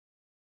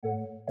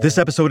This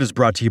episode is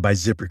brought to you by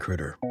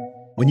ZipRecruiter.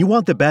 When you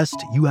want the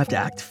best, you have to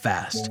act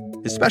fast,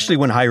 especially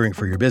when hiring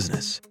for your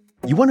business.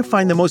 You want to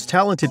find the most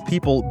talented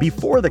people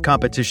before the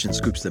competition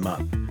scoops them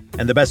up.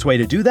 And the best way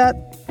to do that?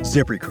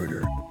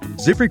 ZipRecruiter.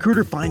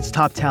 ZipRecruiter finds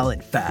top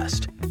talent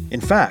fast. In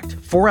fact,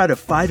 4 out of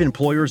 5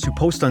 employers who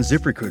post on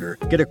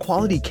ZipRecruiter get a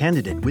quality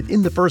candidate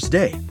within the first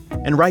day.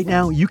 And right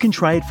now, you can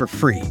try it for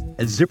free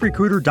at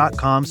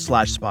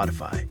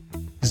ZipRecruiter.com/Spotify.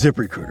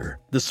 ZipRecruiter,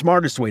 the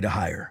smartest way to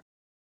hire.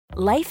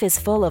 Life is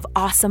full of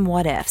awesome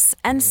what-ifs,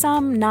 and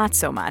some not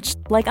so much,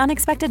 like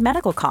unexpected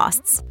medical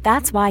costs.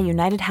 That's why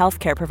United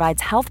Healthcare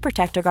provides Health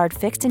Protector Guard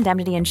fixed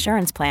indemnity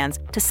insurance plans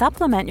to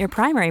supplement your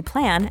primary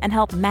plan and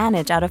help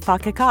manage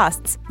out-of-pocket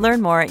costs.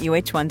 Learn more at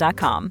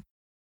uh1.com.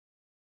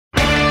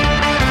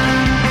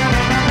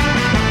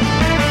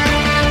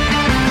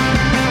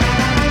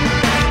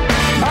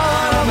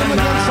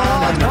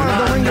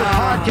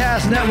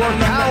 Podcast Network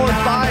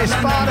powered by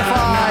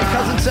Spotify.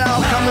 Cousin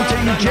Sal coming to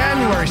you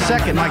January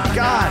 2nd. My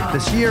God,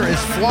 this year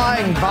is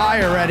flying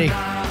by already.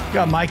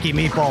 Got Mikey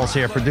Meatballs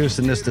here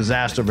producing this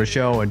disaster of a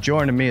show. And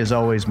joining me as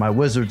always, my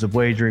wizards of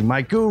wagering,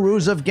 my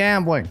gurus of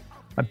gambling,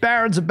 my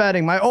barons of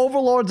betting, my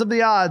overlords of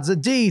the odds, the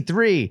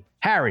D3,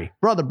 Harry,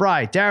 Brother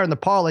Bry, Darren the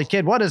Parlay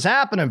Kid. What is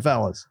happening,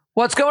 fellas?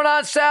 What's going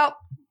on, Sal?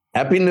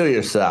 Happy New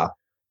Year, Sal.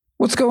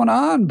 What's going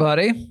on,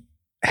 buddy?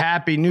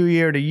 Happy New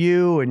Year to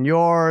you and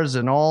yours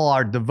and all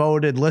our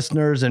devoted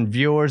listeners and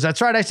viewers.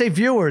 That's right. I say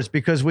viewers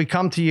because we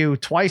come to you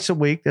twice a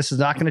week. This is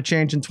not going to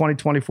change in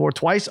 2024.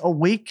 Twice a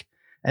week.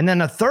 And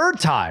then a third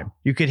time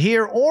you could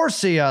hear or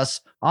see us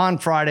on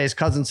Friday's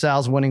Cousin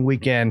Sal's Winning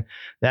Weekend.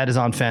 That is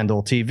on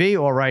FanDuel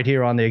TV or right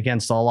here on the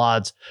Against All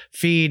Odds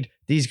feed.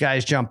 These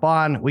guys jump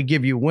on. We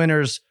give you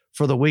winners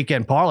for the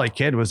weekend. Parlay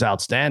Kid was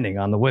outstanding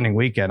on the Winning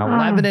Weekend.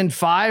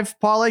 11-5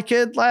 Parlay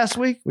Kid last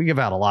week. We give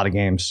out a lot of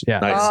games. Yeah.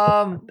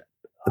 Nice.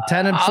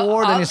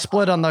 10-4, then you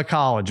split on the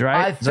college,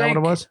 right? Is that what it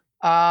was?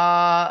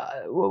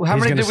 How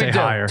many did we do?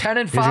 Higher. 10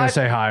 and 5. He's going to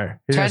say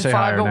higher. He's going to say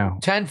higher now.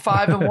 10,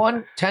 5 and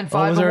 1. 10,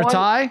 5 was and there 1. a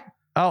tie?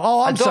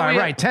 I'm sorry.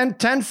 Right.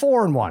 10,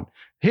 4 and 1.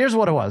 Here's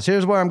what it was.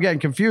 Here's where I'm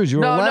getting confused. You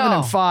were 11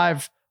 and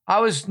 5.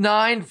 I was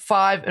 9,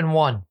 5 and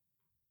 1.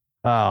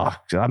 Oh,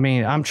 I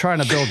mean, I'm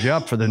trying to build you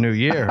up for the new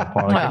year.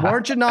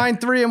 Weren't you 9,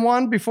 3 and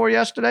 1 before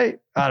yesterday?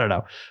 I don't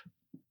know.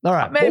 All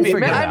right, maybe.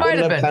 I might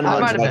have been.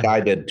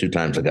 I did 2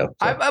 times ago.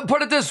 So. I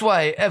put it this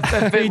way: if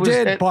it he was,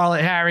 did,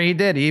 Parlay Harry. He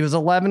did. He was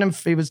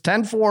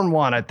 10, 4 and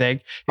 1. I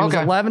think he was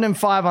 11 and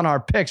 5 on our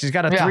picks. He's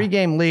got a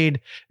 3-game lead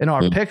in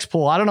our picks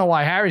pool. I don't know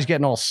why Harry's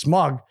getting all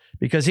smug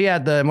because he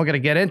had and we're going to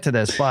get into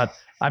this, but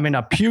I mean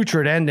a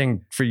putrid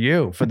ending for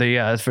you for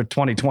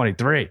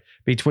 2023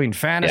 between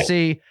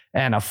fantasy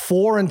and a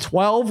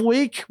 4-12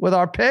 week with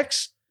our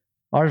picks.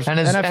 Our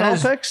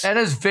NFL picks and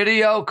his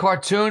video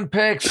cartoon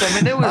picks. I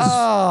mean, it was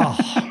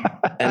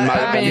and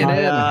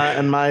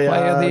my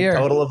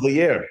total of the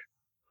year.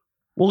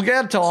 We'll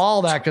get to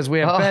all that because we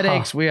have bet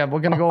aches. We're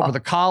going to go over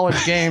the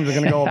college games. We're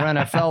going to go over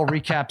NFL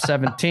recap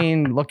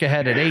 17. Look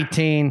ahead at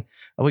 18.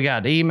 We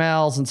got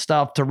emails and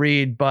stuff to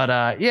read. But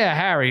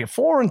Harry,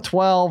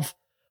 4-12.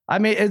 I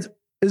mean, is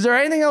there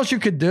anything else you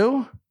could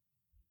do?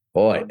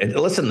 Boy,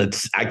 listen, I'm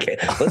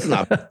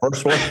the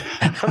first one.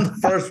 I'm the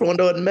first one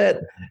to admit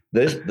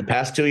the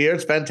past 2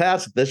 years,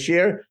 fantastic. This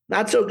year,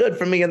 not so good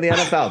for me in the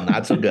NFL.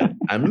 Not so good.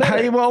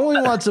 He only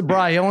wants a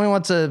Bry. He only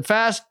wants a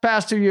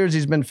past 2 years.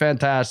 He's been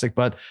fantastic,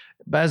 but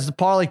as the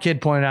Parlay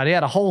Kid pointed out, he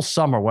had a whole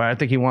summer where I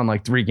think he won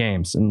like 3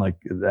 games and like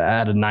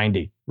out of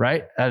 90,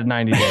 right? Out of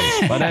 90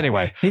 days. But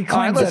anyway, he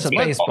claims that's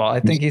baseball.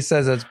 I think he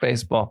says that's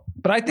baseball.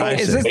 But I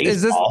think is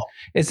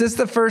this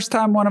the first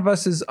time one of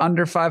us is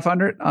under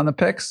 500 on the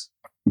picks?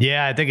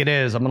 Yeah, I think it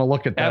is. I'm going to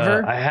look at that.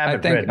 Ever? I have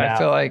it written out. I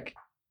feel like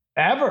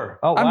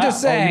ever. Oh, I'm wow.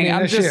 just saying. Yeah.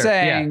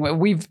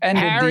 We've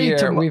ended the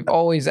year. We've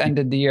always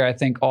ended the year, I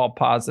think, all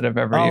positive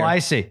every year. Oh, I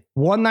see.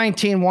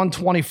 119,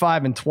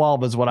 125, and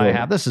 12 is what I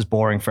have. This is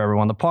boring for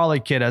everyone. The Parlay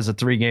Kid has a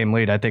 3-game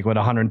lead, I think, with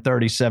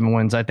 137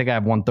 wins. I think I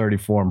have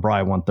 134 and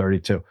Bry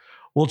 132.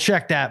 We'll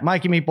check that.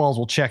 Mikey Meatballs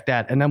will check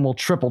that, and then we'll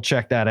triple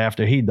check that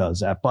after he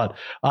does that. But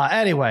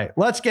anyway,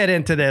 let's get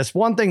into this.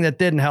 One thing that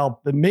didn't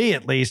help me,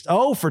 at least,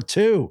 0 for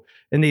 2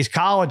 in these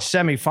college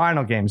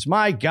semifinal games.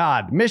 My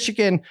God,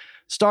 Michigan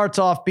starts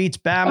off, beats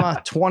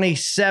Bama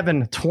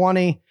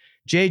 27-20.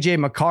 J.J.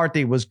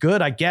 McCarthy was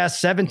good, I guess.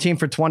 17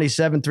 for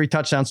 27, 3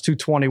 touchdowns,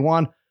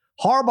 221.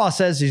 Harbaugh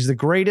says he's the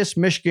greatest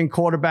Michigan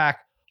quarterback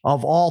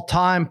of all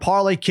time.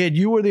 Parlay Kid,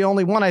 you were the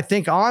only one, I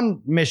think,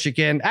 on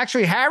Michigan.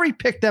 Actually, Harry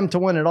picked them to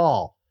win it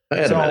all.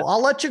 So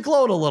I'll let you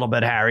gloat a little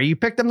bit, Harry. You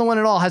picked them to win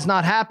it all. Has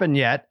not happened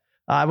yet.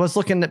 I was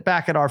looking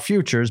back at our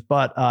futures,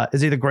 but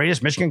is he the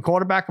greatest Michigan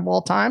quarterback of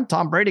all time?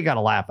 Tom Brady got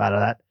a laugh out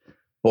of that.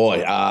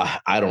 Boy,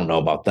 I don't know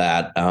about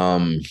that. I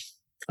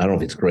don't know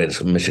if he's the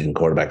greatest Michigan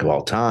quarterback of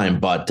all time,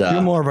 but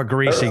you're more of a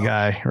greasy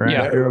guy, right?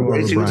 Yeah,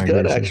 Greasy was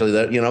good, actually.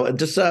 That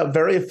just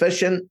very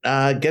efficient,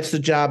 gets the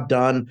job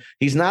done.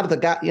 He's not the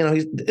guy.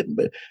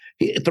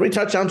 He 3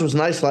 touchdowns was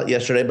nice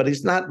yesterday, but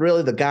he's not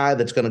really the guy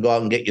that's going to go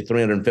out and get you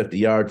 350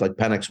 yards like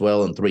Penix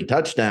will and 3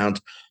 touchdowns.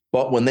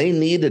 But when they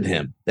needed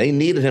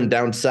him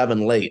down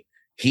 7 late.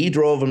 He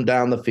drove him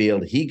down the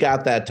field. He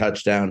got that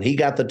touchdown. He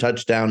got the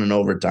touchdown in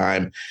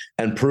overtime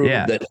and proved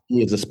that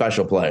he is a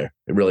special player.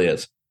 It really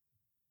is.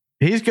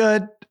 He's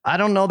good. I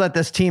don't know that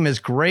this team is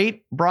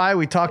great, Bri.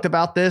 We talked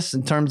about this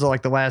in terms of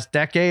like the last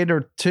decade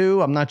or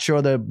two. I'm not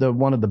sure the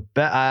one of the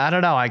best. I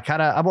don't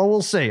know.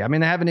 We'll see. I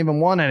mean, they haven't even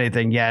won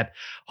anything yet.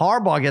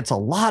 Harbaugh gets a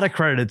lot of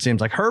credit, it seems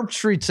like. Herb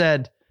Street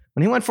said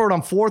when he went for it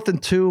on 4th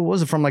and 2, what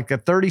was it, from like a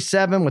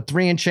 37 with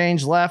 3 and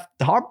change left?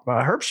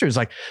 Herb Street was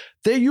like,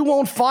 you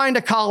won't find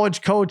a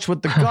college coach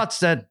with the guts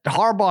that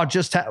Harbaugh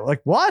just had.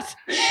 Like, what?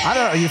 I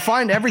don't know. You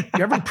find every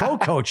pro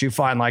coach you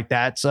find like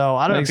that. So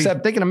I don't know if he's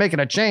thinking of making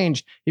a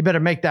change. He better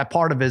make that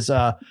part of his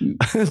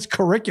his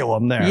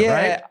curriculum there.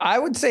 Yeah, right? I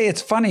would say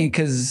it's funny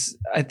because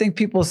I think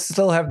people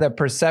still have that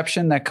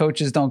perception that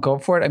coaches don't go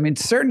for it. I mean,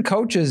 certain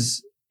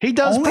coaches. He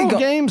does pro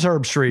games,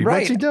 Herb Street. Right.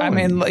 What's he doing? I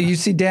mean, you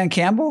see Dan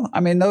Campbell. I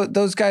mean,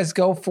 those guys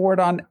go for it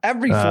on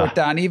every 4th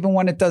down, even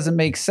when it doesn't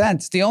make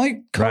sense. The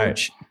only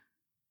coach,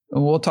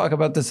 and we'll talk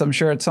about this, I'm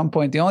sure, at some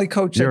point, the only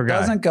coach that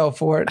doesn't go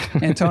for it,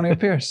 Antonio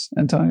Pierce.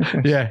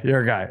 Yeah,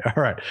 you're a guy.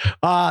 All right.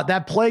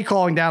 That play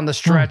calling down the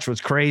stretch was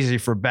crazy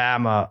for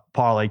Bama,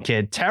 Parlay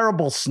Kid.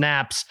 Terrible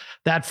snaps.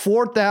 That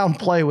 4th down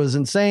play was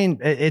insane.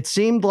 It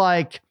seemed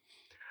like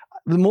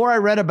the more I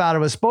read about it,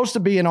 it was supposed to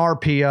be an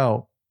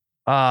RPO.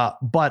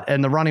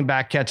 And the running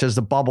back catches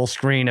the bubble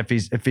screen if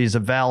he's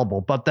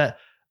available. But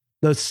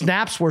the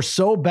snaps were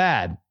so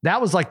bad. That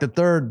was like the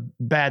 3rd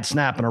bad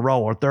snap in a row,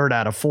 or 3rd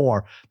out of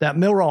 4, that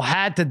Milroe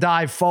had to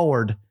dive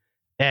forward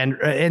and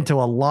into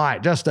a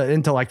line,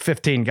 into like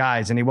 15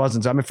 guys. And he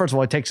wasn't. I mean, first of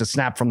all, it takes a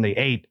snap from the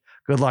 8.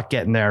 Good luck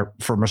getting there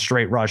from a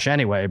straight rush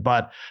anyway.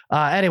 But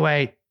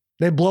anyway,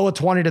 they blow a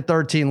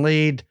 20-13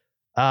 lead.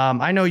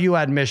 I know you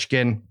had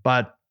Michigan,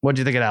 but what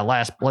do you think of that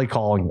last play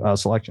calling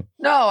selection?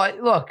 No,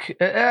 look,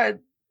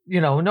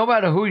 no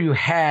matter who you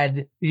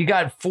had, you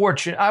got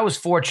fortunate. I was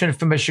fortunate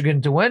for Michigan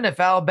to win.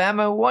 If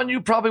Alabama won, you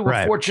probably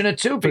were fortunate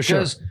too,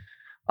 because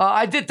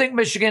I did think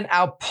Michigan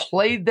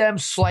outplayed them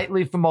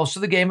slightly for most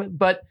of the game,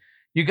 but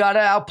you got to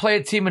outplay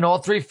a team in all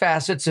 3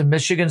 facets, and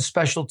Michigan's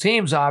special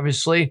teams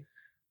obviously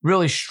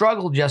really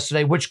struggled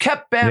yesterday, which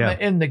kept Bama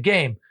in the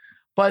game.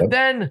 But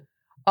then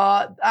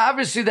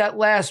obviously that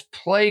last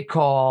play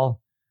call,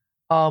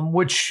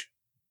 which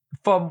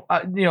from,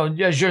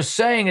 as you're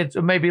saying,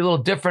 it may be a little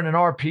different in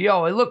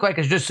RPO. It looked like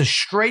it's just a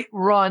straight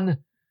run.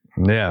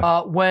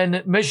 Yeah.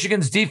 When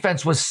Michigan's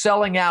defense was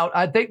selling out,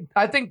 I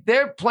think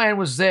their plan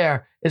was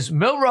is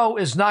Milroe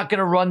is not going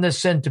to run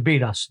this in to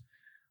beat us.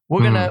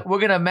 We're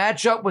gonna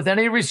match up with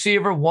any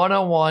receiver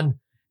 1-on-1,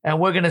 and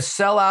we're gonna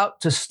sell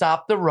out to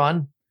stop the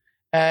run,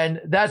 and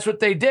that's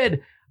what they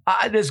did.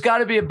 There's got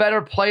to be a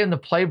better play in the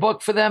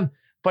playbook for them,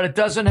 but it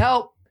doesn't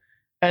help.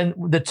 And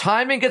the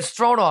timing gets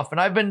thrown off. And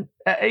I've been,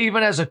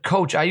 even as a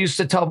coach, I used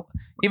to tell,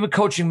 even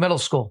coaching middle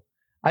school,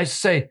 I used to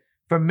say,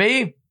 for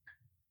me,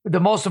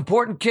 the most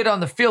important kid on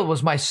the field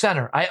was my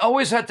center. I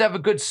always had to have a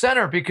good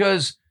center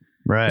because,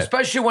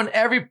 especially when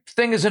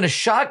everything is in a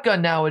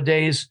shotgun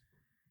nowadays,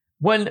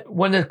 when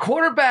the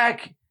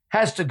quarterback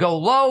has to go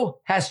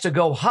low, has to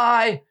go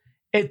high,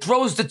 it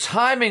throws the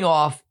timing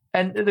off.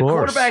 And the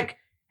quarterback,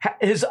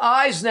 his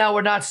eyes now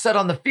are not set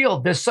on the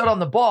field. They're set on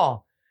the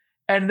ball.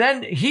 And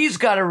then he's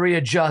got to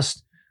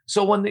readjust.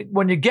 So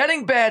when you're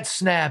getting bad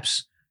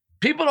snaps,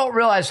 people don't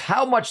realize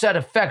how much that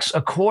affects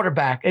a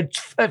quarterback. It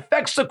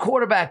affects the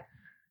quarterback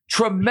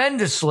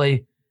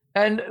tremendously.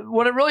 And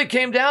when it really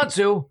came down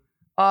to,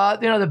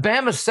 the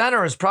Bama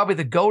center is probably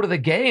the goat of the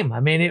game. I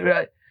mean, you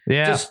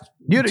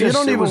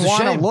don't even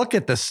want to look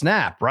at the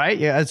snap, right?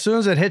 Yeah, as soon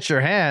as it hits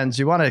your hands,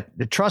 you want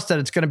to trust that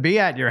it's going to be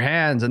at your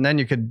hands, and then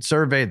you could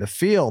survey the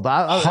field.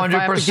 100%. If I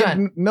have to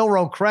give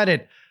Milroe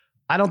credit,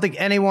 I don't think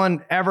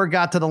anyone ever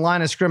got to the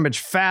line of scrimmage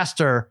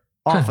faster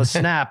off a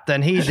snap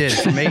than he did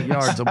from 8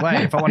 yards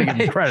away. If I want to give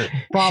him credit,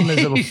 problem is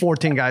there were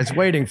 14 guys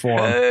waiting for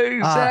him.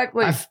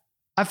 Exactly.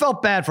 I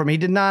felt bad for him. He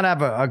did not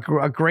have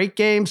a great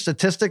game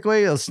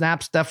statistically. The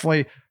snaps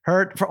definitely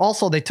hurt.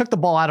 Also, they took the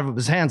ball out of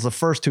his hands the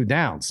first 2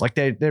 downs. Like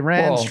they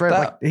ran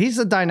straight. He's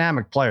a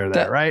dynamic player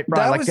there, right?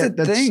 That was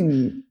the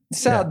thing.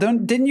 Sal,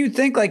 didn't you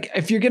think, like,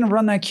 if you're going to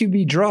run that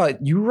QB draw,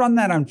 you run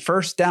that on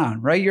 1st down,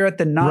 right? You're at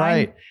the 9.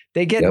 Right.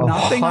 They get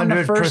nothing on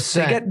the first.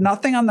 They get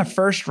nothing on the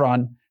first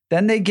run.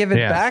 Then they give it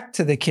back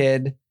to the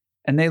kid,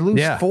 and they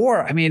lose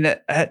 4. I mean,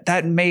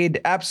 that made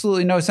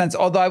absolutely no sense.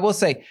 Although I will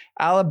say,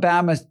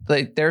 Alabama,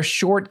 their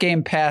short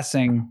game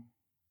passing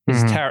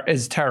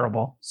is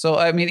terrible. So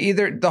I mean,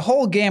 either the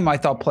whole game, I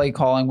thought play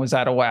calling was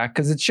out of whack,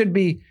 because it should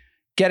be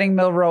getting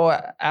Milroe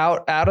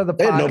out of the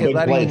pocket,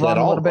 letting him run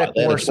a little bit,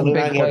 or some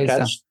big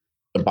plays.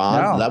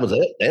 That was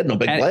it. They had no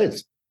big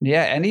plays.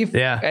 Yeah,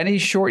 any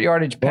short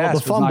yardage pass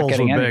the fumbles was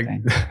not getting were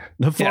anything. big.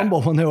 The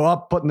fumble when they were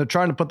up,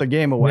 trying to put the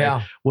game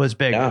away was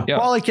big. Yeah.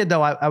 Probably, kid,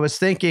 though, I was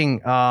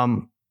thinking,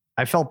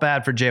 I felt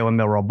bad for Jalen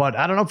Milroe, but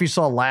I don't know if you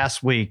saw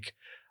last week.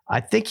 I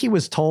think he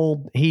was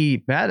told,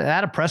 he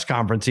had a press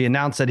conference, he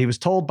announced that he was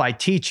told by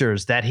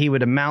teachers that he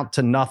would amount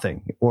to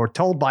nothing, or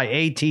told by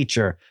a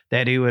teacher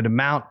that he would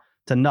amount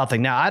to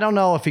nothing. Now, I don't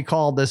know if he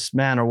called this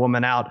man or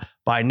woman out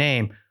by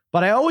name,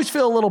 But I always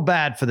feel a little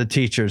bad for the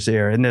teachers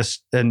here in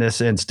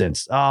this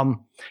instance. And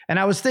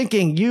I was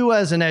thinking, you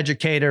as an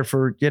educator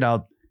for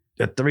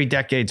 3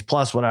 decades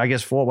plus, what I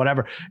guess 4,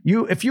 whatever.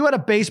 If you had a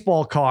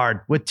baseball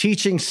card with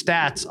teaching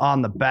stats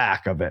on the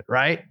back of it,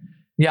 right?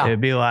 Yeah,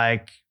 it'd be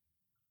like,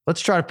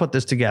 let's try to put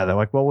this together.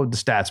 Like, what would the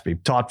stats be?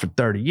 Taught for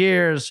 30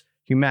 years,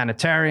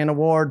 humanitarian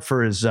award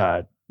for his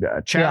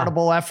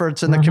charitable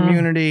efforts in the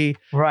community.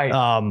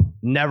 Right.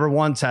 Never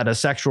once had a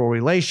sexual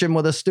relation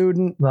with a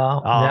student.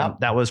 Well,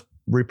 that was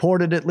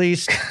reported at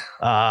least.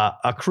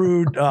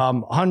 Accrued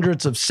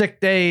hundreds of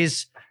sick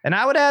days. And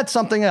I would add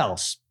something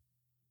else.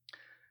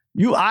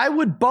 I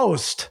would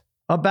boast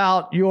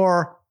about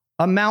your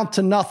amount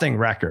to nothing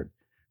record,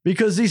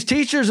 because these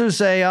teachers who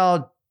say,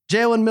 oh,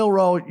 Jalen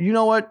Milroe, you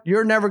know what?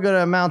 You're never going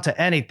to amount to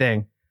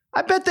anything.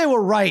 I bet they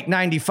were right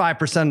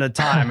 95% of the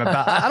time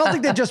about. I don't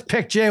think they just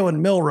picked Jalen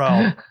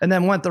Milroe and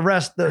then went the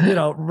rest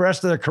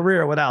of their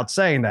career without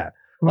saying that.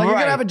 Like, you're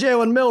going to have a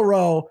Jalen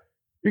Milroe,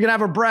 you're going to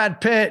have a Brad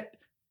Pitt,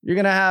 you're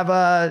going to have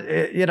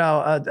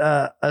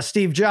a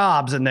Steve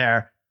Jobs in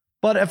there.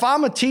 But if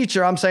I'm a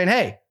teacher, I'm saying,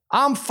 hey,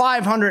 I'm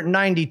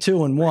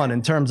 592-1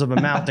 in terms of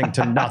amounting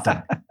to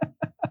nothing.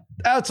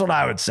 That's what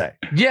I would say.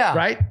 Yeah.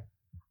 Right?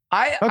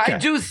 I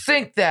do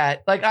think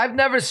that. Like, I've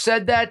never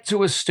said that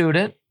to a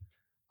student.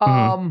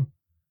 You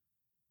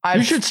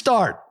should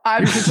start.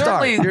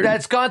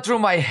 That's gone through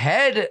my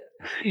head,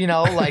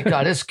 like,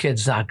 oh, this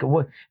kid's not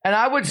good. And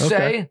I would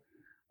say,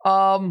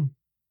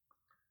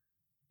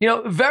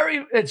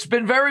 it's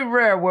been very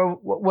rare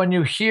when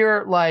you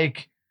hear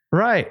like,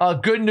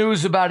 good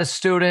news about a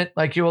student,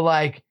 like you were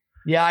like,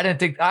 yeah, I didn't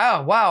think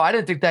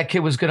that kid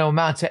was going to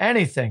amount to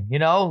anything,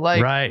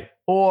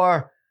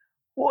 or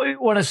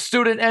when a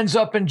student ends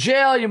up in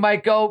jail, you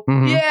might go,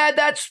 yeah,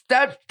 that's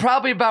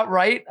probably about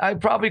right. I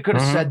probably could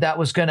have said that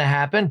was going to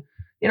happen,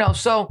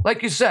 so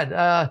like you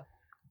said,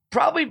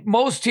 probably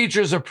most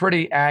teachers are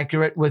pretty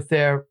accurate with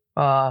their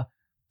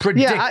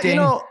predicting.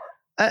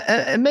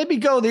 And maybe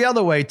go the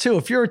other way too.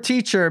 If you're a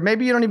teacher,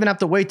 maybe you don't even have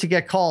to wait to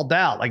get called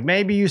out. Like,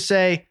 maybe you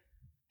say,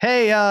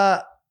 hey,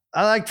 I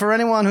like, for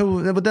anyone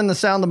who within the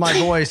sound of my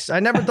voice, I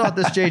never thought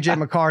this JJ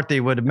McCarthy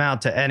would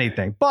amount to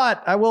anything,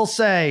 but I will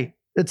say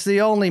it's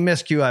the only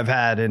miscue I've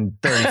had in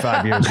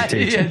 35 years of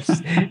teaching.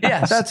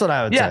 Yes. That's what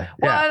I would say.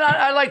 Well,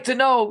 I like to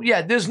know,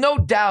 there's no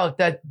doubt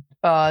that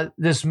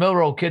this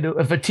Milroe kid,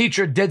 if a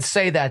teacher did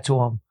say that to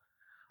him,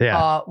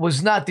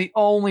 was not the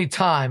only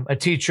time a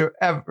teacher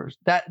ever,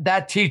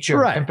 that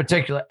teacher in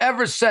particular,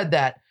 ever said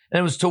that. And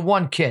it was to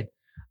one kid.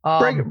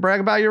 Brag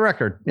about your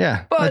record.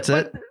 Yeah, that's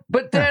it.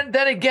 But then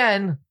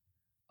again,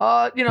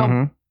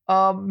 Milroe,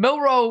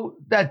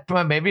 that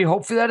maybe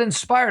hopefully that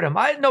inspired him.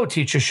 No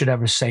teacher should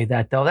ever say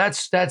that, though.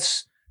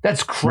 That's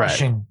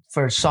crushing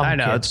for some kids. I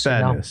know, it's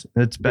bad news.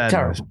 It's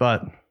bad news,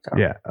 but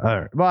yeah.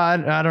 All right. Well,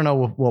 I don't know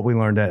what we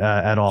learned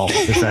at all,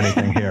 if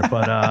anything here.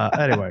 But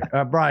anyway,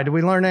 Brian, did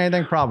we learn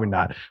anything? Probably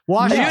not.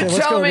 Washington,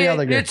 let's go to the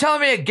other game. You're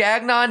telling me a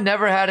Gagnon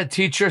never had a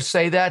teacher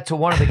say that to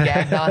one of the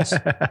Gagnons?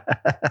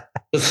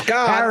 To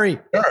Scott. Harry.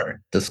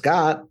 Sure. To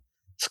Scott.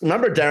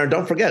 Remember, Darren,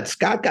 don't forget,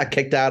 Scott got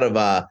kicked out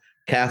of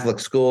Catholic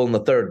school in the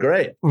 3rd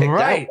grade.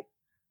 Right.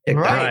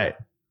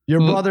 Your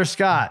brother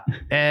Scott,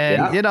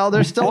 and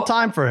there's still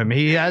time for him.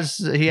 He has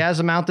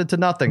amounted to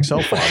nothing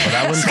so far, but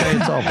I wouldn't say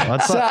it's over.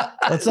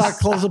 Let's not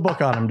close the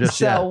book on him just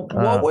yet. So,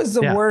 what was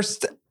the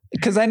worst?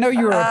 Because I know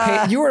you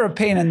were a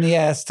pain in the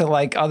ass to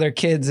like other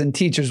kids and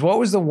teachers. What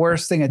was the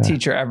worst thing a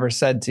teacher ever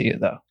said to you,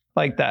 though?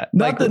 Like that?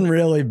 Nothing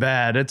really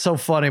bad. It's so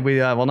funny.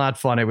 Not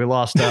funny. We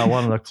lost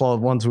one of the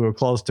ones we were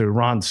close to,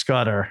 Ron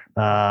Scudder.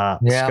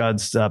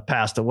 Scuds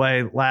passed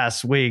away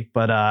last week,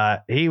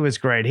 but he was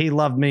great. He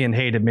loved me and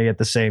hated me at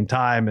the same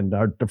time. And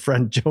our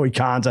friend Joey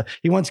Conza,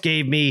 he once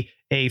gave me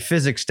a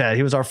physics test.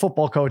 He was our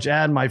football coach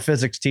and my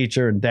physics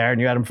teacher. And Darren,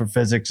 you had him for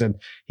physics. And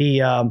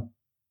he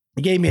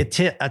gave me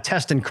a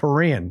test in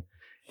Korean.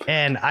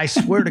 And I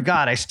swear to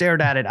God, I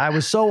stared at it. I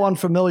was so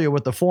unfamiliar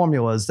with the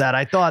formulas that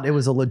I thought it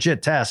was a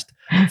legit test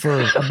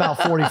for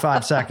about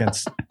 45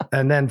 seconds.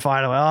 And then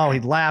finally,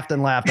 he laughed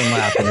and laughed and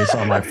laughed, and he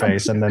saw my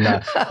face. And then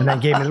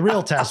gave me the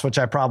real test, which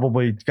I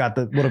probably would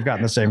have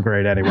gotten the same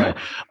grade anyway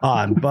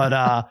on.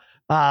 But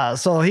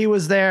so he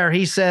was there.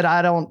 He said,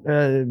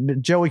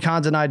 Joey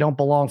Cons and I don't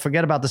belong.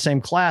 Forget about the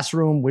same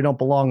classroom. We don't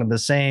belong in the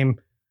same,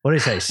 what do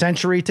you say,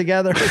 century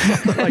together or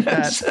something like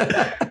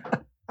that.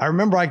 I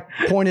remember I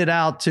pointed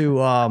out to,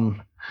 who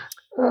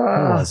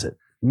was it?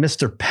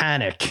 Mr.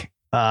 Panic.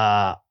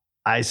 I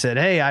said,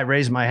 hey, I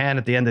raised my hand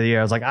at the end of the year.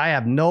 I was like, I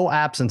have no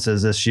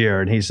absences this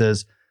year. And he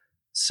says,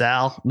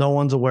 Sal, no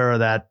one's aware of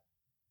that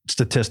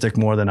statistic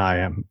more than I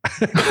am,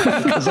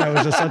 because I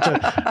was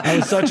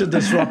such a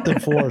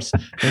disruptive force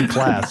in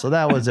class. So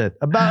that was it.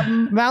 About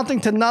mounting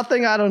to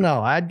nothing, I don't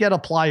know. I'd get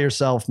apply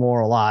yourself more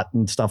a lot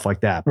and stuff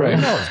like that. But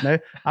who knows?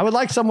 Maybe I would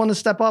like someone to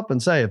step up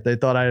and say if they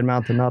thought I had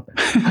amount to nothing.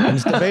 And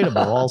it's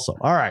debatable also.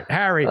 All right,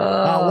 Harry.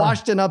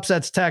 Washington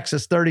upsets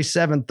Texas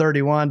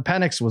 37-31.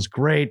 Penix was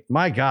great.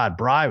 My God,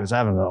 Bry was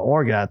having an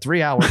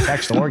 3-hour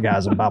text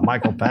orgasm about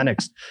Michael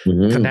Penix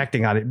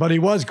connecting on it. But he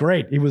was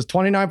great. He was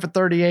 29 for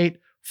 38.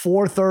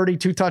 430,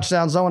 2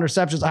 touchdowns, no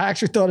interceptions. I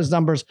actually thought his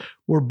numbers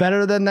were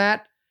better than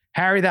that.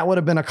 Harry, that would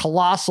have been a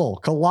colossal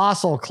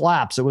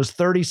collapse. It was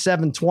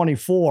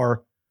 37-24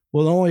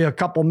 with only a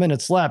couple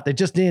minutes left. They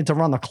just needed to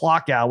run the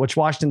clock out, which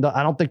Washington,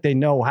 I don't think they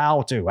know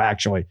how to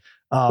actually.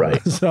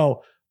 Right.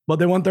 But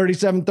they won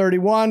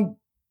 37-31.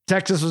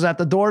 Texas was at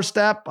the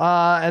doorstep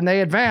and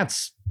they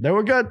advanced. They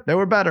were good. They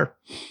were better.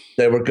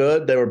 They were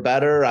good. They were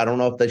better. I don't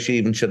know if they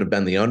should have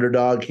been the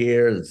underdog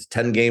here. It's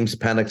 10 games.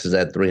 Penix is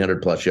at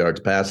 300 plus yards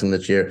passing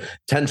this year.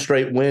 10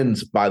 straight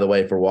wins, by the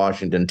way, for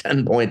Washington.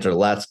 10 points or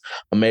less.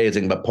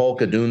 Amazing. But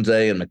Polka,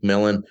 Dunze, and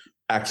McMillan,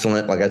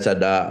 excellent. Like I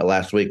said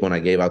last week when I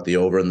gave out the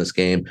over in this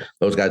game,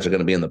 those guys are going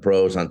to be in the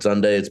pros on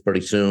Sunday. It's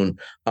pretty soon.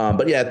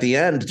 But yeah, at the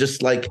end,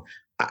 just like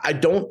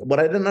what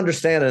I didn't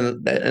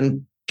understand,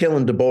 and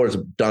Kalen DeBoer has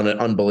done an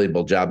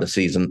unbelievable job this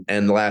season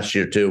and last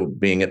year too,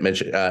 being at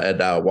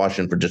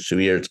Washington for just 2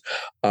 years,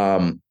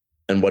 and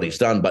what he's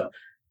done. But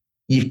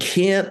you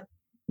can't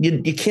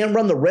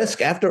run the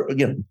risk after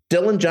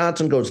Dylan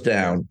Johnson goes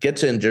down,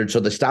 gets injured, so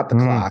they stop the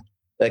clock.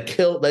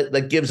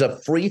 That gives a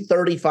free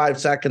 35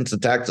 seconds to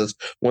Texas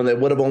when they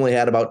would have only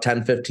had about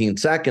 10, 15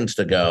 seconds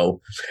to go.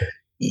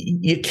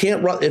 You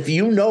can't run if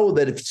you know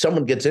that if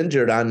someone gets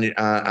injured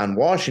on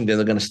Washington,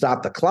 they're going to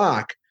stop the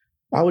clock.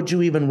 Why would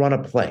you even run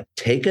a play?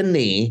 Take a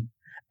knee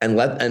and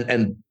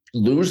and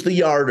lose the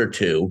yard or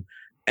two,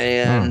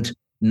 and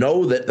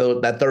know that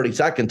that 30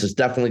 seconds is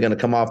definitely going to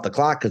come off the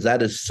clock because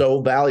that is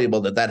so valuable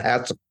that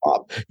has to come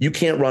off. You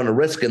can't run a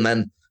risk and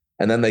then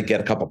they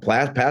get a couple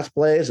pass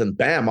plays and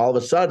bam, all of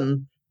a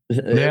sudden,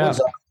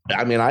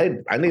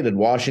 I needed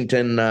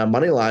Washington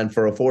money line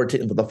for the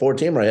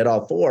 4-teamer. I hit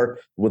all 4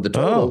 with the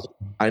totals.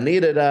 I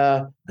needed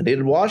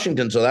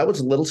Washington, so that was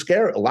a little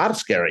scary, a lot of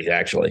scary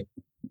actually.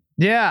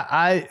 Yeah,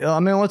 I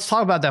mean, let's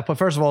talk about that. But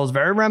first of all, it's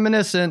very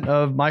reminiscent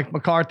of Mike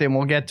McCarthy, and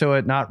we'll get to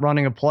it, not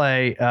running a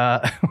play.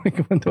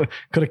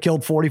 Could have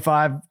killed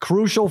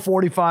crucial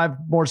 45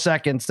 more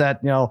seconds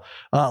that,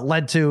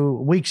 led to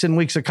weeks and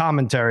weeks of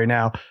commentary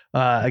now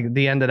at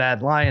the end of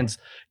that Lions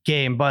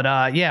game. But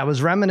it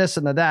was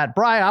reminiscent of that.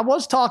 Brian, I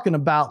was talking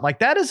about,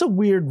 that is a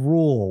weird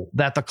rule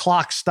that the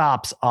clock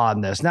stops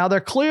on this. Now,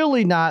 they're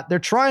clearly not. They're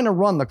trying to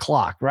run the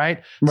clock,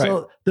 right?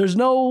 So there's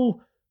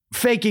no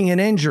faking an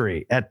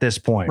injury at this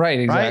point. Right,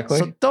 exactly.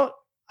 Right? So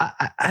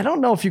I don't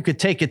know if you could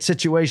take it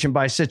situation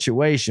by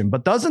situation,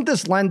 but doesn't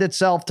this lend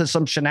itself to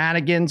some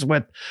shenanigans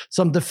with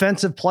some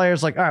defensive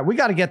players all right, we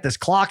got to get this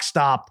clock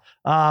stopped.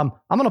 I'm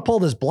going to pull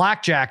this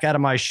blackjack out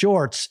of my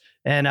shorts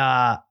and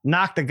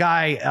knock the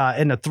guy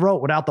in the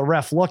throat without the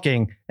ref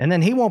looking, and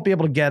then he won't be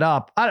able to get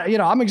up.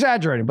 I'm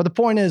exaggerating, but the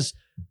point is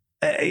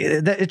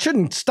that it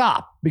shouldn't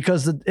stop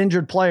because the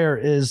injured player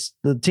is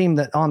the team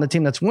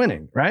that's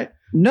winning, right?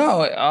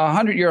 No,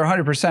 you're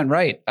 100%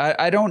 right.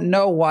 I don't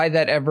know why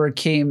that ever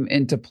came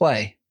into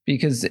play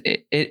because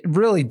it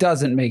really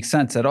doesn't make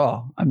sense at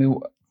all.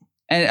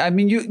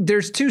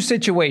 There's 2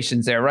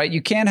 situations there, right?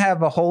 You can't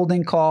have a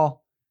holding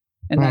call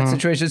in that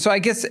situation. So I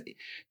guess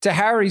to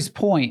Harry's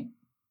point,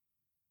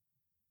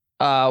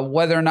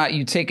 whether or not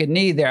you take a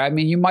knee there,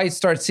 you might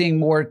start seeing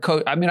more.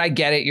 I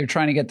get it. You're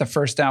trying to get the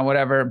first down,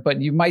 whatever,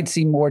 but you might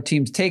see more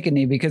teams take a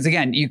knee because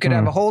again, you could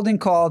have a holding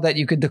call that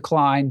you could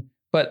decline,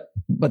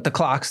 but the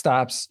clock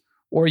stops,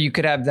 or you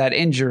could have that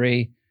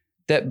injury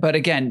but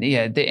again,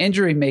 the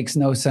injury makes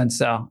no sense.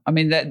 So,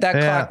 that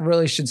clock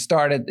really should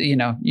start at,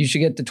 you should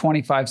get the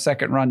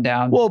 25-second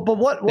rundown. Well, but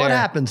what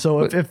happens?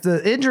 So if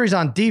the injury's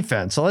on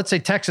defense, so let's say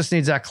Texas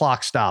needs that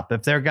clock stop.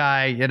 If their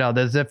guy,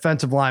 the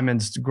defensive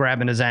lineman's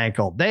grabbing his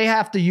ankle, they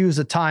have to use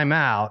a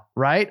timeout,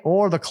 right?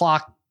 Or the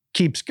clock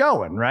keeps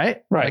going,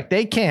 right? Right.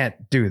 They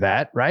can't do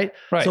that, right?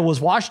 Right. So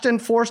was Washington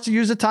forced to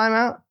use a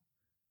timeout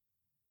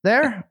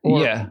there?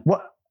 Yeah.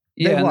 What?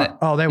 They were.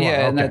 They were.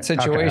 Yeah, in that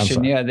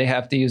situation, they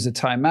have to use a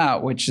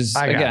timeout, which is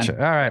again. All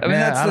right.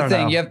 That's the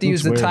thing. You have to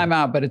use the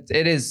timeout, but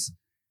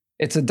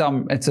it's a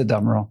dumb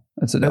rule.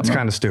 That's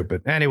kind of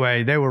stupid.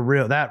 Anyway, they were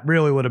real. That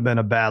really would have been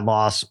a bad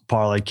loss,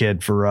 parlay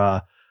kid,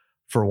 for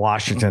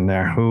Washington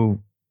there. Who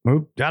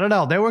I don't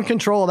know. They were in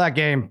control of that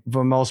game for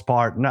the most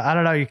part. No, I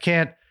don't know. You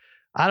can't.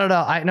 I don't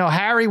know. I know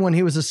Harry, when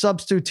he was a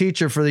substitute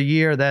teacher for the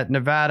year that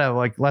Nevada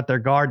let their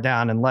guard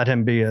down and let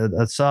him be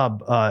a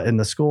sub in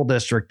the school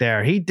district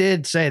there. He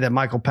did say that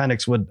Michael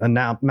Penix would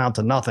amount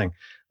to nothing.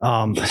 So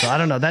I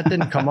don't know. That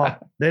didn't come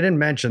up. They didn't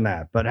mention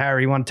that. But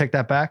Harry, you want to take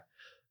that back?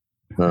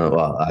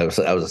 Well, I was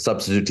a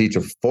substitute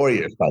teacher for 4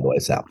 years, by the way,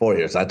 Sal. 4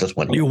 years. I just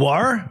went. You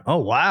were? Oh,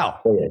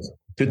 wow. 4 years.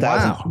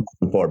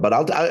 2004. Wow.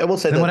 But I will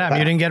say then that. What happened?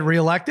 You didn't get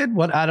reelected?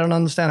 What? I don't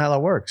understand how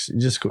that works. You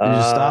just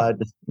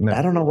stopped?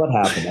 I don't know what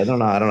happened. I don't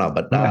know.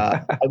 But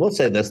I will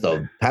say this,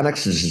 though.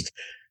 Penix is just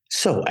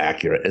so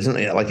accurate, isn't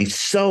he? He's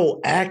so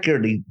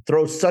accurate. He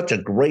throws such a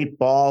great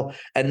ball,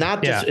 and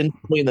not just in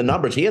between the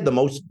numbers. He had the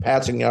most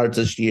passing yards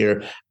this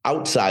year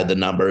outside the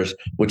numbers,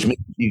 which means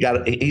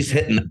he's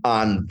hitting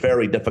on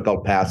very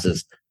difficult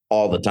passes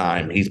all the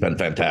time. He's been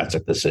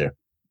fantastic this year.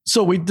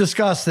 So we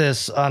discussed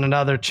this on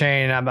another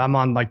chain. I'm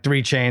on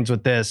 3 chains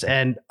with this.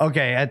 And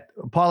okay, at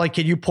Parlay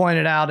Kid, you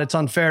pointed out it's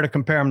unfair to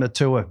compare him to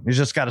Tua. He's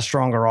just got a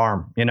stronger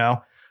arm,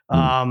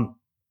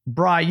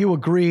 Bri, you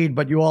agreed,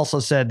 but you also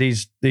said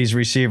these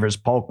receivers,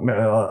 Polk,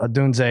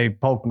 Adunze,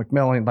 Polk,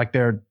 McMillan, like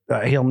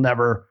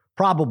he'll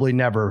probably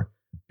never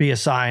be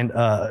assigned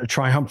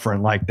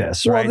triumphant like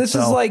this, right? Well, this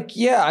is like,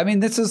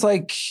 this is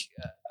like,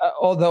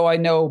 although I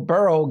know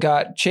Burrow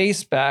got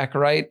Chase back,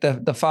 right,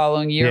 the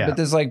following year, but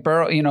this is like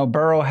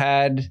Burrow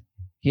had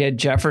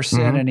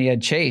Jefferson and he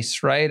had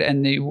Chase, right?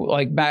 And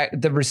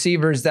the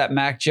receivers that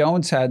Mac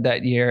Jones had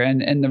that year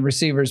and the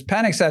receivers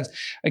Penix has,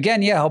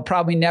 again, he'll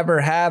probably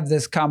never have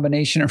this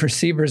combination of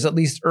receivers, at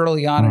least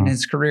early on in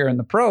his career in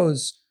the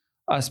pros,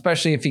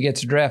 especially if he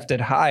gets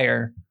drafted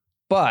higher.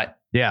 But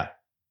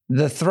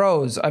the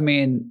throws, I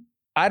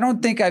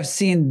don't think I've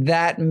seen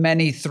that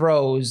many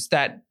throws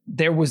that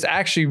there was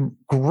actually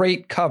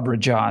great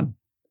coverage on,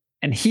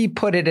 and he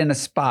put it in a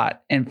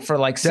spot and for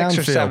like 6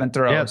 or 7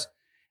 throws. Yep.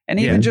 And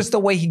even just the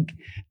way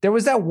there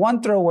was that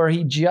one throw where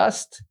he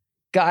just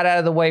got out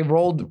of the way,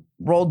 rolled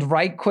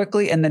right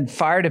quickly, and then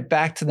fired it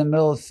back to the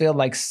middle of the field,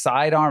 like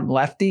sidearm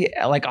lefty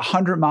at like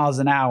 100 miles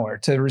an hour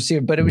to the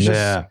receiver. But it was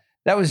that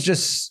was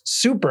just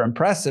super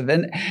impressive.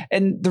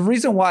 And the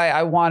reason why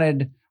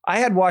I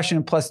had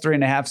Washington plus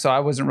 3.5, so I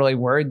wasn't really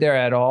worried there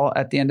at all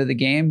at the end of the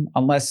game,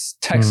 unless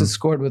Texas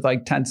scored with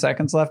like 10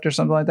 seconds left or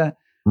something like that.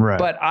 Right.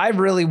 But I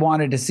really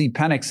wanted to see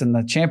Penix in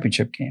the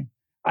championship game.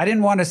 I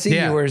didn't want to see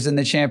Ewers in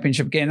the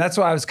championship game. That's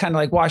why I was kind of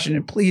like,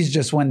 Washington, please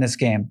just win this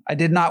game. I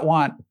did not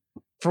want,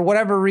 for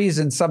whatever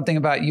reason, something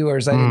about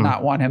Ewers. I did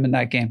not want him in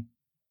that game.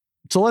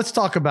 So let's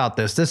talk about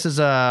this. This is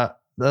the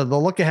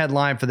look ahead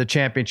line for the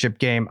championship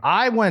game.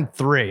 I went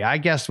 3. I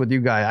guessed with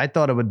you guys. I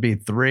thought it would be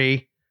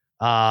 3.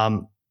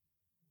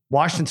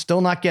 Washington's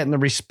still not getting the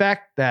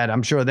respect that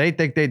I'm sure they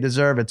think they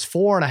deserve. It's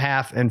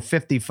 4.5 and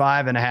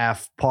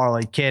 55.5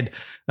 parlay kid.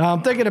 Now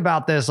I'm thinking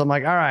about this. I'm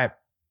like, all right,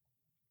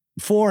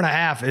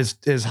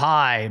 4.5 is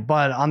high,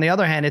 but on the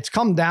other hand, it's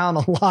come down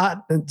a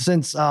lot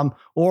since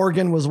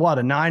Oregon was a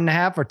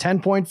 9.5 or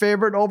 10-point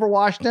favorite over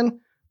Washington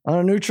on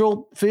a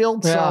neutral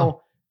field. Yeah.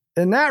 So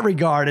in that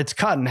regard, it's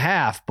cut in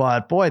half.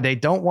 But boy, they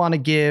don't want to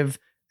give.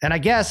 And I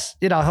guess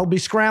he'll be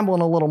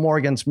scrambling a little more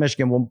against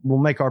Michigan. We'll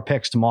make our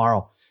picks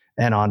tomorrow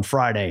and on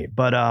Friday.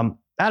 But I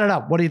don't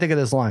know. What do you think of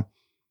this line?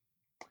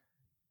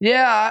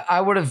 Yeah, I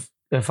would have,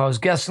 if I was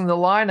guessing the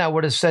line, I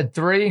would have said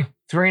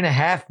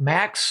 3.5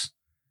 max.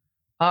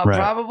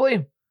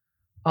 Probably.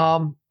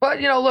 But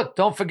look,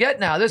 don't forget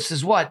now, this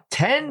is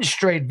 10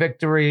 straight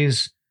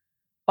victories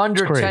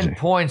under 10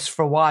 points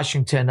for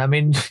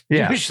Washington.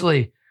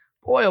 Usually,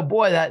 boy, oh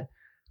boy,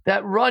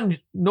 that run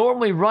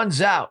normally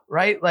runs out,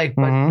 right? Like,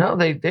 but no,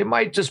 they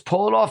might just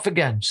pull it off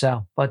again.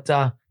 So, but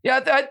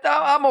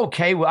I'm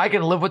okay. I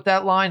can live with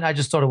that line. I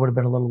just thought it would have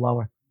been a little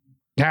lower.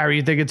 Harry,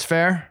 you think it's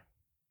fair?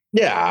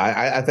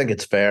 Yeah, I think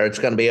it's fair. It's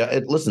going to be,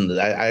 listen,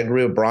 I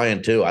agree with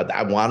Brian too.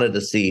 I wanted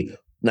to see,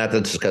 not that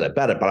it's going to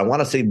bet it, but I want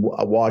to see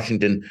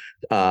Washington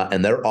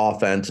and their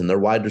offense and their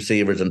wide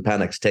receivers and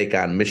Penix take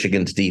on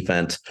Michigan's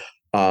defense.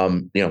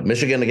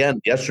 Michigan again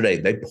yesterday,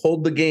 they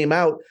pulled the game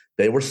out.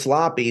 They were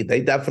sloppy.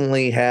 They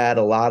definitely had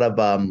a lot of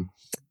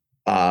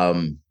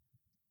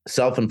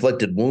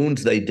self-inflicted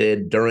wounds they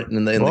did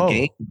in the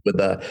game with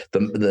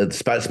the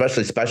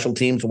especially special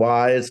teams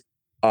wise.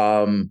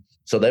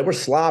 So they were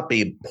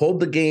sloppy,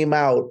 pulled the game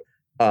out.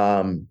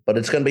 But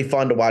it's going to be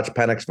fun to watch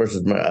Penix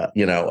versus,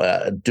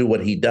 do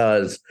what he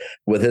does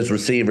with his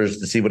receivers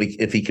to see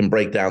if he can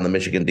break down the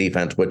Michigan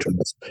defense, which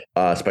was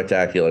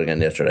spectacular again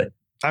yesterday.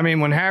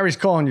 When Harry's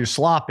calling you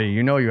sloppy,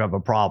 you have a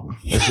problem.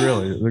 You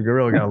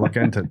really got to look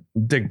into,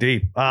 dig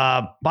deep.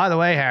 By the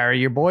way, Harry,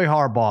 your boy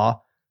Harbaugh,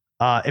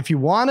 if you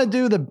want to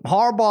do the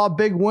Harbaugh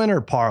big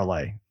winner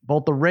parlay,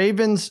 both the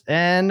Ravens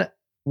and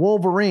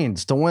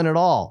Wolverines to win it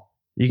all,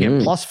 you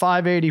get plus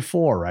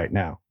 584 right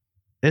now.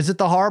 Is it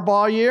the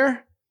Harbaugh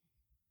year?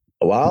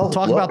 Well,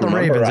 talk about the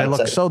Ravens. They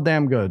look so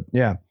damn good.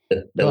 Yeah.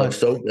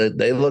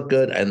 They look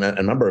good. And I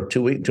remember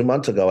 2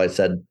 months ago, I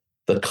said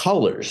the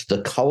colors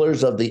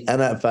of the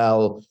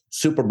NFL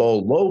Super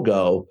Bowl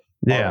logo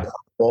are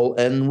purple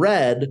and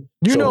red.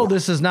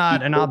 This is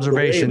not an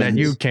observation that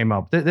you came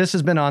up. This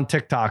has been on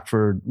TikTok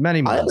for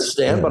many months. I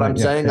understand, but I'm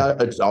saying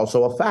it's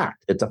also a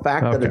fact. It's a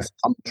fact that it's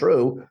come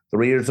true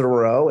 3 years in a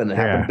row, and it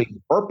happened to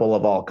be purple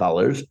of all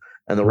colors.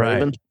 And the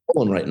Ravens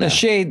right now.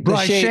 Shame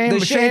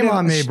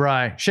on me,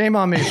 Bri. Shame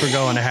on me for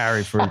going to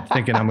Harry for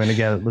thinking I'm going to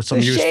get some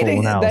useful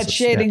analysis. That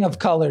shading of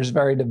color is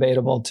very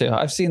debatable too.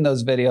 I've seen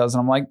those videos and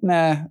I'm like,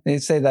 nah. They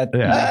say that.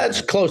 Yeah.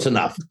 It's close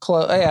enough.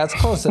 It's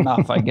close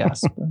enough, I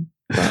guess.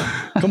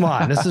 Come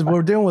on,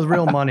 we're dealing with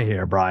real money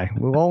here, Bri.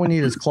 All we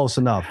need is close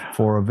enough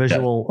for a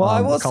visual. Well, I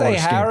will say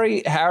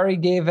Harry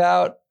gave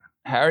out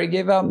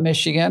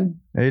Michigan.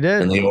 He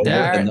did.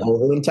 And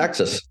over in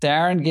Texas.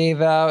 Darren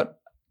gave out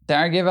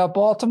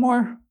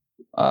Baltimore.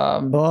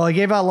 He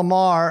gave out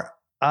Lamar.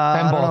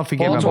 I don't know if he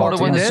gave out Baltimore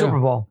to win the Super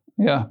Bowl.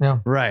 Yeah.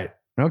 Right.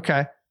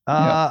 Okay. All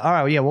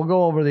right. Yeah, we'll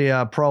go over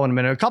the pro in a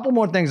minute. A couple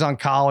more things on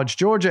college.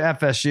 Georgia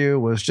FSU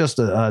was just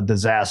a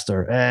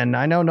disaster, and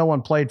I know no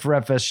one played for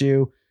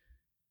FSU.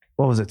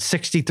 What was it?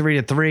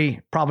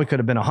 63-3. Probably could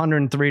have been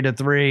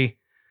 103-3.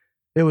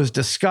 It was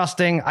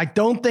disgusting. I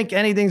don't think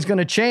anything's going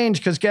to change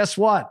because guess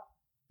what?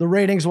 The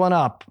ratings went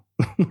up.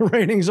 The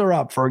ratings are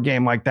up for a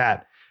game like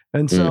that.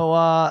 And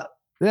so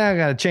they're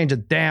going to change a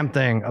damn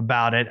thing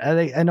about it.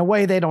 In a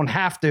way, they don't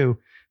have to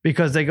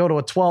because they go to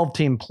a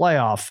 12-team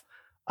playoff.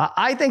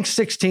 I think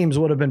 6 teams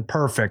would have been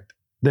perfect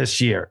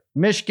this year.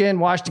 Michigan,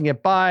 Washington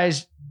get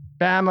buys,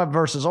 Bama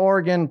versus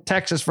Oregon,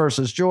 Texas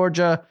versus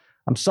Georgia.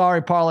 I'm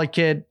sorry, Parlay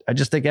Kid. I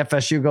just think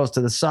FSU goes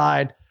to the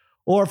side.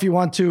 Or if you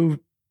want to,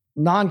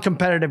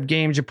 non-competitive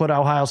games, you put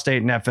Ohio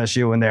State and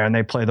FSU in there and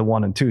they play the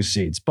 1 and 2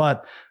 seeds.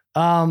 But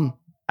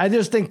I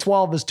just think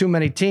 12 is too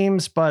many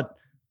teams, but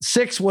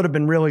 6 would have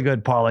been really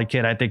good, Parlay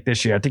Kid, I think,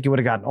 this year. I think you would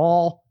have gotten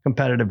all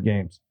competitive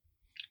games.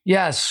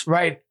 Yes,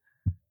 right.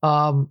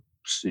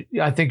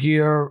 I think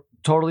you're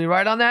totally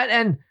right on that.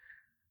 And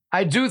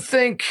I do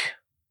think,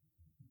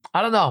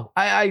 I don't know,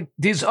 I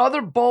these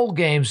other bowl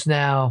games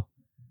now,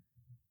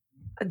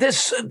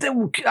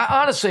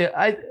 honestly,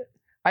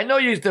 I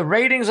know the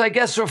ratings, I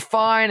guess, are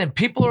fine and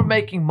people are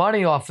making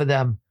money off of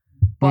them,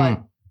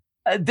 but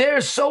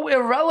they're so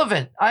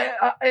irrelevant.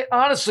 I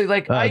honestly,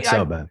 like,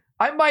 so bad.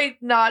 I might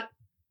not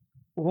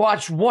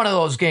watch one of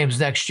those games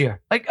next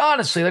year. Like,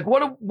 honestly, like,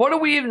 what are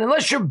we even,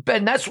 unless you're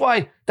betting, that's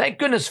why, thank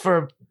goodness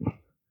for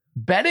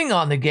betting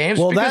on the games.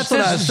 Well, that's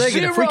what I was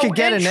thinking. If we could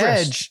get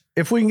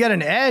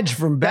an edge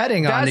from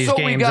betting on these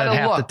games, I'd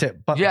have to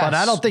tip. But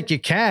I don't think you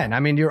can. I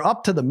mean, you're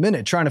up to the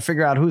minute trying to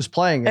figure out who's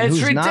playing and who's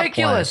not playing. It's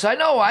ridiculous. I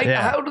know.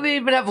 How do they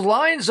even have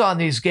lines on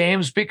these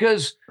games?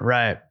 Because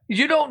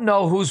you don't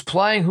know who's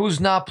playing,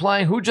 who's not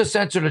playing, who just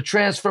entered a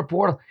transfer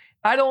portal.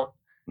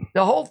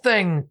 The whole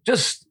thing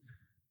just...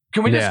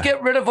 Can we just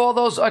get rid of all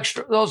those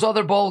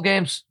other bowl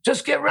games?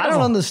 Just get rid of them. I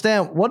don't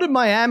understand. What did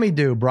Miami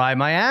do, Brian?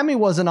 Miami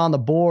wasn't on the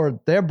board.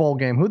 Their bowl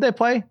game. Who'd they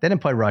play? They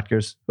didn't play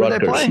Rutgers. Who'd they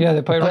play? Yeah,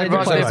 they played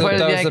Rutgers.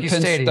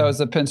 That was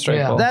the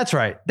Pinstripe Bowl. That's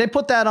right. They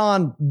put that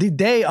on the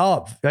day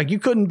of. Like, you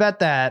couldn't bet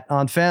that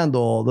on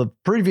FanDuel the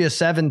previous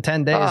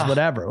 7-10 days,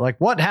 whatever.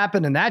 Like, what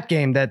happened in that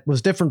game that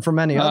was different from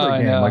any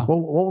other game? Like, what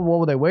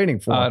were they waiting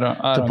for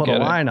to put a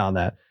line on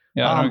that?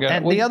 Yeah, I don't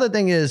get it. The other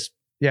thing is,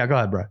 go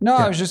ahead, Brian. No,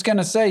 I was just going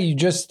to say,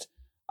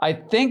 I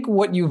think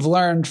what you've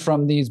learned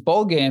from these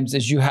bowl games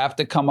is you have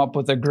to come up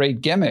with a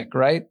great gimmick,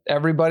 right?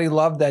 Everybody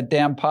loved that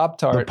damn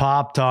Pop-Tart. The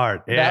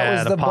Pop-Tart. Yeah,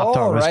 that was the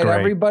bowl, right? Great.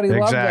 Everybody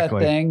loved that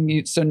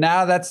thing. So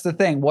now that's the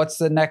thing. What's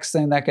the next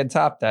thing that could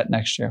top that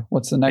next year?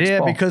 What's the next bowl?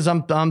 Yeah, because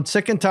I'm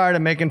sick and tired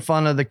of making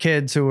fun of the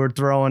kids who are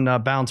throwing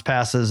bounce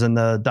passes in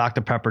the Dr.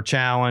 Pepper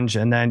challenge.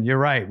 And then you're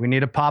right. We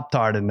need a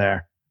Pop-Tart in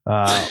there.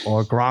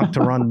 Or Gronk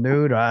to run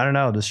nude. I don't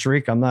know. The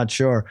streak, I'm not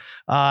sure.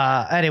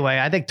 Anyway,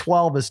 I think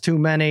 12 is too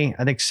many.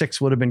 I think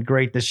 6 would have been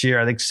great this year.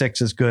 I think 6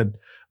 is good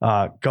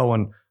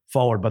going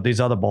forward. But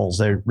these other bowls,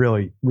 they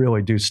really,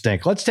 really do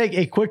stink. Let's take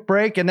a quick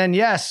break. And then,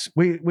 yes,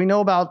 we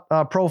know about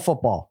pro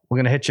football. We're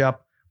going to hit you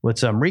up with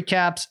some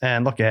recaps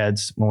and look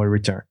aheads when we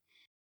return.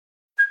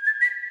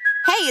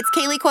 Hey, it's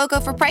Kaylee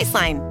Cuoco for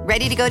Priceline.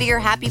 Ready to go to your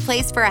happy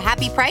place for a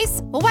happy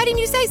price? Well, why didn't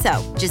you say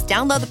so? Just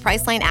download the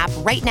Priceline app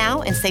right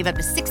now and save up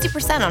to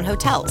 60% on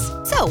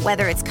hotels. So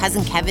whether it's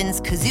Cousin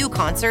Kevin's Kazoo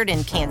Concert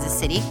in Kansas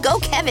City, go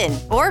Kevin,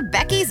 or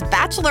Becky's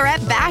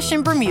Bachelorette Bash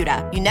in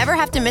Bermuda, you never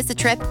have to miss a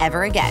trip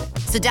ever again.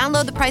 So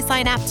download the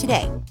Priceline app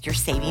today. Your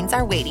savings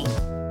are waiting.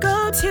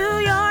 Go to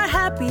your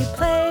happy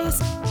place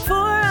for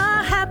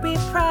a happy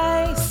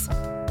price.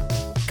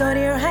 Go to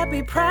your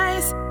happy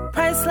price,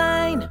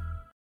 Priceline.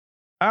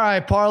 All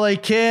right, Parlay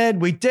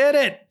Kid, we did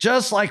it.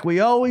 Just like we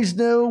always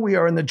knew, we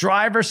are in the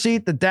driver's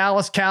seat. The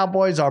Dallas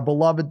Cowboys, our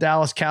beloved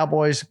Dallas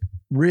Cowboys,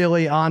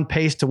 really on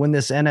pace to win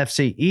this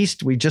NFC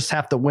East. We just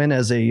have to win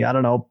as a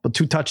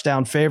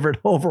 2-touchdown favorite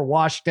over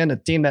Washington, a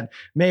team that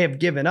may have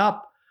given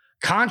up.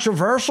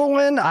 Controversial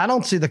win? I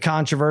don't see the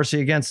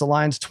controversy against the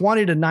Lions,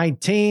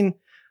 20-19.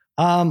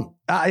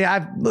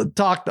 I've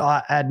talked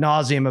ad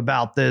nauseum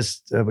about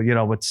this,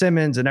 with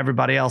Simmons and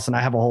everybody else. And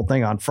I have a whole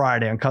thing on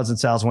Friday on Cousin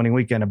Sal's Winning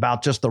Weekend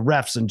about just the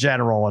refs in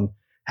general and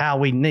how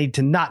we need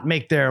to not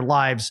make their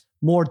lives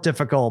more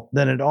difficult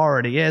than it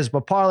already is.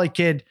 But Parlay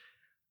Kid,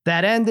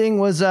 that ending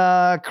was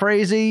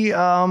crazy. You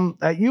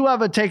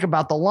have a take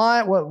about the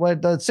line.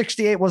 What the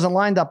 68 wasn't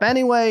lined up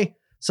anyway.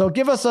 So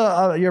give us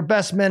your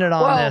best minute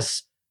on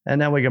this, and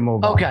then we can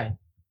move on. Okay.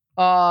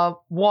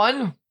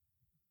 One.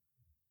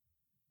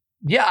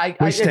 Yeah,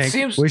 it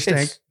seems we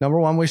stink. Number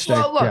one, we stink.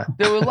 Well, look,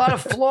 there were a lot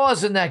of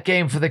flaws in that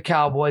game for the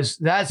Cowboys.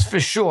 That's for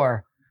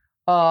sure.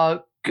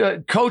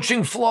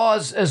 Coaching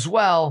flaws as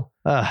well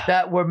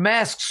that were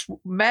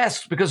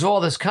masked because of all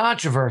this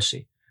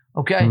controversy.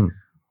 Okay,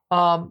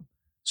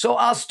 so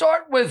I'll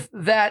start with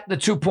that. The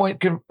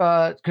 2-point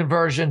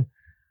conversion.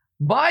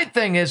 My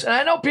thing is, and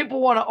I know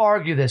people want to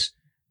argue this.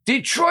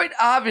 Detroit,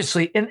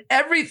 obviously, in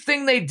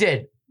everything they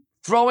did,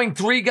 throwing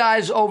 3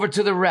 guys over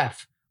to the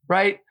ref,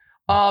 right?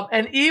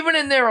 And even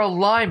in their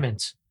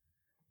alignment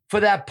for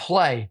that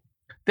play,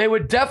 they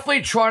would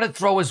definitely try to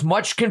throw as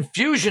much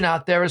confusion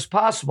out there as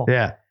possible.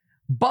 Yeah.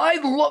 By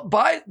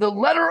the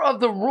letter of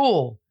the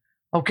rule,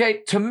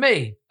 okay, to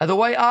me, the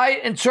way I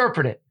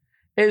interpret it,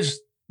 is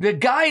the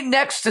guy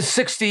next to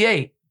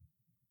 68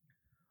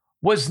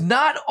 was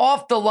not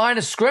off the line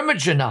of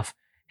scrimmage enough.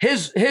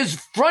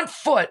 His front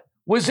foot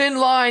was in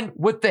line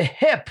with the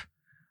hip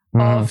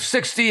of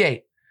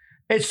 68.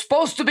 It's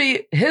supposed to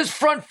be, his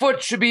front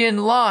foot should be in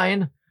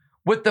line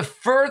with the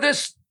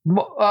furthest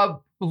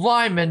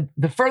lineman,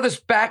 the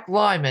furthest back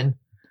lineman,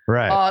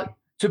 right,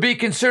 to be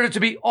considered to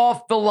be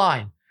off the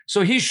line.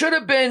 So he should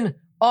have been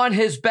on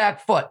his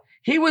back foot.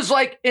 He was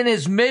like in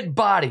his mid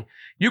body.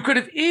 You could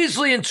have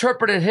easily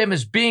interpreted him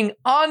as being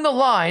on the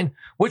line,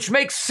 which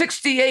makes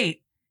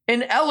 68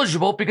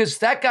 ineligible because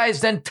that guy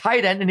is then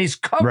tight end and he's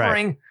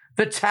covering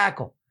the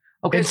tackle.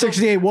 Okay, and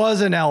 68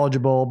 was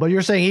ineligible, but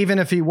you're saying even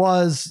if he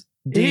was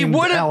deemed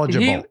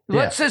eligible,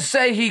 let's just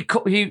say he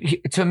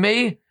to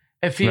me,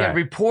 if he had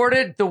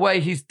reported the way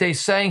they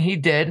saying he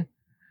did,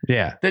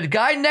 the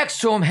guy next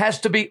to him has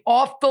to be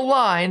off the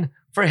line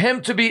for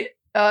him to be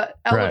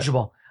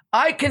eligible.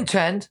 I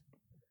contend,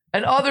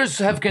 and others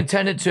have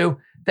contended too,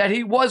 that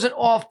he wasn't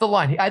off the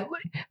line.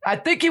 I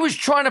think he was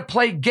trying to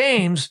play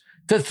games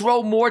to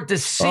throw more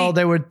deceit. Oh,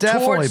 they were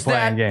definitely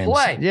playing games.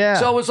 Play. Yeah.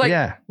 So it was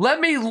like, let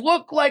me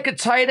look like a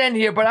tight end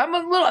here, but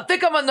I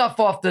think I'm enough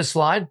off this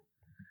line.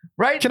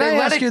 Right? Can I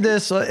ask you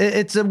this?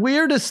 It's the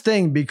weirdest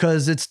thing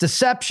because it's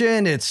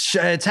deception. It's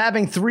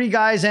having three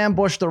guys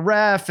ambush the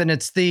ref, and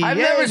it's the I've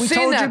never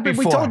seen that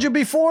before. We told you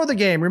before the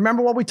game.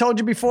 Remember what we told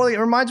you before? It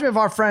reminds me of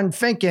our friend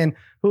Finken,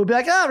 who would be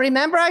like, "Oh,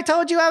 remember I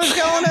told you I was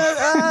going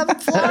to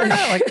Florida?"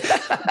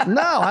 Like,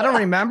 no, I don't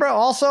remember.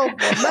 Also,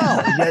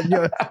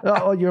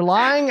 no, you're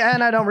lying,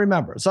 and I don't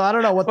remember. So I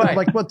don't know what all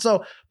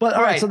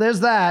right. So there's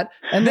that,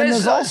 and then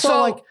there's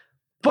also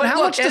But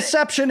how much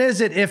deception is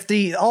it if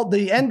the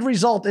end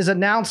result is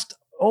announced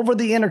over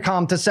the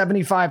intercom to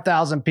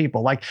 75,000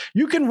 people? Like,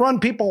 you can run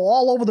people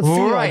all over the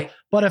field,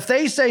 but if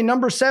they say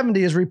number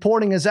 70 is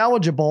reporting as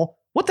eligible,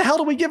 what the hell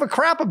do we give a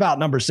crap about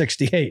number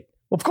 68?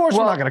 Of course,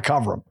 we're not going to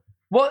cover him.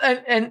 Well,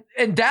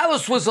 and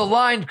Dallas was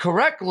aligned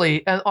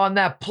correctly on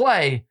that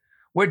play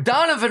where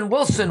Donovan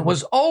Wilson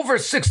was over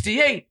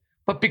 68,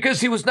 but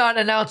because he was not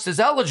announced as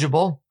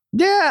eligible.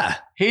 Yeah.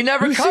 He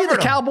never covered see the him.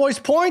 Cowboys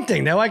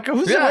pointing. They're like,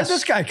 where'd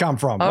this guy come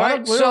from?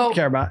 Right, we don't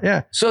care about.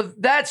 Yeah. So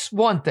that's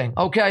one thing.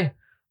 Okay.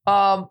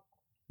 But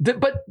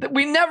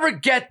we never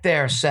get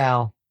there,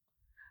 Sal.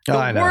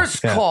 The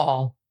worst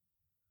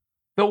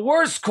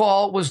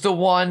call was the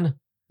one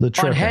on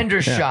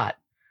Hendershot.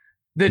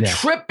 The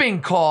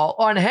tripping call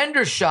on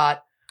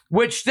Hendershot,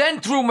 which then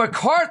threw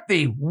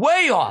McCarthy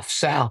way off,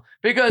 Sal,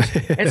 because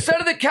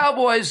instead of the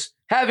Cowboys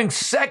having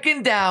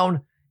second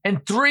down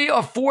and 3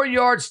 or 4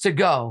 yards to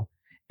go,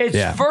 it's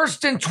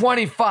 1st and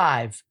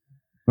 25.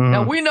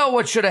 Now we know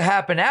what should have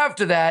happened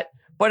after that,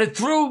 but it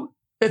threw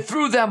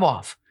them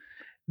off.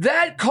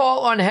 That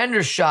call on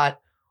Hendershot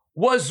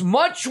was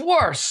much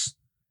worse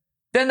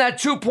than that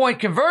 2-point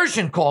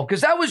conversion call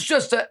because that was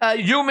just a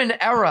human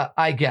error,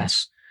 I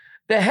guess.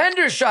 The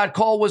Hendershot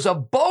call was a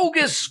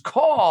bogus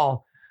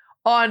call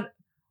on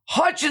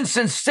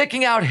Hutchinson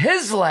sticking out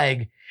his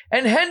leg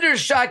and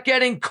Hendershot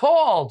getting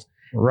called.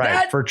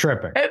 Right, for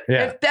tripping.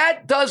 If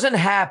that doesn't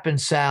happen,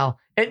 Sal,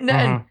 and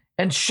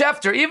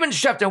Schefter, even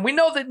Schefter, we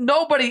know that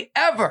nobody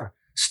ever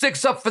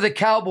sticks up for the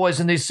Cowboys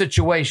in these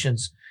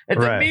situations.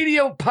 And the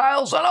media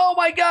piles on, oh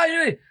my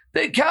God,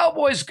 the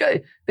Cowboys,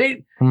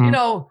 they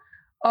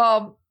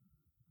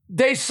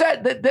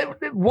said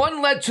that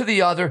one led to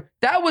the other.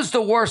 That was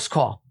the worst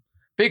call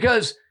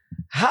because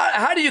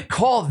how do you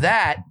call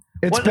that?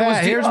 It's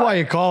bad. Here's why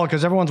you call it,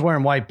 because everyone's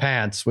wearing white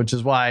pants, which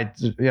is why,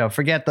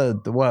 forget I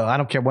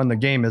don't care when the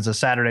game is, a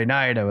Saturday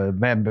night or a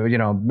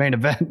main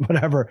event,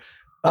 whatever.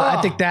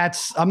 I think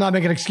I'm not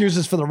making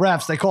excuses for the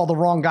refs. They called the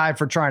wrong guy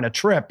for trying to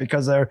trip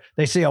because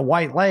they see a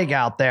white leg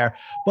out there.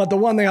 But the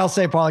one thing I'll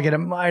say, probably, it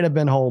might have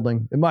been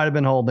holding. It might have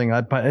been holding.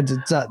 It might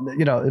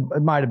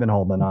have been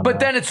holding on.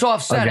 But then it's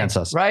offsetting against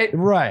us, right?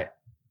 Right.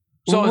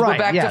 So we're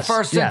back to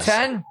 1st and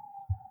 10.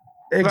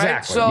 Exactly.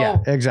 Right?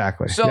 So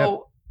exactly.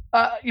 So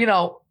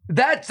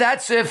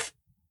that's if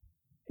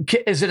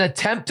is an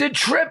attempted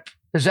trip.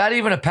 Is that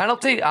even a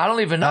penalty? I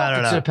don't even know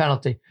if it's a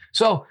penalty.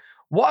 So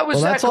why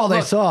was that? That's all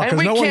they saw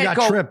because no one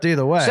got tripped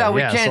either way. So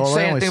we can't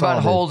say anything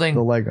about holding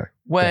the leg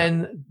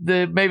when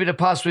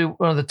possibly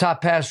one of the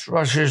top pass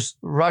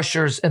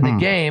rushers in the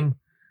game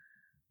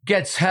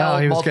gets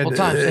held multiple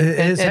times.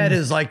 His head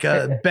is like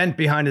bent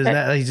behind his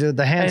neck. He's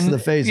the hands to the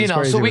face.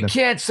 So we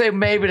can't say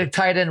maybe the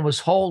tight end was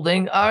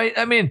holding.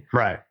 I mean,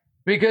 right.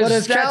 But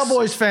as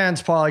Cowboys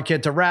fans, Paulie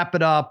Kid, to wrap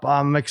it up,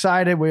 I'm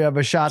excited. We have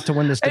a shot to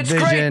win this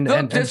division.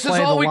 Look, this is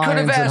all we could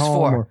have asked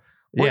for.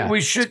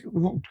 We should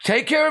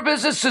take care of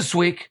business this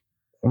week.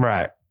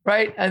 Right.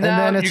 And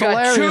then it's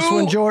hilarious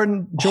when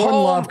Jordan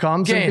Love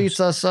comes and beats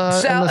us Sal,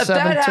 in the 7-2. If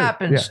that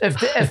happens,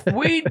 if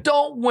we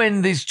don't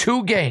win these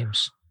 2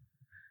 games,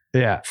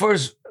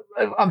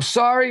 I'm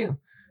sorry,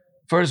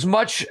 for as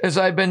much as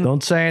I've been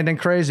don't say anything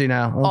crazy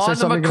now. Don't on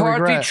the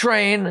McCarthy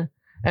train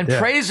and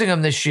praising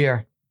him this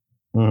year.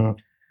 Mm-hmm.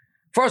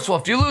 First of all,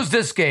 if you lose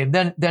this game,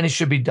 then he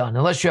should be done,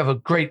 unless you have a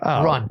great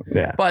run.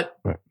 Yeah. But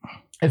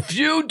if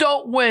you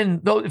don't win,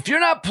 though, if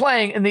you're not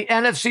playing in the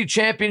NFC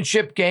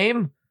Championship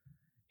game,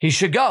 he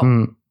should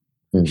go.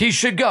 he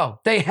should go.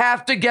 They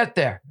have to get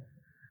there.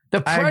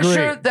 The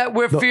pressure that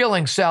we're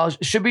feeling, Sal,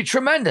 should be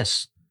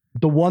tremendous.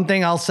 The one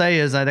thing I'll say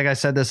is, I think I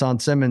said this on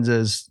Simmons,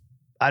 is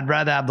I'd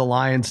rather have the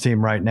Lions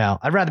team right now.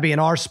 I'd rather be in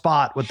our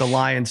spot with the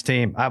Lions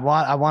team. I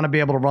want to be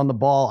able to run the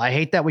ball. I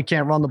hate that we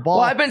can't run the ball.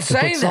 Well, I've been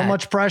saying so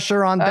much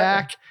pressure on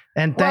Dak.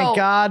 And thank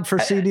God for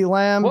CeeDee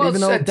Lamb, even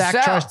though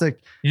Dak tries to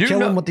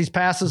kill him with these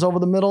passes over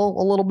the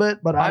middle a little bit.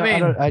 But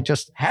I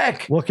just,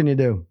 what can you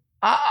do?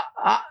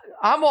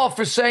 I'm all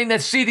for saying that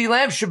CeeDee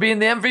Lamb should be in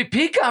the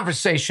MVP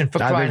conversation for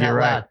crying out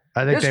loud.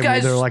 I think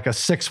they're like a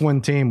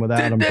 6-win team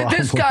without him.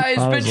 This guy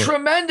has been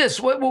tremendous.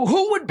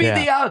 Who would be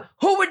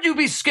who would you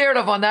be scared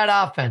of on that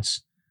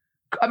offense?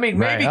 I mean,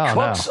 maybe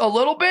Cooks a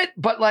little bit,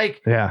 but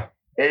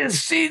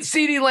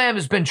CeeDee Lamb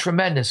has been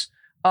tremendous.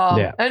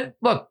 And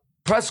look,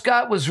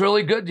 Prescott was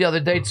really good the other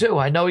day too.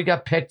 I know he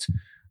got picked,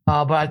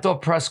 but I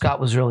thought Prescott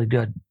was really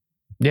good.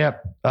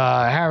 Yep.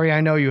 Harry, I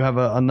know you have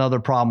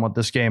another problem with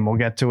this game. We'll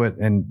get to it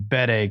in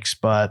bed aches,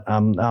 but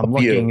I'm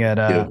looking at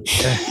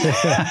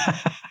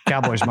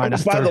Cowboys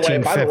minus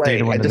 1350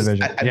 to win the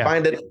division. I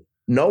find it,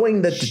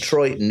 knowing that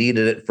Detroit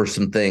needed it for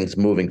some things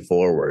moving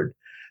forward.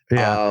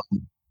 Yeah.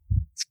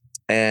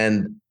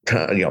 And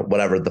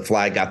whatever, the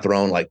flag got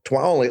thrown like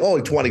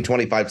only 20,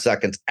 25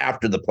 seconds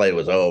after the play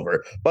was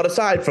over. But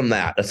aside from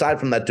that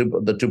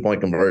the 2-point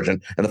conversion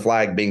and the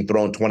flag being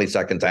thrown 20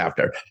 seconds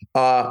after,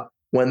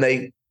 when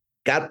they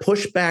got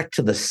pushed back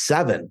to the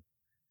 7,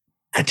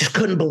 I just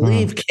couldn't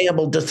believe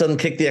Campbell just doesn't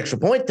kick the extra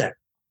point there.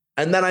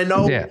 And then I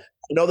know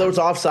there was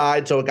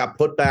offside, so it got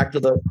put back to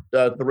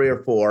the 3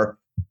 or 4.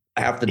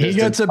 He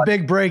gets a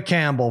big break,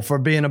 Campbell, for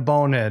being a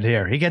bonehead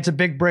here. He gets a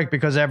big break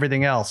because of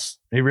everything else.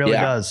 He really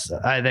does,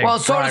 I think. Well,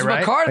 so does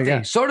McCarthy.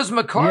 Right? So does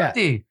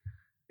McCarthy.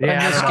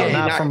 Yeah, in this game.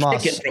 Not from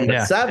us. From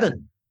the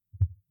 7.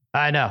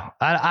 I know.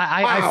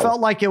 I felt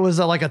like it was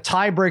like a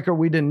tiebreaker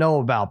we didn't know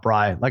about,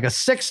 Brian. Like a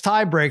 6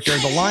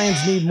 tiebreaker. The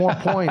Lions need more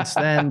points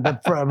than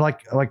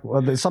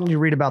something you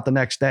read about the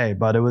next day.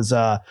 But it was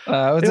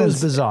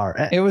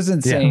bizarre. It was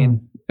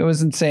insane. It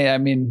was insane. I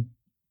mean,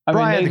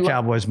 Brian had the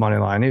Cowboys money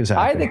line. He was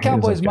happy. I had the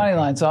Cowboys money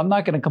line, so I'm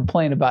not going to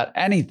complain about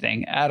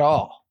anything at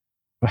all.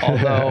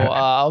 Although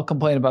I'll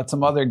complain about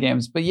some other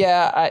games. But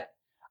yeah,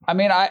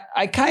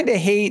 I kind of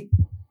hate.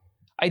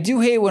 I do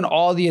hate when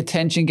all the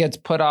attention gets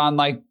put on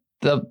like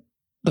the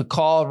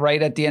call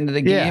right at the end of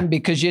the game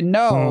because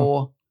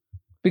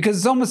because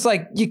it's almost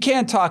like you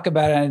can't talk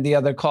about any of the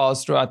other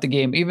calls throughout the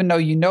game, even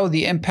though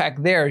the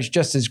impact there is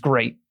just as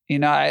great.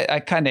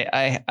 I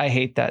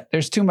hate that.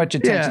 There's too much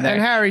attention there.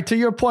 And Harry, to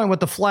your point with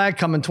the flag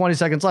coming 20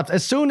 seconds left,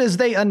 as soon as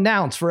they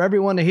announce for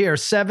everyone to hear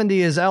 70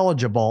 is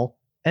eligible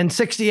and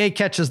 68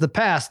 catches the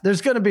pass,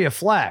 there's going to be a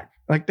flag.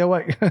 Like the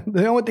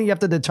only thing you have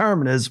to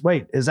determine is,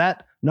 wait, is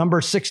that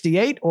number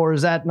 68 or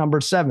is that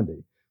number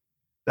 70?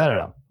 I don't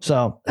know.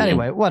 So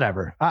anyway,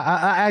 whatever.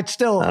 I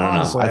still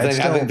honestly, I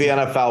think the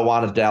NFL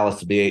wanted Dallas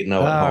to be 8-0 at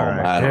home.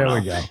 Right, there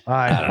we go. All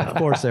right, of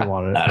course they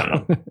wanted it. I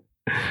don't know.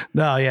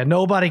 No,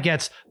 nobody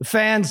gets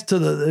fans to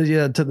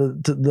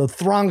the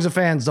throngs of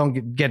fans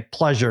don't get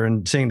pleasure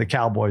in seeing the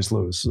Cowboys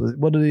lose.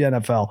 What do the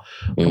NFL?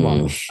 Come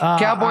on,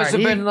 Cowboys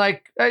have been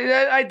like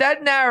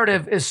that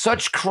narrative is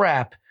such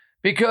crap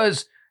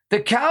because the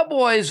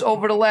Cowboys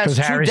over the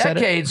last 2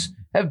 decades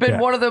have been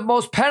one of the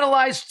most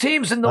penalized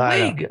teams in the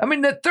league. I mean,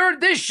 they're 3rd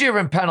this year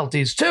in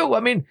penalties too. I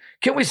mean,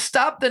 can we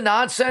stop the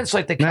nonsense?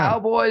 Like the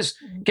Cowboys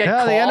get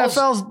calls.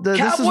 The NFL's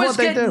Cowboys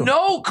get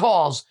no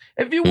calls.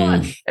 If you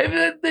want,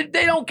 if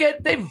they don't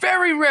get, they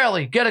very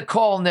rarely get a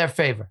call in their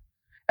favor.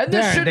 And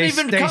this shouldn't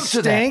even come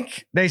to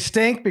that. They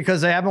stink because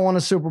they haven't won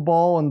a Super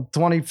Bowl in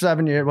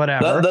 27 years,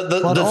 whatever.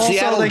 The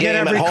Seattle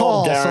game at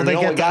home, Darren,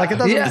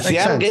 the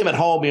Seattle game at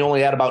home, he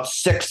only had about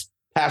 6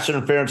 pass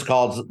interference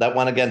calls that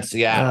went against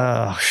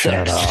Seattle. Oh,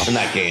 shut up. In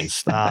that game.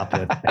 Stop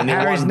it.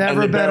 Harry's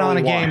never been on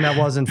a game that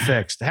wasn't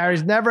fixed.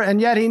 Harry's never,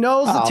 and yet he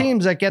knows the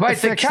teams that get the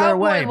fix their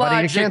way,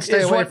 but he can't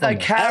stay away from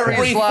it.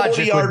 Every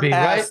 40-yard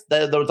pass,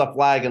 there was a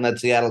flag in that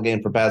Seattle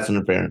game for pass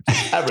interference.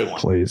 Everyone.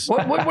 Please.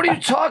 What are you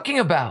talking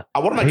about?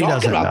 What am I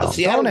talking about? The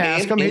Seattle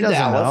game in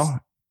Dallas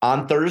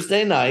on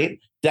Thursday night.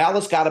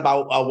 Dallas got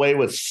away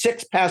with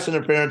 6 pass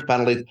interference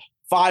penalties.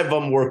 5 of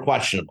them were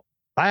questionable.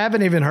 I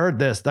haven't even heard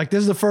this. Like,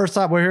 this is the first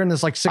time we're hearing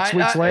this, like 6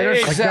 weeks later.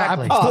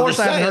 Exactly. Of course,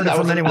 I haven't heard it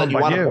from anyone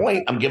but you.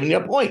 Point. I'm giving you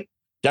a point.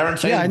 Darren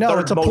saying, I know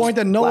it's a point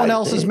that no one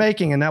else is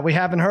making and that we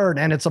haven't heard,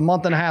 and it's a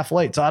month and a half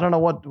late. So I don't know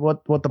what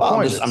the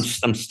point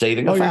is. I'm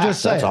stating a fact. You're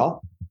just saying. That's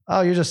all.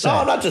 Oh, you're just saying.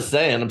 No, I'm not just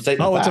saying. I'm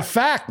stating. It's a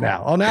fact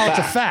now. Oh, now it's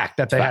a fact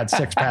that they had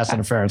 6 pass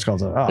interference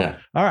calls. All right.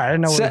 I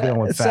didn't know we were dealing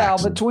with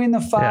facts. Sal, between the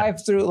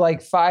 5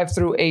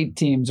 through 8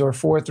 teams or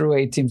 4 through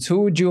 8 teams, who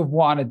would you have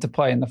wanted to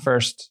play in the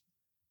first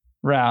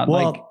round?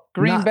 Well,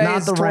 Green Bay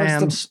not the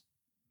Rams.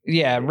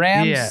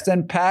 Rams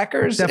and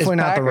Packers. Definitely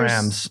not the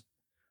Rams.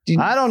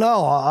 I don't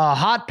know. A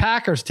hot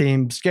Packers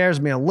team scares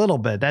me a little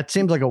bit. That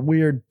seems like a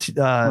weird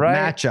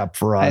matchup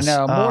for us. I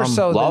know. More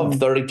so than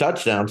 30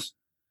 touchdowns.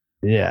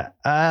 Yeah.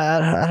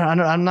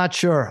 I'm not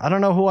sure. I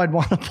don't know who I'd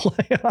want to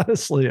play,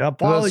 honestly.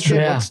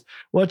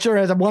 What's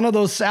your one of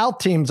those South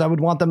teams I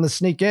would want them to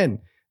sneak in?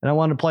 and I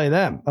wanted to play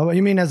them. Oh,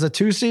 you mean as a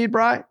 2 seed,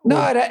 Bri? No,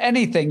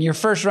 anything. Your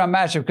first round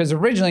matchup, because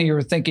originally you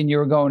were thinking you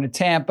were going to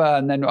Tampa,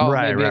 and then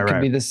maybe it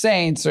could be the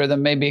Saints, or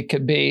then maybe it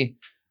could be.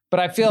 But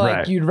I feel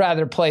like you'd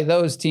rather play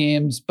those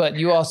teams, but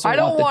you also I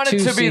don't want it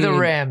to be the seed.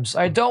 Rams.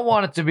 I don't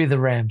want it to be the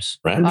Rams.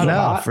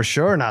 No, for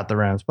sure not the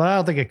Rams, but I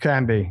don't think it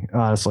can be,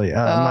 honestly.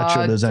 I'm not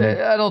sure there's any.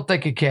 I don't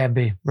think it can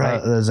be.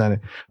 Right. There's any.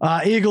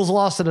 Eagles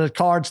lost to the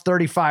Cards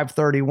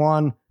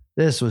 35-31.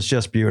 This was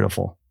just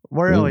beautiful.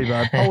 Really,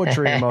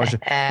 poetry in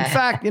motion. In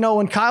fact,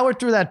 when Kyler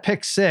threw that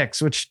pick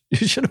 6, which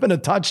should have been a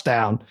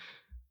touchdown,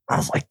 I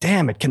was like,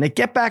 damn it, can they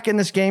get back in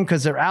this game?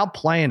 Because they're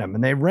outplaying them.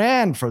 And they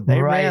ran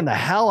the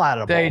hell out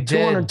of them.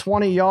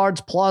 220 yards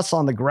plus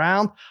on the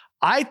ground.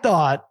 I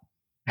thought,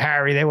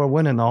 Harry, they were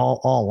winning all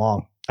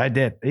along. I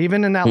did.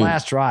 Even in that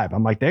last drive,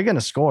 I'm like, they're going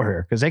to score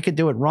here because they could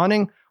do it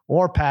running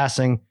or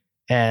passing.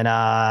 And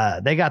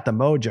they got the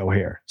mojo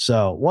here.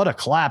 So what a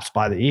collapse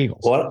by the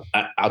Eagles. Well,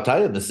 I'll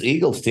tell you, this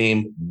Eagles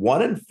team,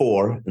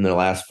 1-4 in their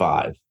last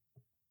 5.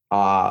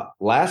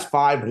 Last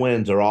 5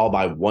 wins are all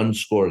by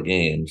 1-score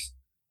games.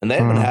 And they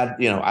haven't had,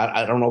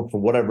 I don't know, for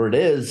whatever it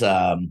is, they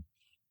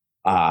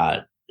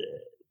haven't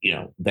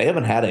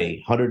had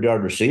a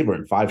 100-yard receiver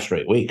in 5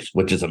 straight weeks,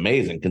 which is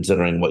amazing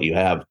considering what you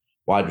have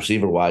wide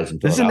receiver wise.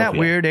 Isn't that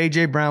weird?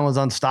 AJ Brown was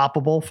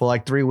unstoppable for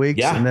like 3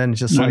 weeks, and then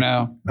just him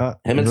and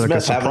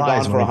Smith haven't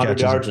gone for 100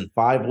 yards in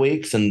 5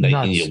 weeks, and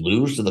you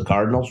lose to the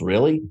Cardinals.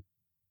 Really?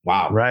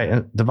 Wow. Right.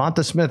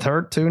 Devonta Smith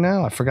hurt too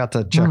now. I forgot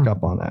to check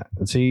up on that.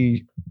 Is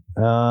he?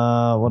 What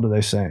are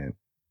they saying?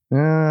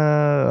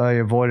 I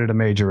avoided a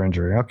major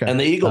injury. Okay. And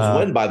the Eagles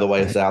win, by the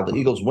way, Sal. The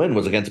Eagles win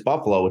was against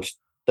Buffalo, which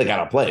they got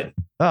outplayed.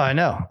 Oh, I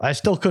know. I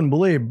still couldn't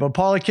believe. But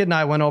Paulie Kid and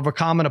I went over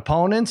common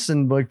opponents.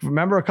 And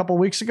remember a couple of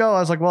weeks ago, I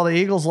was like, well, the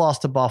Eagles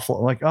lost to Buffalo.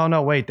 I'm like, oh,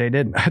 no, wait, they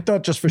didn't. I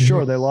thought just for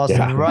sure they lost.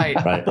 Right.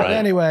 But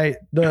anyway,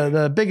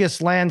 the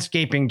biggest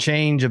landscaping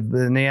change in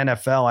the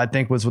NFL, I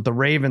think, was with the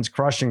Ravens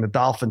crushing the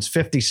Dolphins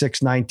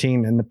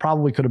 56-19. And it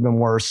probably could have been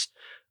worse.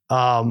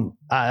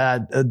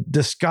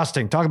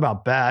 Disgusting. Talk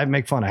about bad. I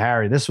make fun of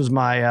Harry. This was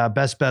my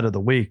best bet of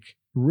the week.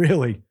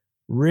 Really,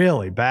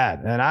 really bad.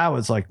 And I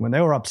was like, when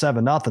they were up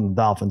 7-0, the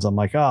Dolphins, I'm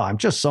like, oh, I'm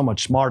just so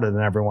much smarter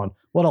than everyone.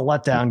 What a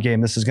letdown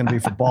game this is going to be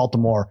for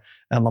Baltimore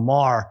and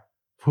Lamar,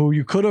 who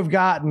you could have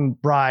gotten,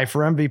 Bri,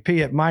 for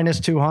MVP at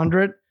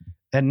 -200.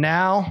 And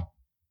now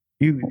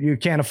you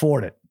can't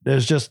afford it.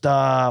 There's just,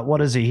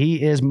 what is he?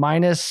 He is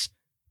minus,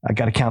 I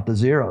got to count the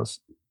zeros,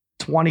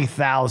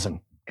 20,000.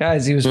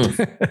 Guys, he was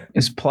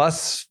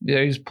plus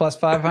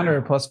 500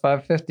 or plus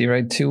 550,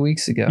 right? 2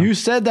 weeks ago. You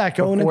said that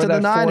going into the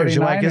Niners.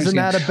 You're like, isn't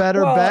that a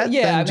better bet?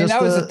 Yeah, I mean,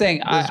 that was the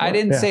thing. I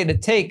didn't say to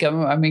take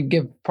him. I mean,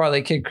 give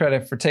Parlay Kid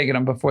credit for taking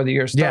him before the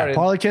year started. Yeah,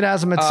 Parlay Kid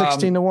has him at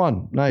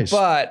 16-1. Nice.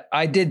 But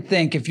I did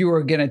think if you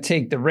were going to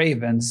take the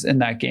Ravens in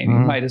that game, you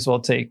might as well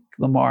take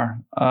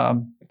Lamar.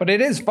 But it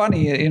is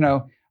funny,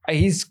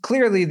 he's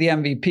clearly the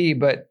MVP,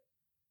 but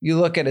you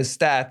look at his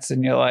stats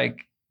and you're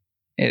like,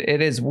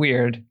 it is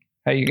weird.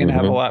 How you going to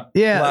have a lot of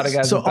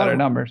guys with better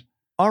numbers.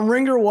 On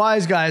Ringer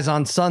Wise Guys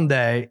on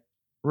Sunday,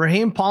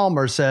 Raheem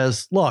Palmer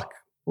says, look,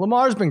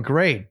 Lamar's been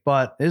great,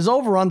 but his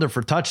over-under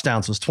for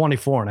touchdowns was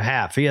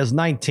 24.5. He has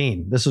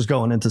 19. This was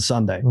going into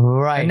Sunday.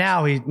 Right.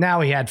 And now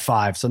he had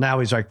 5. So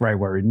now he's like right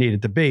where he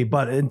needed to be.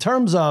 But in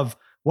terms of,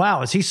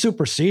 wow, is he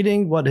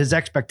superseding what his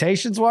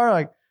expectations were?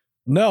 Like,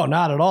 no,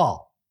 not at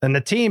all. And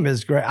the team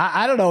is great.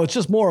 I don't know. It's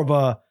just more of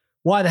a,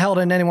 why the hell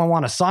didn't anyone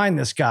want to sign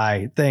this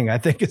guy thing? I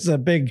think it's a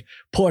big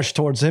push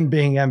towards him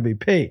being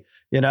MVP.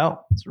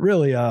 It's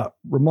really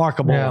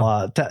remarkable.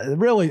 Yeah.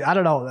 Really, I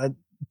don't know,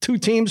 2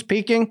 teams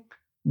peaking,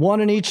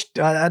 one in each.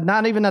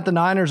 Not even that the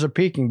Niners are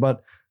peaking,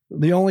 but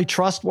the only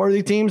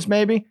trustworthy teams,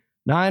 maybe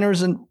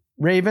Niners and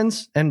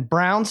Ravens and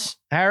Browns.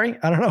 Harry,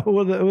 I don't know who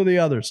are the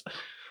others.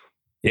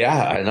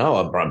 Yeah, I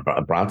know.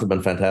 Browns have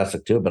been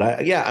fantastic too. But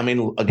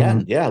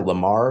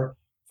Lamar,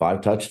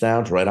 5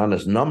 touchdowns, right on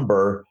his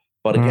number.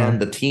 But again,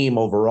 the team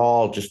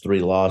overall, just 3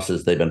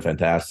 losses. They've been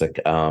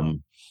fantastic.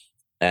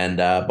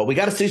 But we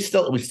got to see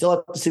we still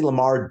have to see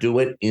Lamar do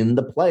it in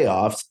the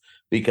playoffs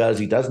because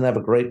he doesn't have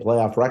a great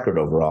playoff record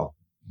overall.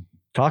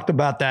 Talked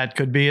about that.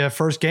 Could be a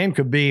first game,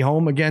 could be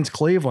home against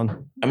Cleveland.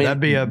 I mean,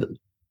 that'd be a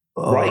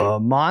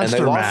monster.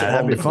 And they lost at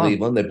home to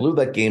Cleveland. They blew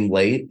that game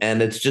late.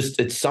 And it's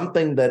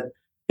something that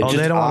it's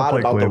just odd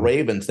about the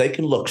Ravens. They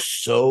can look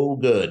so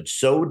good,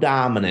 so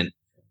dominant,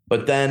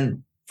 but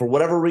then for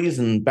whatever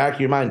reason, back of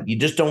your mind, you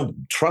just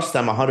don't trust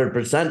them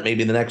 100%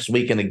 maybe the next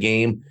week in a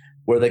game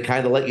where they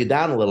kind of let you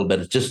down a little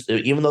bit. It's just,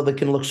 even though they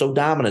can look so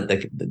dominant,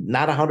 they're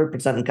not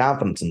 100% in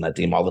confidence in that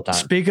team all the time.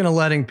 Speaking of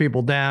letting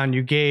people down,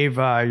 you gave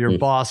your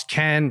boss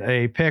Ken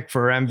a pick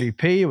for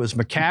MVP. It was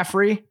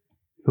McCaffrey,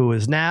 who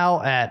is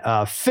now at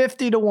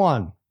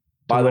 50-1.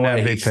 By the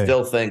way, he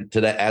still think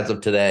today, as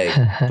of today,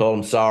 told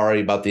him sorry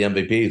about the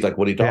MVP. He's like,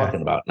 what are you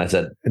talking about? And I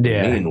said, what do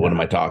you mean? What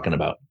am I talking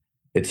about?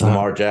 It's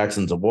Lamar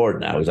Jackson's award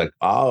now. He's like,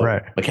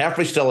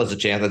 McCaffrey still has a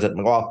chance. I said,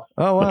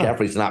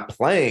 McCaffrey's not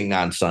playing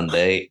on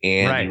Sunday,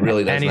 and he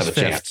really doesn't have a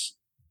chance.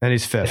 And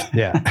he's 5th.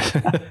 Yeah.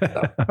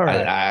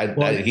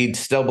 He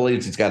still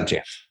believes he's got a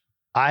chance.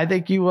 I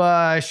think you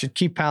should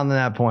keep pounding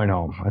that point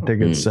home. I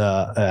think it's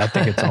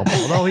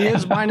helpful. Although he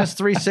is minus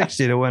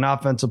 360 to win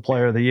Offensive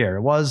Player of the Year.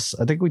 It was,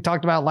 I think we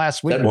talked about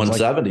last week. That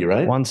 170,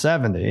 right?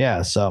 170,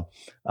 yeah. So,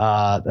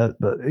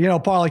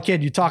 Parlay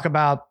Kid, you talk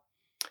about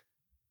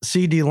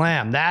CD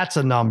Lamb. That's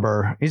a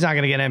number. He's not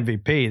going to get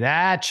MVP.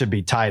 That should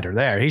be tighter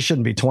there. He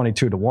shouldn't be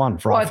 22-1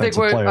 for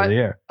Offensive Player of the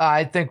Year.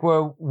 I think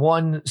we're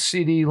one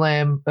CD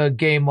Lamb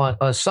game on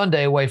a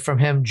Sunday away from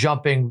him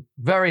jumping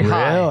very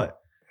high. Really?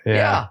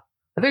 Yeah.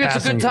 I think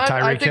it's a good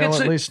time.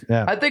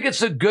 I think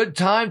it's a good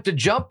time to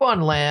jump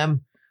on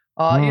Lamb.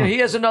 He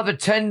has another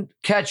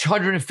 10-catch,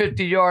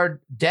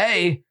 150-yard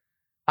day.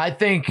 I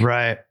think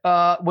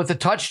with a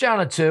touchdown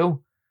or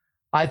two,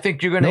 I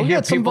think you're going to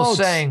hear people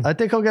saying. I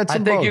think he'll get some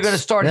votes. I think you're going to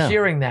start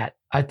hearing that.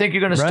 I think you're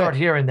going to start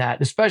hearing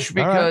that,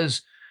 especially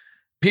because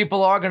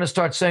people are going to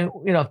start saying,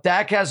 if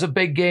Dak has a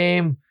big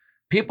game,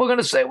 people are going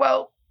to say,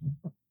 well,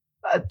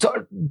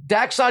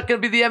 Dak's not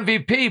going to be the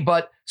MVP,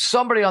 but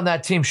somebody on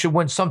that team should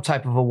win some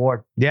type of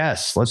award.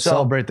 Yes, let's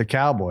celebrate the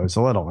Cowboys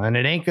a little. And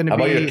it ain't going to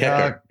be... How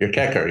about your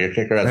kicker? Your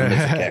kicker has a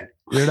missed kick.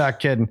 You're not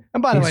kidding.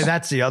 And by the way,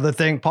 that's the other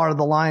thing, part of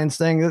the Lions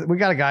thing. We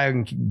got a guy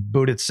who can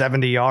boot it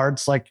 70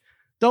 yards. Like,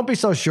 don't be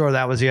so sure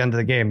that was the end of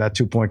the game, that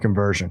 2-point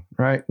conversion,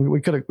 right?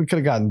 We could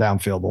have gotten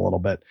downfield a little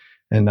bit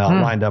and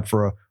lined up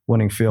for a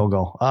winning field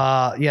goal.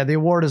 The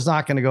award is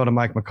not going to go to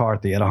Mike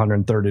McCarthy at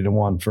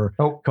 130-1 for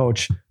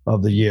Coach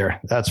of the Year.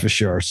 That's for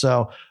sure.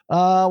 So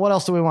what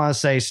else do we want to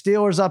say?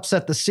 Steelers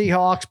upset the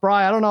Seahawks. Bri,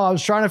 I don't know. I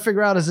was trying to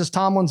figure out, is this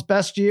Tomlin's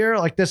best year?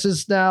 Like, this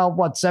is now,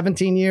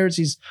 17 years?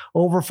 He's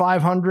over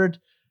 500.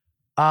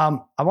 I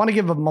want to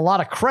give him a lot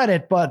of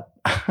credit, but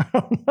I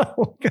don't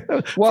know.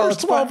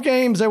 First 12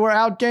 games, they were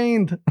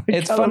outgained.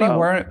 It's funny.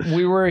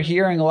 We were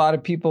hearing a lot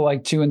of people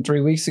like 2 and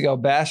 3 weeks ago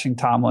bashing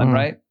Tomlin,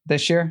 right?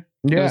 This year.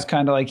 Yeah. It was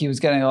kind of like he was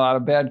getting a lot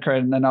of bad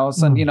credit. And then all of a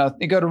sudden,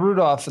 they go to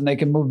Rudolph and they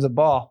can move the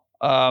ball.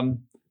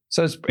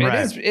 So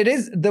it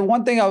is the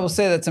one thing I will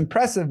say that's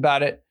impressive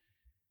about it.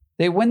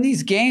 They win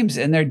these games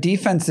and their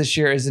defense this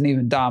year isn't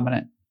even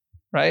dominant,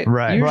 right?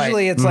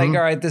 Usually it's like,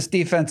 all right, this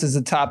defense is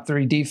a top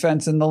 3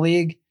 defense in the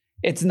league.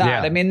 It's not.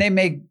 Yeah. I mean, they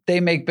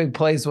make big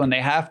plays when they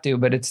have to,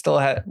 but it's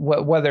still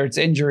whether it's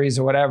injuries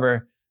or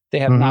whatever, they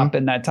have not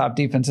been that top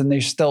defense, and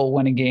they're still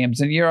winning games.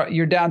 And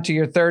you're down to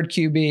your third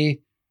QB,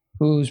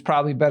 who's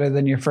probably better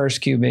than your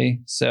first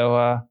QB.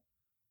 So,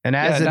 and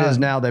as it is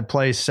now, they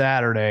play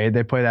Saturday.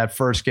 They play that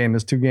first game.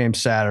 There's 2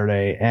 games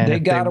Saturday, and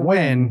if they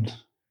win,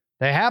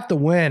 they have to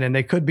win, and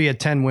they could be a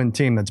 10-win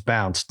team that's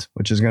bounced,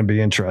 which is going to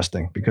be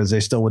interesting because they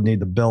still would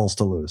need the Bills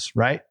to lose,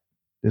 right?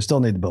 They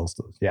still need the Bills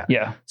to lose.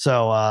 Yeah.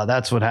 So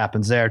that's what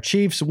happens there.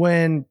 Chiefs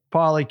win,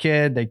 Parlay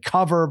Kid. They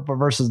cover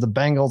versus the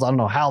Bengals. I don't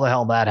know how the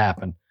hell that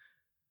happened.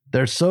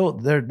 They're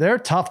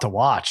tough to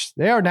watch.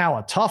 They are now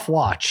a tough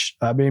watch.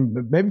 I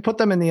mean, maybe put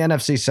them in the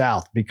NFC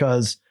South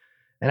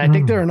and I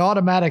think they're an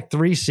automatic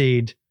 3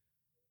 seed.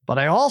 But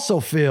I also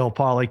feel,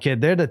 Parlay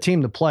Kid, they're the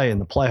team to play in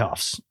the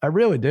playoffs. I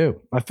really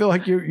do. I feel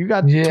like you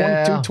got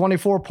 22,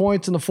 24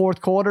 points in the fourth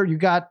quarter. You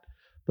got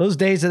those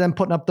days of them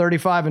putting up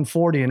 35 and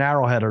 40 in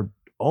Arrowhead are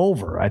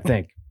over, I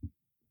think.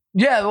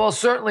 Yeah, well,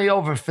 certainly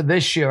over for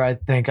this year, I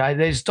think.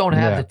 They just don't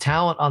have the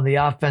talent on the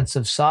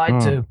offensive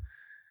side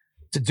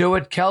to do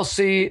it.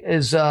 Kelsey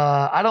is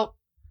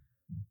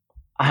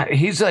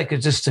he's like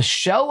just a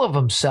shell of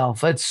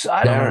himself.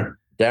 Darren,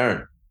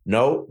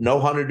 no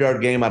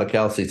 100-yard game out of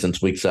Kelsey since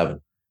week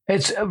 7.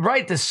 It's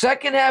right. The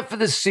second half of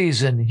the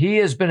season, he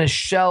has been a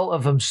shell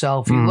of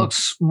himself. He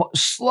looks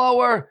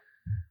slower.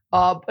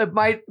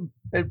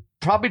 It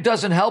probably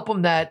doesn't help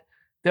him that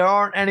there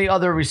aren't any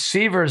other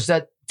receivers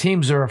that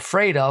teams are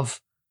afraid of,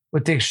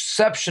 with the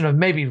exception of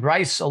maybe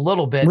Rice a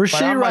little bit.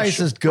 Rashee Rice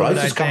is good.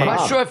 I'm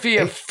not sure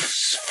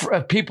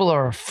if people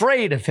are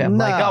afraid of him.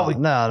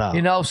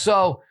 No.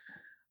 So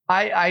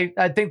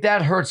I think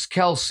that hurts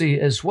Kelsey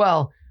as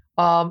well.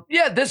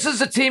 This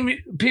is a team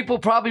people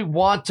probably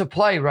want to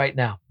play right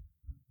now.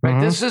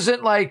 Right? This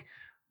isn't like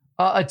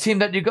a team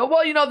that you go,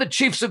 well, the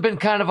Chiefs have been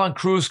kind of on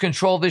cruise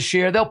control this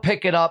year. They'll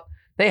pick it up.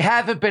 They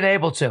haven't been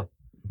able to.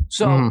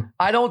 So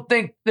I don't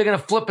think they're going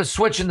to flip a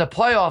switch in the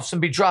playoffs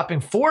and be dropping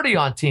 40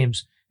 on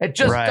teams. It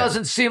just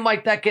doesn't seem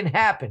like that can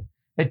happen.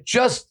 It's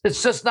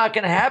just not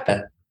going to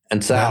happen.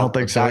 And Sal, I don't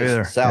think so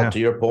either. Sal, to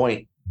your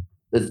point,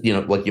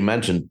 like you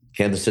mentioned,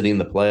 Kansas City in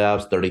the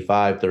playoffs,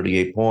 35,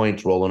 38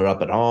 points, rolling it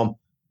up at home.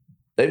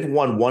 They've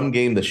won one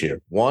game this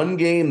year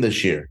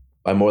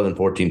by more than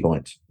 14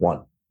 points.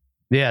 One.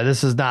 Yeah,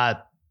 this is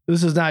not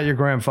your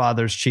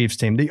grandfather's Chiefs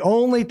team. The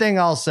only thing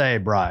I'll say,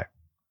 Bri,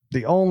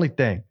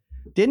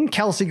 didn't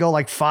Kelsey go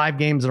like 5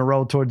 games in a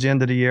row towards the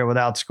end of the year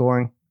without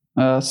scoring?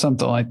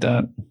 Something like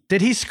that.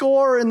 Did he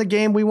score in the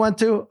game we went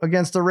to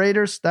against the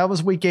Raiders? That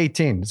was week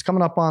 18. It's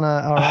coming up on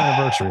our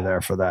anniversary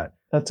there for that.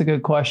 That's a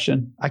good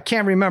question. I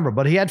can't remember,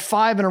 but he had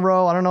 5 in a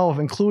row. I don't know if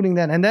including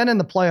that. And then in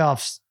the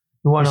playoffs,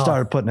 we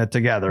started putting it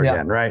together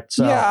again, right?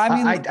 So I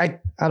mean,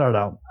 I don't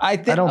know. I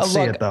don't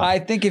see it though. I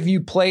think if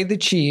you play the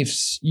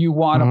Chiefs, you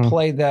want to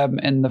play them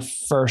in the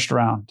first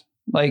round.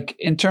 Like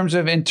in terms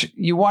of,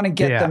 you want to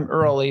get them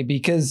early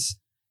because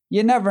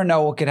you never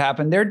know what could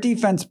happen. Their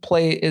defense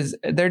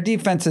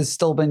has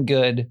still been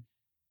good.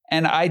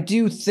 And I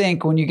do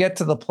think when you get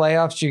to the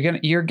playoffs,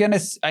 you're gonna.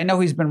 I know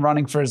he's been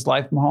running for his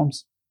life,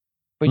 Mahomes,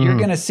 but you're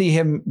gonna see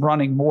him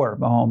running more,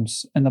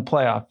 Mahomes, in the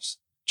playoffs,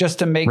 just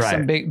to make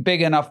some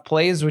big enough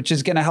plays, which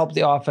is gonna help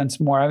the offense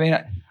more. I mean,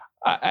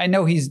 I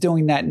know he's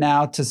doing that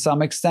now to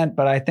some extent,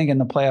 but I think in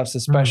the playoffs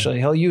especially,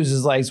 he'll use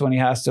his legs when he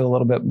has to a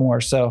little bit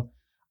more. So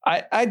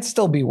I'd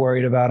still be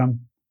worried about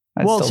him.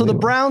 So the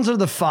Browns are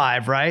the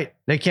 5, right?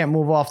 They can't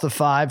move off the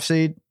 5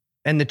 seed.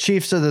 And the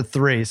Chiefs are the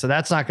 3, so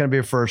that's not going to be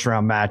a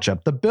first-round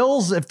matchup. The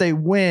Bills, if they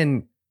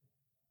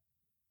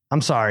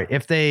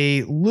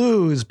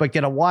lose but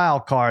get a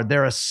wild card,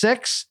 they're a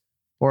 6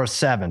 or a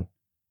 7.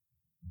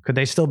 Could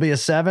they still be a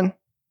 7?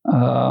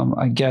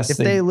 I guess if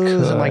they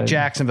lose and like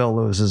Jacksonville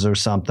loses or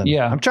something.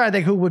 Yeah, I'm trying to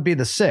think who would be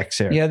the 6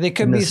 here. Yeah, they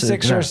could be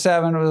 6 or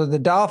 7 with the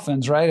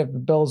Dolphins, right? If the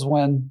Bills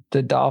win,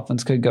 the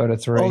Dolphins could go to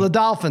 3. Oh, the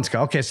Dolphins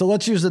go. Okay, so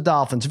let's use the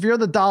Dolphins. If you're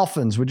the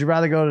Dolphins, would you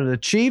rather go to the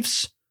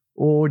Chiefs?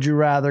 Or would you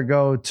rather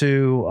go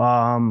to,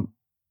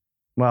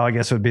 I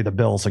guess it would be the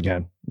Bills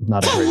again.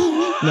 Not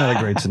a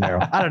great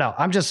scenario. I don't know.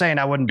 I'm just saying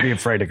I wouldn't be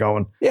afraid of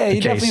going. Yeah,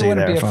 you definitely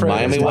wouldn't be afraid.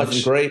 Miami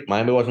wasn't great.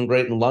 Miami wasn't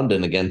great in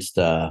London against.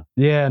 I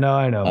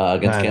know.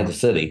 Against Kansas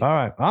City. All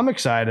right, I'm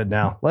excited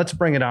now. Let's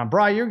bring it on,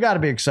 Brian. You got to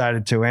be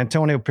excited too.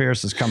 Antonio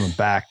Pierce is coming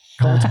back.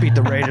 Colts beat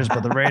the Raiders,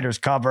 but the Raiders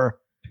cover.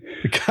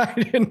 The guy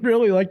didn't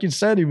really, like you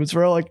said, he was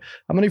for like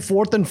how many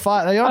 4th and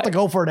 5. They don't have to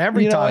go for it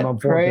every time on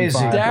 4th and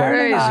 5.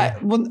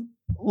 Darren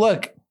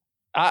look,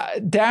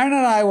 Darren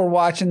and I were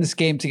watching this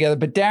game together,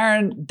 but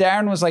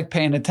Darren was like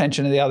paying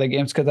attention to the other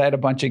games because I had a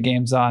bunch of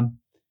games on.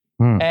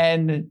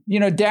 And,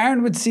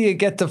 Darren would see it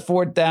get to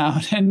 4th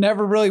down and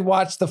never really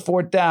watch the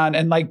 4th down.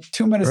 And like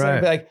 2 minutes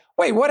later, be like,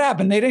 wait, what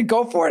happened? They didn't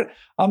go for it?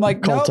 I'm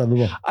like, no,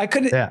 I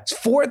couldn't. Yeah.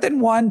 4th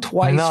and 1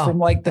 twice from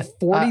like the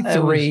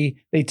 43.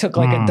 They took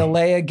like a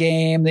delay a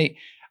game.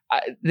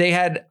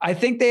 I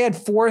think they had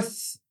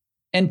 4th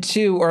and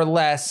 2 or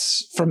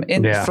less from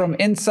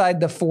inside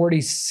the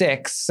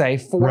 46, say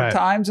 4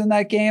 times in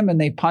that game,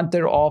 and they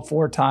punted all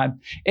 4 times.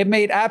 It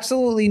made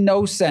absolutely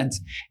no sense.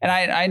 And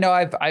I know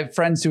I have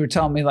friends who are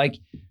telling me like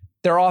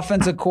their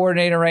offensive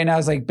coordinator right now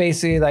is like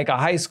basically like a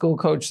high school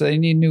coach, so they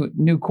need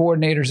new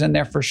coordinators in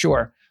there for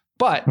sure.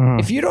 But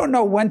if you don't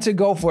know when to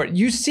go for it,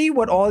 you see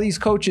what all these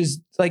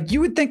coaches, like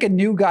you would think a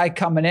new guy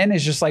coming in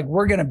is just like,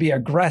 we're going to be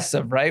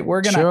aggressive, right?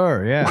 We're going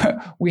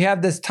to, we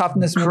have this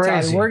toughness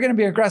mentality. We're going to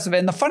be aggressive.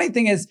 And the funny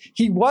thing is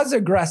he was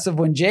aggressive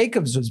when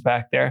Jacobs was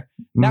back there.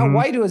 Now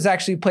White, who has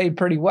actually played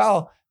pretty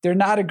well, they're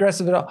not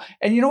aggressive at all.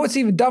 And you know what's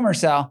even dumber,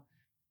 Sal?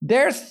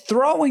 They're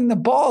throwing the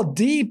ball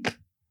deep.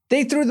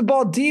 They threw the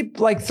ball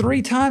deep like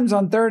 3 times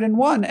on 3rd and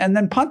 1 and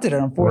then punted it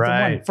on 4th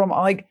and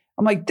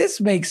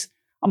 1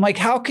 I'm like,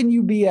 how can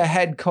you be a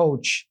head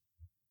coach?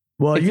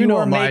 Well, if you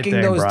are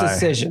making those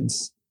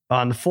decisions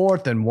on the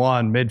 4th and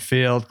 1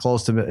 midfield,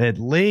 close to at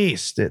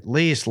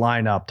least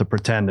line up to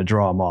pretend to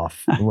draw them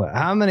off.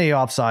 How many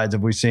offsides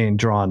have we seen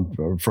drawn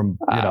from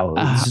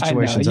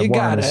situations that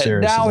weren't as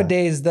serious?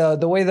 Nowadays, the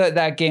way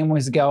that game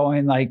was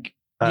going, like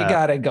you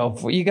gotta go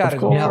for. You gotta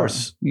go. Of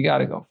course, you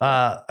gotta go.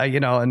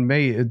 And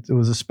me, it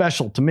was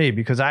special to me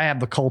because I have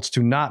the Colts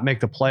to not make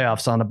the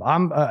playoffs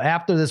I'm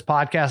after this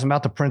podcast, I'm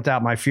about to print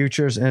out my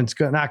futures, and it's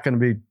not going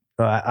to be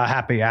a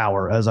happy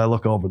hour as I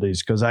look over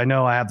these because I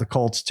know I have the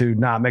Colts to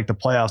not make the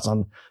playoffs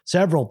on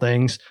several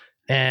things,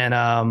 and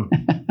I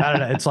don't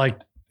know. It's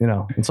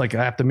like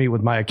I have to meet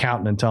with my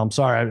accountant and tell him,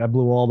 sorry, I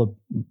blew all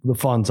the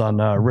funds on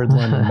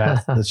Ritalin and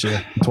meth this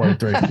year,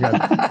 23.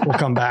 We'll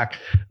come back.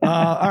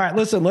 All right,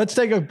 listen, let's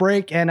take a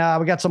break, and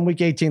we got some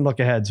Week 18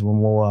 look-aheads when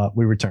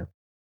we return.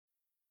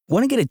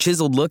 Want to get a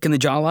chiseled look in the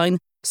jawline?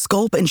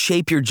 Sculpt and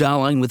shape your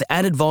jawline with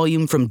added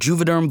volume from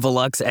Juvederm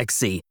Volux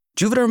XC.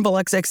 Juvederm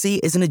Volux XC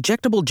is an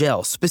injectable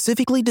gel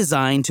specifically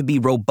designed to be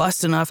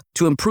robust enough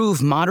to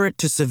improve moderate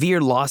to severe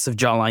loss of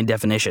jawline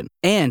definition.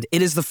 And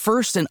it is the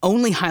first and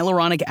only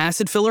hyaluronic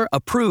acid filler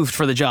approved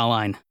for the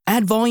jawline.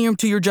 Add volume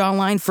to your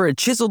jawline for a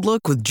chiseled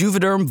look with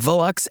Juvederm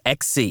Volux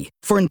XC.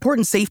 For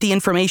important safety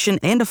information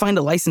and to find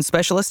a licensed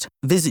specialist,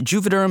 visit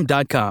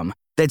Juvederm.com.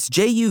 That's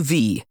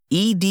Juvederm.com.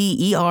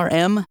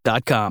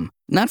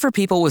 Not for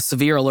people with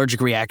severe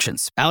allergic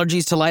reactions,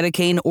 allergies to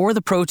lidocaine, or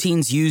the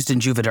proteins used in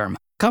Juvederm.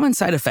 Common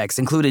side effects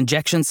include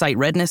injection site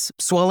redness,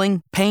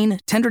 swelling, pain,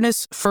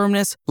 tenderness,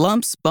 firmness,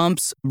 lumps,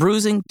 bumps,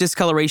 bruising,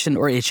 discoloration,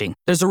 or itching.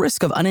 There's a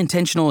risk of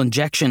unintentional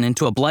injection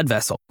into a blood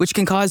vessel, which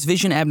can cause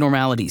vision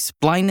abnormalities,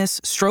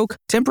 blindness, stroke,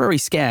 temporary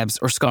scabs,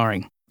 or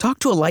scarring. Talk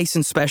to a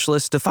licensed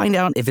specialist to find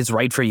out if it's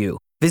right for you.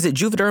 Visit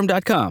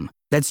Juvederm.com.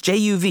 That's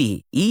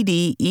Juvederm.com.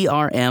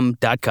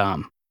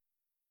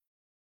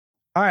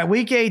 All right,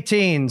 Week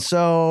 18.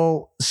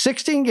 So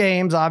 16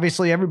 games.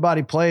 Obviously,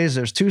 everybody plays.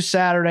 There's 2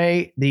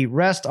 Saturday. The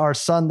rest are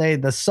Sunday.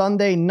 The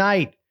Sunday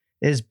night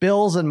is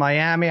Bills in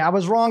Miami. I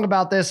was wrong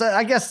about this.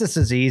 I guess this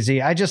is easy.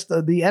 The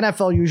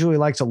NFL usually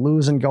likes a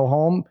lose and go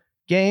home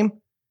game,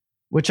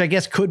 which I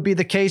guess could be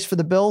the case for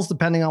the Bills,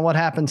 depending on what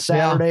happens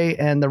Saturday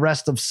and the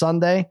rest of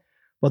Sunday.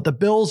 But the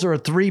Bills are a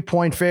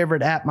 3-point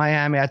favorite at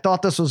Miami. I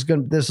thought this was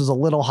a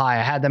little high.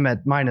 I had them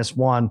at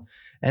 -1.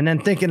 And then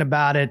thinking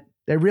about it,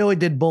 they really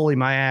did bully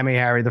Miami,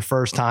 Harry, the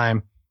first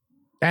time.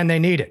 And they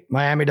need it.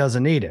 Miami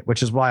doesn't need it,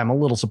 which is why I'm a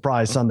little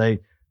surprised Sunday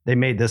they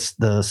made this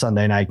the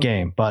Sunday night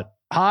game. But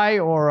high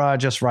or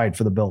just right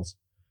for the Bills?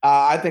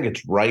 I think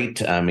it's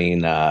right. I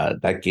mean,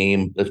 that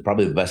game is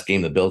probably the best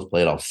game the Bills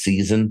played all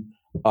season.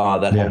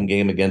 Home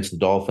game against the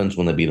Dolphins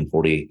when they beat them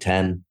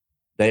 48-10.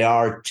 They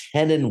are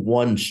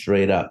 10-1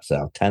 straight up,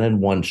 Sal.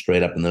 10-1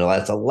 straight up in their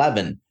last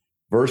 11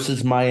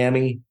 versus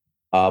Miami.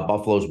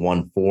 Buffalo's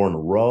won 4 in a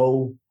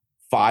row,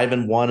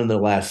 5-1 in their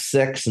last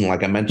 6. And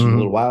like I mentioned a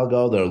little while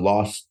ago, their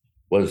loss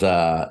was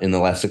in the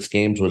last 6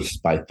 games was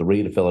by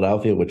 3 to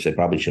Philadelphia, which they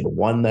probably should have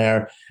won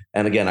there.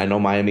 And again, I know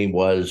Miami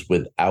was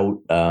without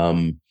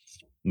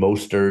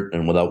Mostert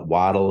and without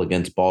Waddle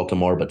against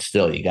Baltimore, but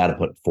still, you got to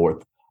put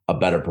forth a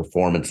better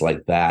performance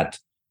like that.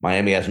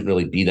 Miami hasn't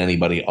really beat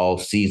anybody all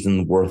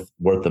season worth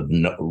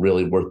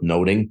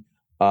noting.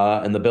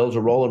 And the Bills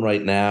are rolling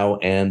right now,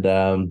 and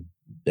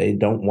they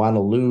don't want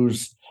to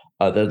lose.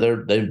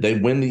 They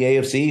win the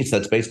AFC East.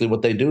 That's basically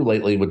what they do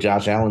lately with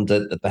Josh Allen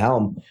at the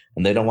helm,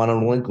 and they don't want to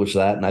relinquish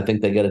that. And I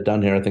think they get it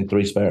done here. I think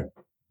 3's fair.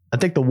 I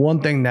think the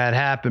one thing that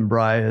happened,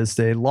 Brian, is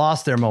they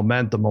lost their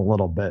momentum a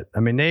little bit. I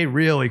mean, they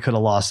really could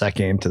have lost that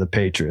game to the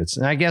Patriots.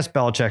 And I guess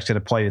Belichick's going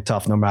to play you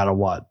tough no matter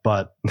what,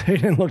 but they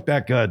didn't look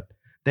that good.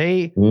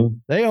 They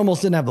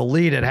almost didn't have the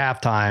lead at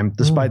halftime,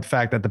 despite the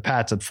fact that the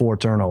Pats had 4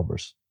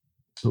 turnovers.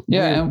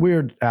 Yeah,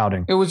 weird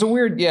outing. It was a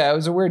weird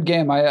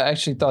game. I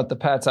actually thought the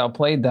Pats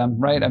outplayed them,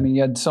 right? I mean,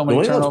 you had so many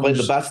turnovers. New England's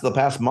played the best of the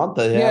past month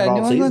they had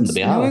all season, to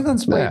be honest. New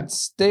England's played,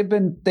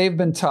 they've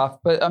been tough,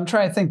 but I'm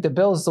trying to think the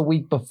Bills the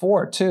week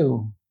before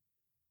too.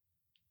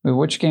 Wait,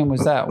 which game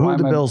was that? Who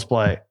did the Bills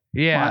play?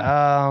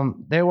 Yeah,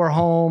 they were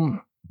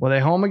home. Were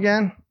they home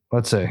again?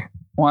 Let's see.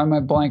 Why am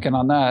I blanking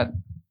on that?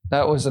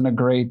 That wasn't a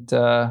great.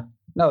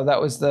 No,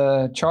 that was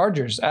the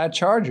Chargers at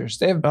Chargers.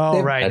 They've had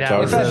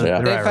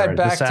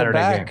back to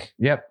back.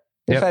 Yep.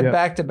 They've had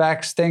back to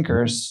back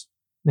stinkers.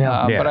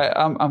 But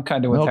I'm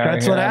kind of with Harry.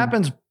 That's what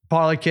happens,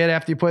 Parlay Kid,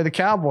 after you play the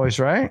Cowboys,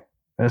 right?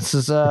 This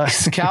is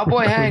it's a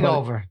Cowboy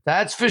hangover.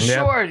 That's for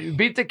sure. You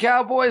beat the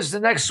Cowboys,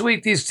 the next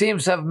week these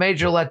teams have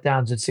major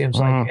letdowns, it seems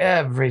like,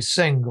 every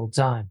single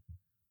time.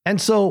 And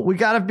so we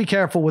got to be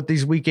careful with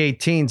these week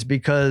 18s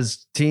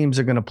because teams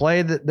are going to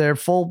play their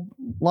full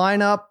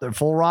lineup, their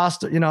full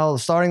roster, the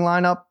starting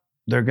lineup.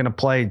 They're going to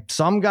play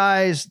some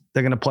guys.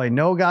 They're going to play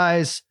no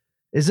guys.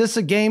 Is this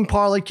a game,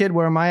 Parlay Kid,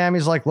 where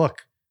Miami's like,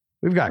 look,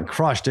 we've gotten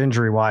crushed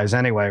injury-wise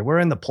anyway. We're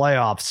in the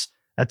playoffs.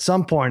 At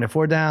some point, if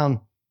we're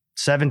down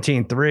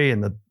 17-3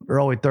 in the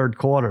early third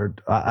quarter,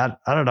 I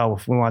don't know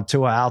if we want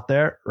Tua out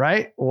there,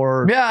 right?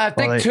 Or I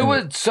think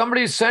Tua,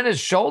 somebody said his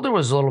shoulder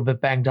was a little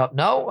bit banged up.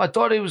 No, I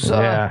thought he was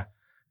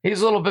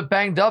he's a little bit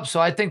banged up. So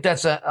I think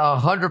that's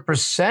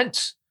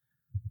 100%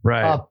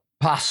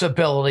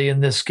 possibility in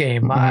this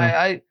game.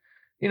 I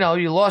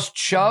you lost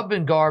Chubb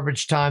in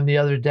garbage time the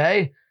other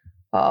day.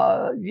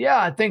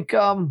 I think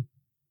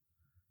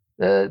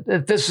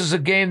if this is a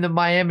game that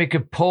Miami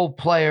could pull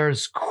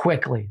players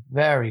quickly,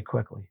 very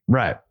quickly.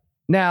 Right.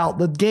 Now,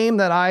 the game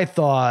that I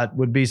thought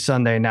would be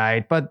Sunday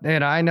night, but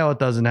I know it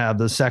doesn't have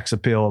the sex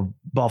appeal of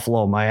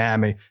Buffalo,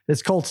 Miami.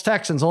 It's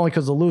Colts-Texans only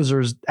because the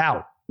loser's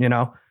out,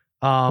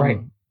 right.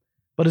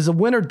 But is the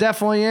winner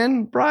definitely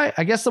in, Brian?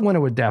 I guess the winner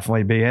would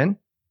definitely be in,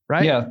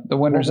 right? Yeah, the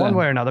winner's one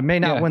way or another. May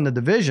not win the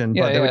division,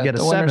 but they would get a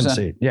 7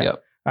 seed. Yeah.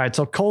 Yep. All right,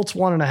 so Colts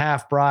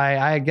 1.5,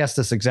 Brian. I guess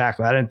this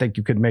exactly. I didn't think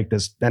you could make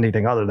this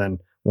anything other than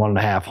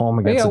 1.5 home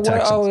against the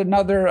Texans.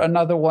 Another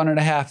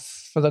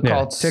 1.5 for the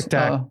Colts.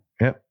 Tic-tac.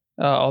 Yep.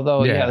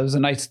 Although, it was a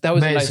nice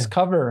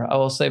cover, I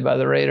will say, by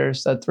the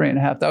Raiders. That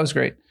 3.5, that was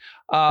great.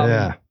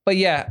 But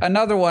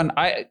another one.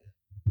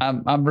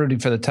 I'm rooting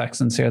for the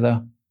Texans here,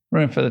 though.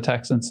 Rooting for the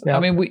Texans. Yep. I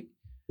mean,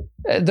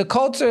 the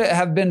Colts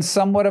have been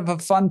somewhat of a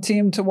fun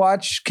team to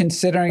watch,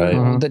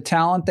 considering the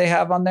talent they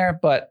have on there.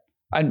 But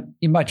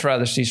you much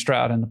rather see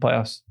Stroud in the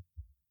playoffs.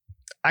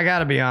 I got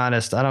to be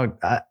honest.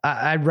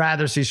 I'd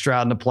rather see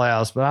Stroud in the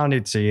playoffs, but I don't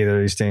need to see either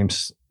of these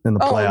teams in the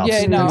playoffs.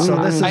 Yeah, no, so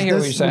I hear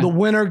what you're saying. The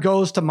winner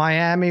goes to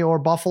Miami or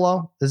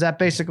Buffalo. Is that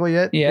basically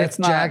it? Yeah, if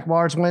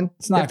Jaguars win,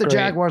 if the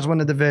Jaguars win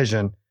the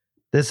division,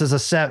 this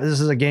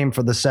is a game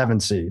for the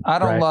 7 seed. I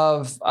don't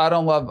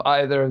love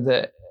either of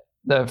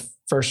the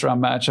first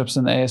round matchups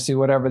in the AFC,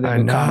 whatever they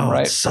become.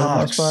 Right, it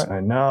sucks. I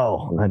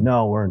know.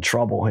 We're in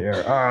trouble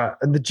here.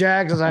 The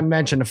Jags, as I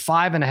mentioned,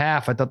 5.5. I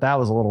thought that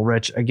was a little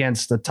rich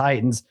against the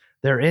Titans.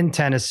 They're in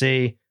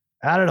Tennessee.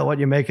 I don't know what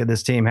you make of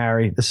this team,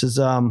 Harry. This is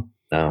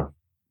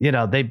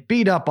they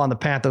beat up on the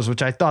Panthers,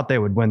 which I thought they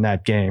would win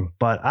that game,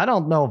 but I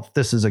don't know if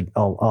this is a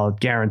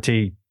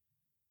guarantee.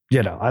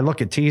 I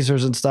look at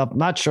teasers and stuff. I'm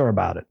not sure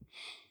about it.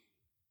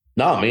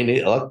 No, I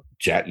mean, look,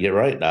 Jack, you're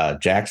right.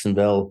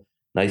 Jacksonville,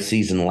 nice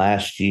season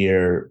last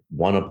year,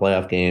 won a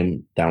playoff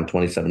game, down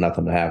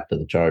 27-0.5 to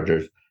the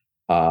Chargers.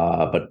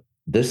 But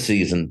this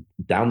season,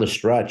 down the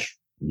stretch,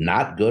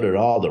 not good at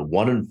all. They're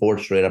 1-4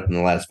 straight up in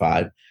the last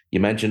 5. You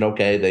mentioned,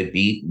 they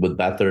beat with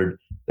Beathard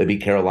They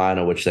beat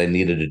Carolina, which they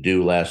needed to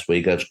do last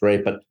week. That's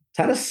great. But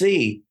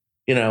Tennessee,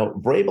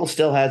 Vrabel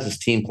still has his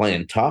team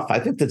playing tough. I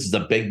think this is a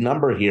big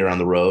number here on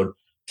the road.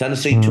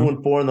 Tennessee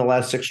 2-4 in the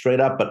last 6 straight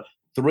up, but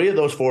 3 of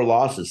those 4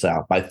 losses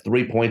out by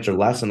 3 points or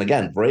less. And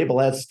again,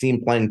 Vrabel has his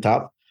team playing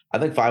tough. I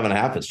think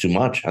 5.5 is too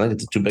much. I think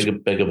it's too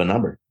big of a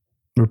number.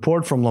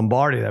 Report from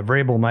Lombardi that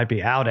Vrabel might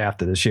be out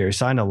after this year. He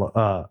signed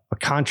a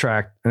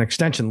contract, an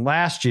extension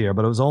last year,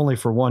 but it was only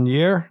for 1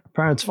 year.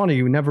 Apparently, it's funny.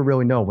 You never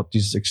really know what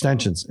these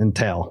extensions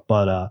entail,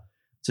 but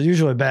it's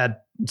usually a bad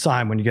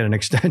sign when you get an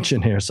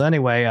extension here. So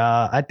anyway,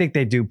 I think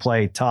they do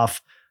play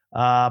tough.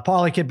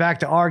 Parlay Kid,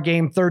 back to our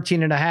game,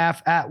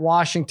 13.5 at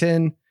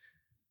Washington.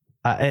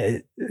 I'm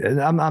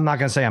not going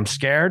to say I'm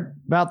scared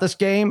about this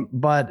game,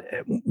 but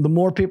the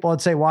more people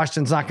I'd say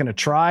Washington's not going to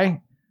try,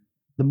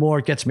 the more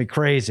it gets me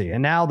crazy.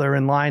 And now they're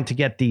in line to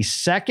get the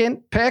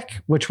second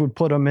pick, which would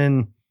put them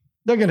in.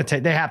 They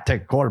have to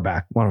take a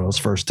quarterback, one of those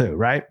first 2,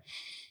 right?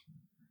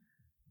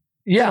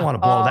 Yeah. Don't want to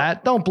blow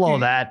that. Don't blow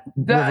that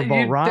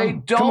riverboat run. They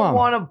don't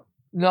want to.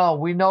 No,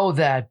 we know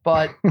that.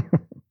 But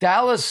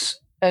Dallas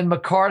and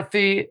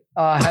McCarthy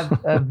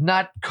have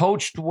not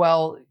coached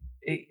well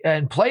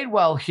and played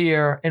well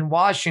here in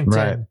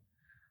Washington.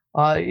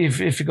 Right.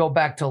 If you go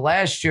back to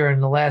last year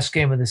in the last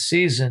game of the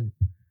season,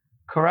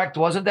 correct?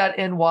 Wasn't that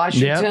in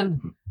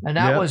Washington? Yep. And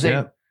that was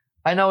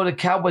I know the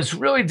Cowboys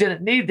really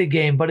didn't need the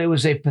game, but it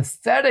was a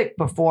pathetic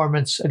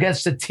performance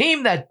against a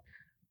team that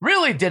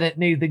really didn't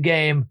need the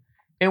game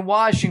in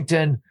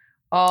Washington.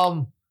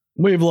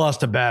 We've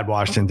lost to bad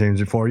Washington teams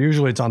before.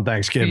 Usually it's on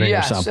Thanksgiving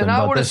or something. And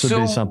I would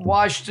assume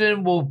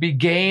Washington will be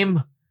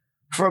game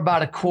for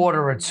about a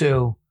quarter or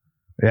 2.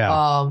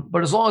 Yeah.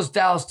 But as long as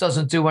Dallas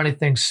doesn't do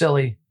anything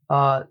silly,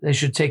 they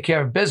should take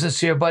care of business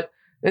here. But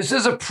this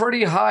is a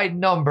pretty high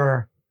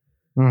number.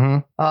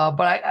 But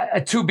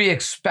I to be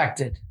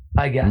expected,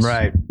 I guess.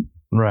 Right.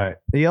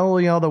 The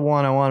only other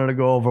one I wanted to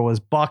go over was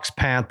Bucks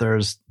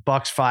Panthers.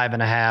 Bucks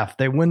 5.5.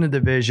 They win the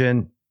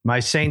division. My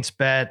Saints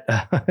bet,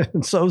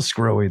 it's so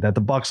screwy that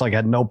the Bucks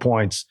had no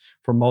points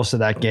for most of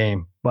that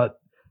game. But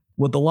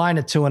with the line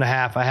at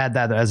 2.5, I had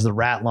that as the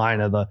rat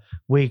line of the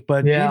week.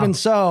 But even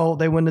so,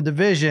 they win the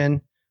division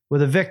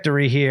with a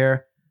victory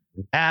here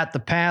at the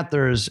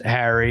Panthers,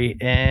 Harry.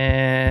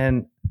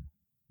 And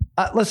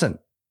listen,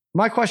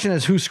 my question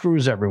is, who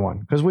screws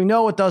everyone? Because we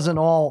know it doesn't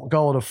all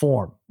go to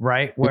form,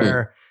 right?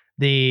 Where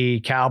the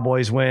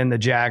Cowboys win, the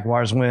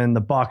Jaguars win,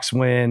 the Bucks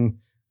win.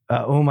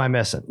 Who am I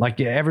missing?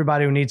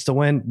 Everybody who needs to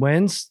win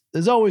wins.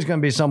 There's always going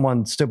to be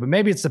someone stupid.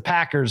 Maybe it's the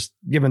Packers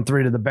giving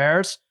 3 to the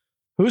Bears.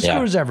 Who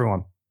screws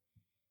everyone?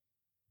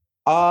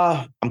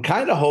 I'm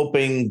kind of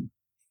hoping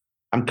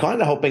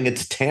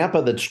it's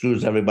Tampa that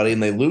screws everybody,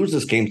 and they lose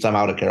this game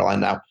somehow to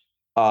Carolina.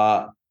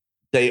 Now,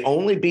 they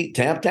only beat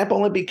Tampa. Tampa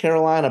only beat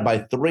Carolina by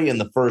 3 in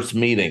the first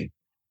meeting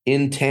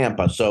in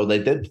Tampa. So they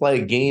did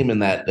play a game in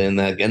that. And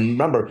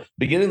remember,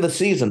 beginning of the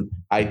season,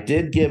 I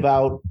did give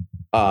out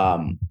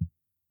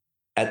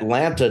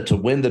Atlanta to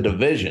win the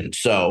division.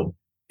 So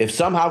if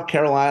somehow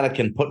Carolina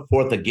can put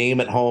forth a game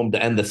at home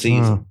to end the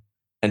season,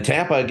 and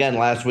Tampa, again,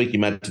 last week, you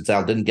mentioned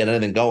Sal, didn't get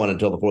anything going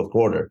until the 4th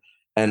quarter.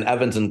 And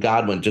Evans and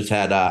Godwin just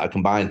had a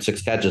combined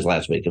 6 catches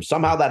last week. If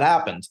somehow that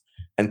happens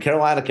and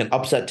Carolina can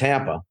upset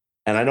Tampa,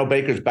 and I know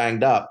Baker's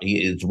banged up,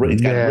 he's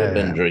got a rib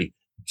injury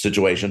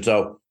situation.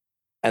 So,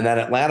 and then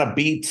Atlanta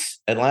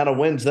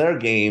wins their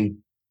game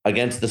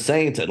against the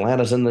Saints.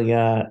 Atlanta's in the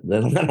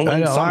Atlanta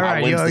wins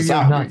somehow wins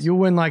the you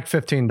win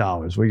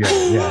 $15. We get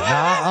it.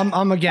 Yeah, no,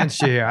 I'm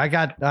against you here. I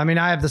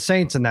have the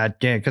Saints in that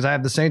game because I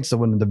have the Saints to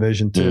win the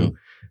division too,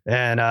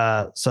 and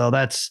so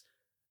that's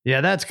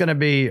going to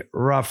be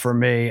rough for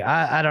me.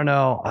 I don't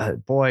know,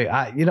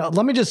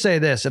 let me just say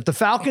this: if the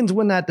Falcons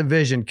win that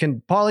division,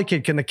 can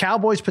the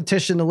Cowboys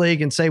petition the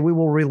league and say we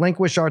will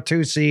relinquish our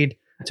 2 seed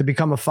to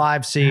become a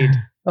 5 seed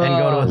and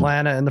go to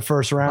Atlanta in the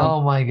first round? Oh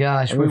my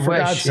gosh, we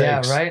wish,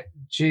 right?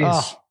 Jeez.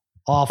 Oh,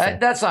 awful.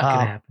 That's not going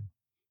to happen.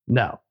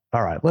 No.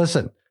 All right.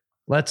 Listen,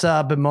 let's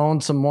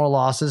bemoan some more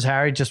losses.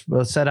 Harry just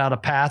set out a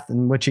path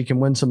in which he can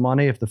win some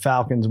money if the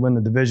Falcons win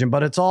the division.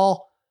 But it's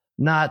all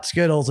not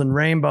Skittles and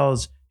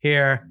rainbows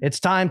here.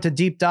 It's time to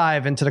deep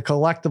dive into the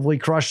collectively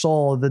crushed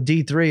soul of the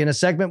D3 in a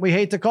segment we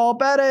hate to call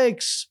Bet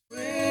Aches. When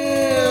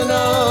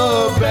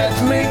a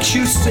bet makes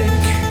you sick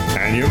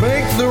and you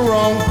make the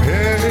wrong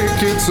pick,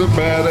 it's a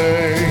bet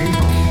ache.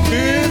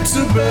 It's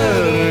a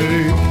bet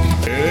ache.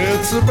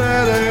 It's a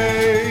bet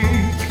ache.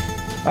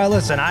 All right,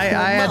 listen, I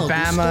had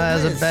Bama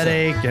as a bet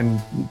ache, and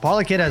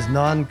Parlay Kid has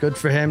none. Good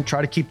for him.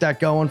 Try to keep that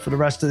going for the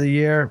rest of the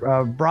year.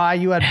 Bri,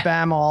 you had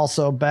Bama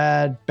also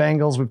bad.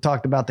 Bengals, we've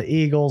talked about the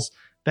Eagles.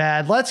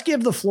 Bad. Let's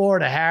give the floor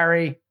to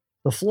Harry.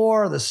 The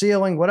floor, the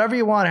ceiling, whatever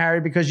you want,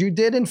 Harry, because you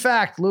did, in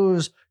fact,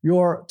 lose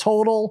your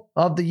total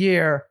of the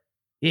year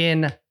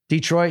in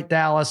Detroit,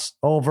 Dallas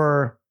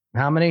over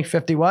how many?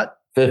 50 what?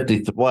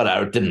 50,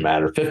 whatever. It didn't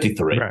matter.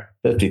 53. Right.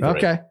 53.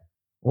 Okay.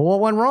 Well, what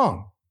went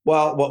wrong?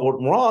 Well, what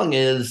went wrong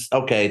is,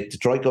 okay,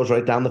 Detroit goes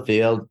right down the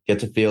field,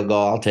 gets a field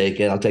goal. I'll take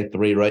it. I'll take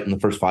 3 right in the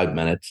first 5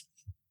 minutes.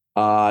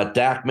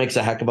 Dak makes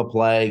a heck of a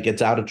play,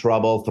 gets out of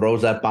trouble,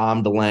 throws that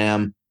bomb to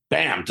Lamb.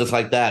 Bam, just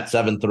like that,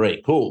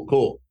 7-3.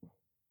 Cool.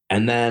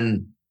 And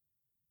then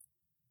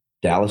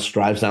Dallas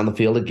drives down the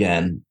field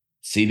again.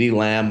 CeeDee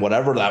Lamb,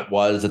 whatever that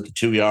was at the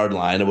 2-yard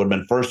line, it would have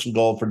been 1st and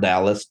goal for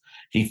Dallas.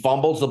 He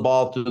fumbles the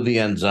ball through the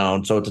end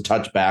zone, so it's a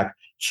touchback.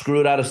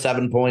 Screwed out of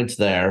 7 points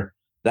there.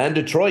 Then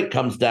Detroit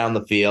comes down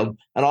the field,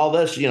 and all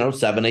this,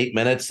 7-8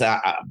 minutes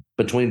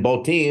between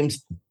both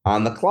teams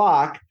on the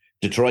clock.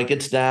 Detroit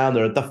gets down.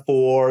 They're at the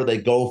 4. They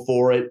go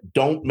for it.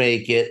 Don't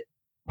make it.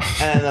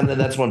 And then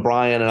that's when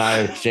Brian and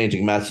I are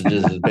exchanging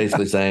messages,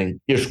 basically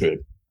saying, you're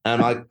screwed. And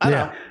I'm like, I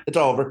know. It's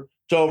over.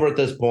 It's over at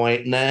this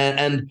point.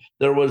 And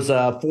there was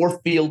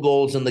 4 field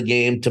goals in the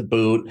game to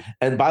boot.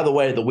 And by the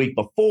way, the week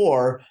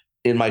before,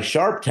 in my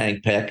Sharp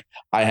Tank pick,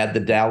 I had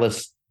the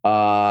Dallas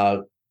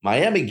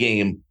Miami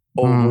game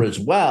over as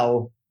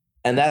well,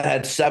 and that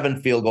had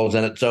 7 field goals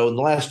in it. So in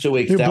the last 2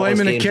 weeks, you're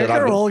blaming the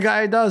kicker. All the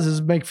guy does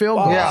is make field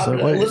goals.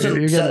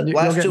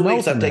 Last 2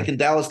 weeks I've taken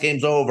Dallas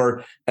games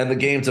over, and the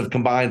games have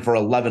combined for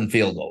 11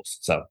 field goals.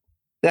 So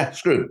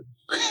screwed.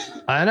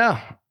 I know.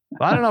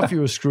 I don't know if you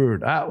were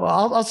screwed.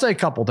 I'll say a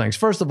couple things.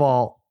 First of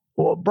all,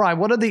 Brian,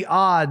 what are the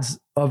odds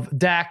of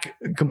Dak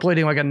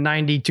completing like a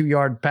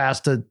 92-yard pass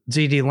to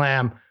CeeDee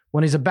Lamb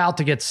when he's about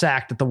to get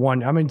sacked at the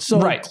 1? I mean,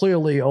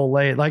 clearly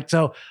Olay.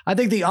 So I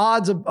think the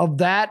odds of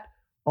that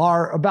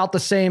are about the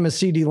same as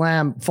CeeDee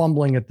Lamb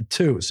fumbling at the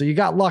 2. So you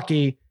got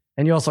lucky,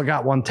 and you also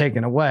got one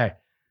taken away.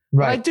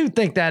 Right. But I do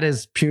think that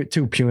is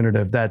too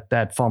punitive,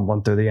 that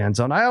fumbling through the end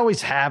zone. I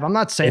always have. I'm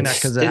not saying that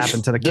because it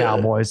happened to the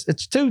Cowboys.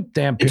 It's too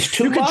damn punitive.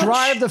 You could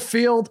drive the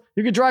field.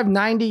 You could drive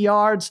 90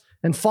 yards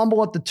and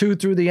fumble at the 2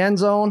 through the end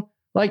zone.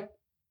 Like,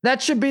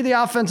 that should be the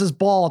offense's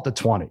ball at the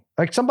 20.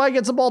 Like, somebody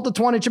gets the ball at the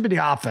 20, it should be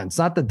the offense,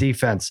 not the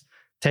defense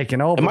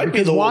taking over. It might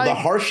be the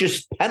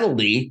harshest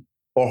penalty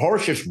or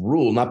harshest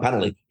rule, not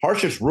penalty,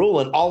 harshest rule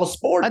in all of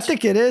sports. I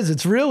think it is.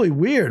 It's really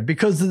weird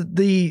because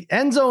the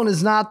end zone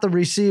is not the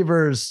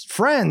receiver's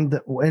friend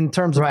in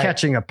terms of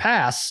catching a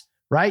pass,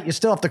 right? You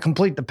still have to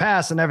complete the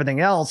pass and everything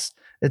else.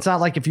 It's not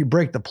like if you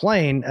break the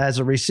plane as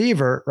a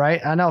receiver,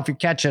 right? I know if you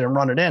catch it and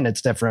run it in,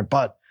 it's different,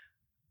 but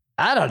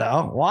I don't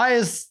know. Why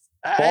is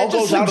ball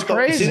goes out at the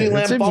crazy. CeeDee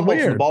Lamb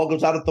fumbles, the ball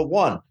goes out at the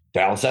 1.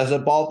 Dallas has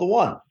that ball at the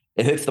 1.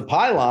 It hits the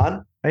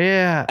pylon.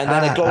 Yeah. And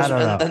then it goes,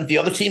 and the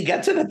other team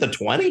gets it at the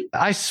 20.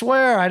 I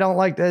swear I don't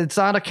like that. It's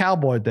not a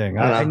Cowboy thing.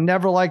 I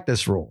never liked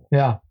this rule.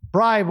 Yeah.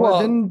 Brian,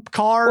 didn't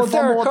Carr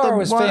fumble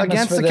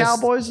against the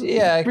Cowboys?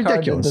 Yeah,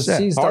 ridiculous.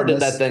 Carr did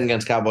that thing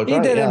against Cowboys. He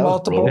did it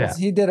multiple.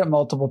 He did it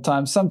multiple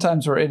times.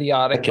 Sometimes we're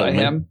idiotic by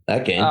him.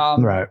 That game.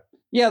 Right.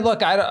 Yeah.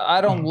 Look,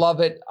 I don't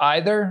love it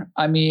either.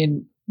 I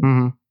mean,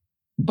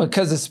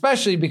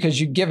 especially because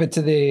you give it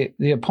to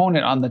the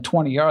opponent on the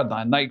 20-yard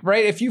line. Like,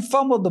 right, if you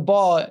fumbled the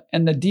ball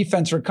and the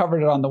defense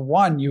recovered it on the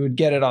 1, you would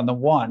get it on the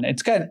 1.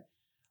 It's kind of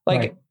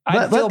like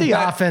let the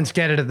offense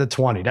get it at the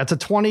 20. That's a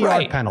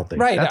 20-yard penalty.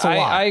 Right. That's a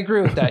lot. I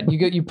agree with that.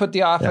 You put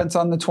the offense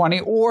on the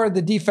 20, or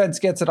the defense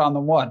gets it on the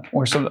 1,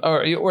 or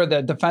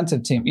the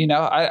defensive team.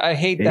 I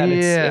hate that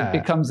it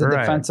becomes a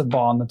defensive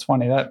ball on the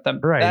 20.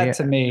 That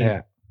to me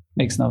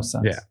makes no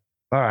sense. Yeah.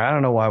 All right, I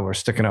don't know why we're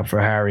sticking up for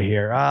Harry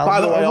here.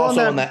 By the way,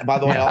 also in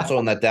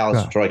that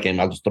Dallas Detroit game,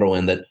 I'll just throw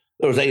in that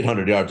there was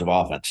 800 yards of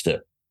offense too.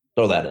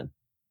 Throw that in.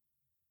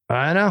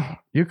 I know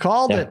you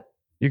called it.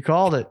 You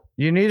called it.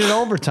 You needed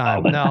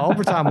overtime. No,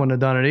 overtime wouldn't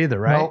have done it either,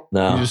 right?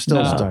 No, you're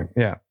still stuck.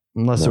 Yeah,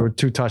 unless there were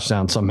 2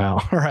 touchdowns somehow.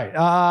 All right,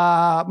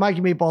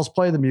 Mikey Meatballs,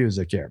 play the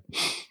music here.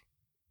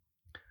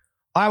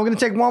 All right, we're going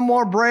to take one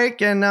more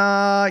break. And,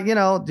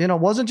 it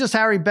wasn't just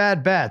Harry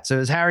bad bets. It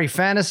was Harry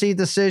fantasy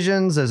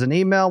decisions. There's an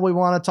email we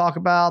want to talk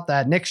about,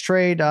 that Knicks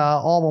trade,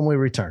 all when we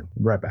return.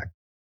 Right back.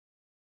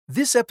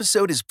 This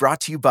episode is brought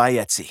to you by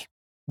Etsy.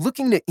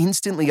 Looking to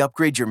instantly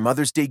upgrade your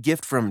Mother's Day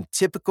gift from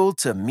typical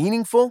to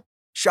meaningful?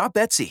 Shop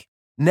Etsy.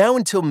 Now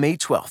until May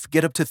 12th,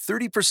 get up to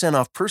 30%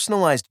 off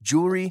personalized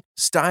jewelry,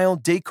 style,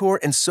 decor,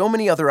 and so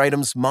many other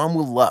items Mom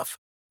will love.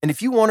 And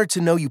if you want her to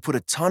know you put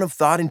a ton of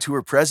thought into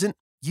her present,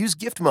 use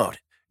Gift Mode.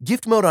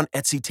 Gift Mode on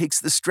Etsy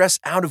takes the stress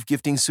out of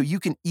gifting so you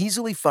can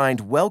easily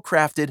find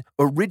well-crafted,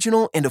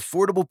 original, and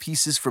affordable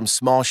pieces from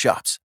small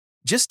shops.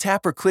 Just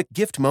tap or click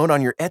Gift Mode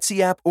on your Etsy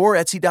app or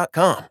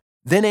Etsy.com.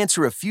 Then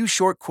answer a few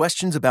short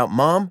questions about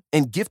Mom,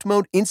 and Gift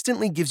Mode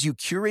instantly gives you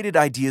curated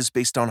ideas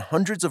based on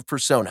hundreds of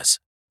personas.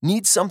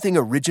 Need something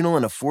original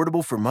and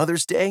affordable for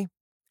Mother's Day?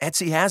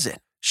 Etsy has it.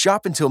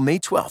 Shop until May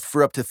 12th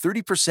for up to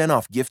 30%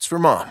 off gifts for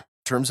Mom.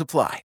 Terms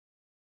apply.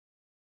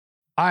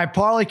 All right,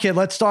 Parlay Kid,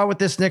 let's start with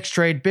this Knicks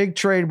trade. Big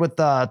trade with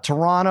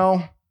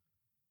Toronto.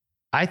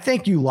 I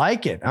think you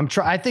like it.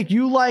 I think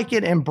you like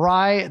it, and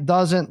Bry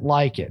doesn't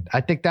like it.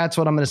 I think that's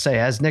what I'm going to say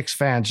as Knicks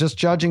fans, just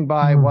judging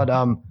by what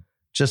I've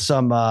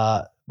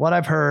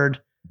heard.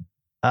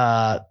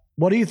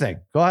 What do you think?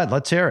 Go ahead,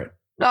 let's hear it.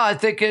 No, I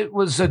think it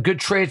was a good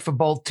trade for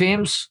both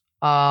teams.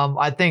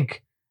 I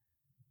think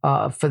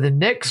for the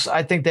Knicks,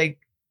 I think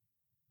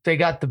they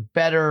got the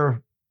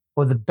better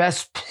or the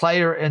best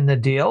player in the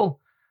deal.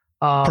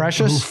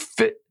 Precious.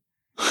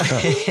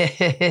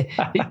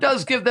 He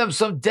does give them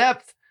some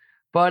depth,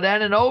 but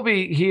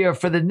Anunoby here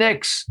for the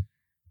Knicks,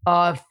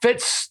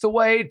 fits the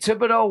way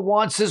Thibodeau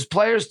wants his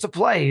players to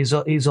play. He's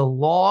a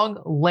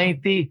long,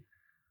 lengthy,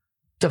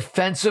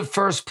 defensive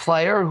first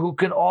player who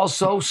can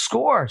also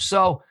score.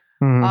 So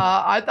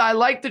I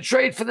like the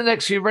trade for the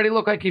Knicks. He already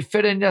looked like he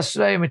fit in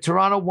yesterday. I mean,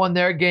 Toronto won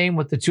their game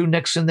with the two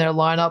Knicks in their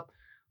lineup,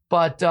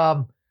 but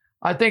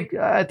I think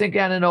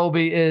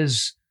Anunoby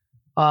is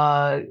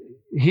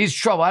he's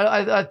trouble.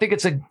 I think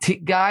it's a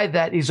guy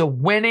that he's a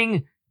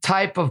winning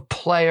type of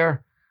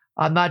player.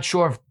 I'm not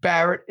sure if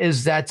Barrett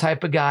is that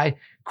type of guy.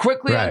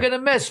 Quickly, right. I'm going to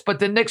miss, but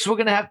the Knicks were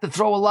going to have to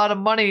throw a lot of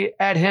money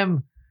at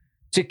him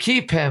to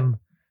keep him.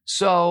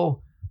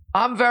 So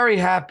I'm very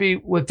happy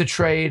with the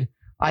trade.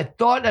 I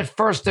thought at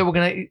first they were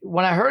going to,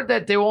 when I heard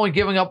that they were only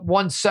giving up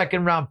 1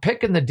 second-round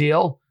pick in the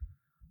deal,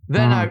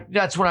 then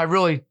that's when I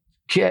really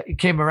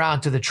came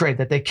around to the trade,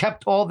 that they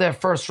kept all their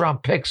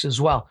first-round picks as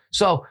well.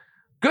 So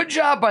good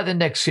job by the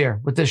Knicks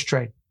here with this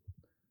trade.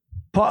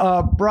 Bri,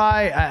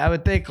 I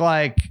would think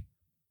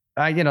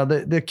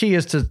the key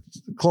is to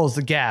close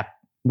the gap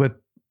with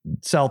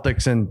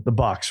Celtics and the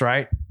Bucks,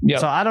 right? Yeah.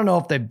 So I don't know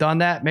if they've done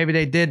that. Maybe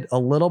they did a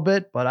little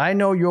bit, but I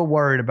know you're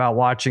worried about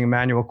watching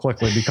Emmanuel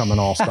quickly become an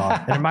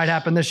all-star. And it might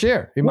happen this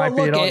year.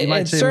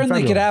 It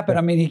certainly could happen.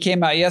 I mean, he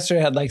came out yesterday,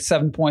 had like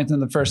 7 points in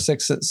the first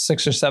six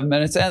or 7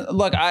 minutes. And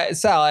look,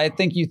 Sal, I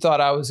think you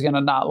thought I was going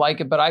to not like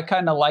it, but I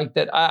kind of liked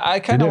it. I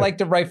kind of liked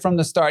it right from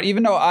the start,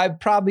 even though I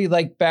probably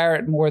like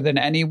Barrett more than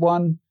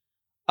anyone.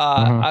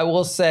 I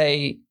will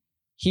say,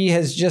 he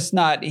has just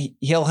not,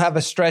 he'll have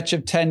a stretch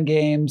of 10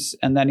 games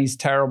and then he's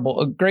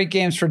terrible. Great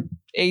games for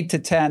 8 to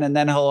 10 and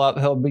then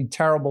he'll be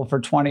terrible for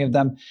 20 of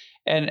them.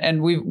 And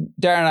Darren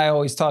and I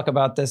always talk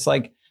about this,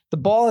 like the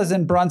ball is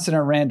in Brunson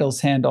or Randall's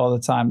hand all the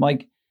time.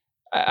 Like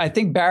I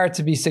think Barrett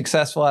to be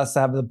successful has to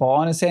have the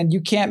ball in his hand. You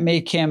can't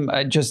make him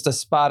just a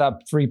spot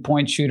up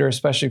 3-point shooter,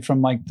 especially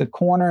from like the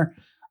corner.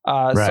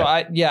 Right.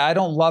 So I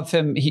don't love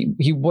him.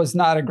 He was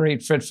not a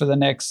great fit for the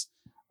Knicks.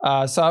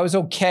 So I was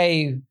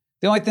okay.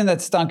 The only thing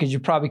that stunk is you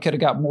probably could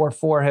have got more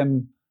for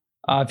him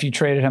if you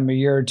traded him a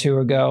year or two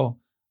ago.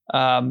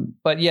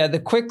 But yeah,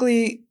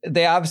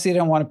 they obviously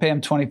didn't want to pay him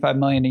 $25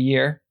 million a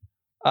year.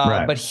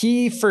 Right. But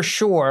he for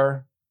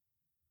sure.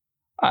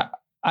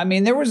 I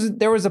mean, there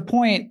was a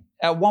point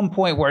at one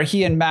point where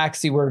he and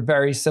Maxey were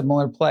very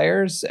similar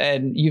players,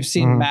 and you've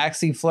seen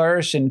Maxey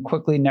flourish, and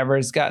Quickly never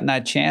has gotten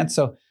that chance.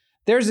 So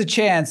there's a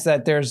chance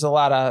that there's a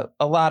lot of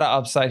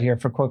upside here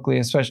for Quickly,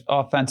 especially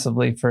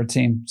offensively for a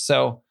team.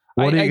 So.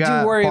 I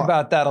do worry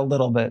about that a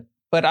little bit,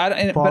 but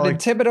in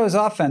Thibodeau's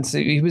offense,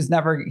 he was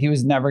never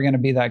going to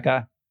be that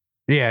guy.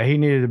 Yeah, he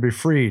needed to be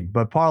freed.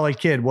 But Parlay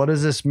Kid, what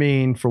does this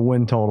mean for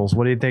win totals?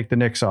 What do you think the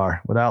Knicks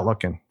are without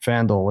looking?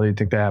 FanDuel, what do you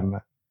think they have them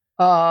at?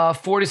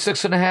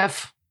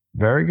 46.5.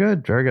 Very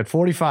good, very good.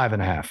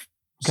 45.5.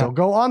 So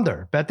go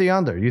under. Bet the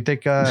under. You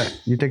think?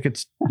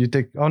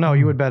 Oh no,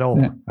 you would bet over.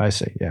 Yeah. I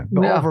see. Yeah,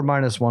 over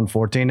minus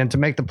 114, and to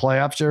make the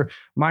playoffs, you're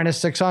minus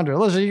 600.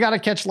 Listen, you got to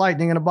catch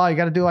lightning in a ball. You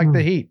got to do like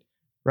the Heat.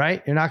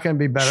 Right? You're not going to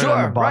be better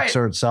than the Bucks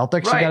or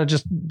Celtics. Right. You got to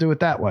just do it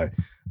that way.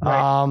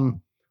 Right.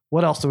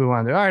 What else do we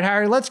want to do? All right,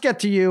 Harry, let's get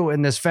to you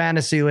in this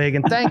fantasy league.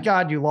 And thank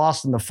God you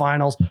lost in the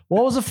finals.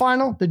 What was the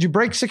final? Did you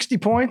break 60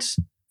 points?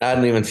 I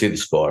didn't even see the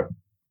score.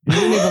 You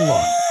didn't even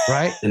look,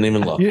 right? Didn't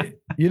even look. You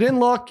didn't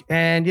look,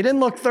 and you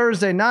didn't look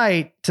Thursday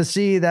night to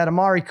see that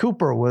Amari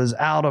Cooper was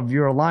out of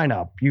your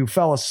lineup. You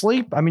fell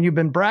asleep. I mean, you've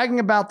been bragging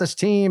about this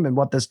team and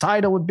what this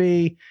title would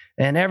be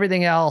and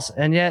everything else,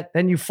 and yet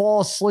then you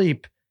fall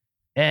asleep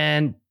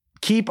and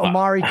keep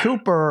Amari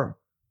Cooper,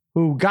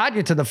 who got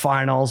you to the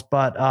finals,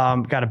 but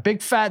got a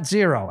big fat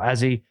 0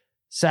 as he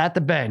sat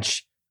the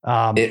bench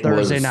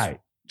Thursday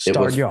night. It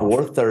was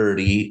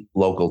 4:30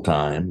 local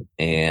time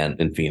and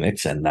in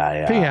Phoenix, and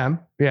I PM,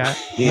 yeah,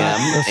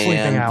 PM,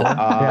 sleeping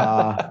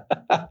hour.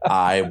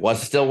 I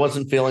still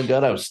wasn't feeling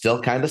good. I was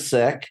still kind of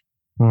sick,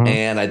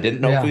 and I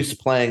didn't know if he was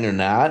playing or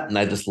not. And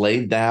I just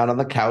laid down on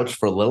the couch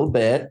for a little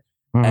bit,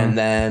 and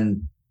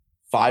then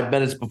 5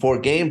 minutes before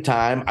game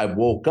time, I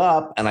woke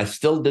up and I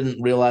still didn't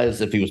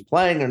realize if he was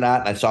playing or not.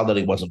 And I saw that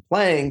he wasn't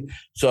playing.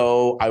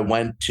 So I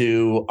went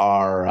to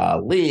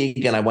our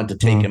league and I went to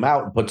take him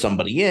out and put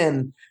somebody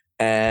in,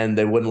 and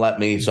they wouldn't let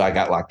me. So I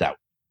got locked out.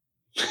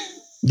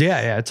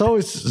 Yeah. It's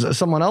always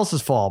someone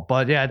else's fault.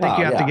 But yeah, I think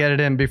you have to get it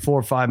in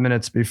before 5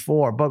 minutes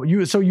before. But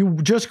you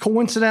just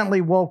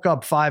coincidentally woke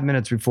up 5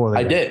 minutes before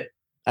the game.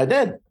 I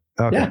did.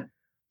 Okay. Yeah.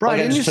 Brian,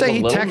 didn't you say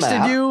he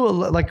texted you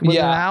like with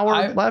an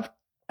hour left?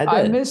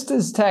 I missed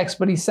his text,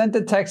 but he sent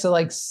the text at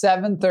like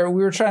 7:30.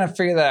 We were trying to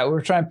figure that out. We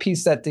were trying to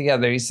piece that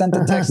together. He sent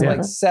the text at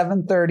like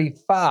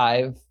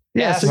 7:35.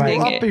 Yeah, so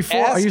you're up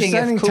before. Are you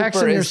sending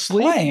texts in your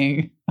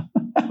sleep?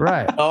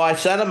 Right. Oh, I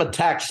sent him a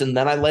text and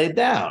then I laid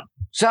down.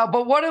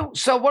 What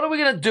are we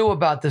gonna do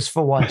about this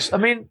for once? I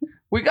mean,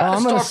 we got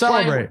to start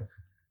celebrate.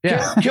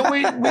 Yeah.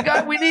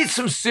 Can we need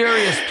some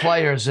serious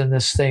players in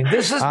this thing.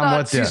 This is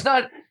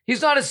not.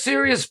 He's not a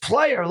serious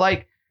player.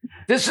 Like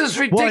This is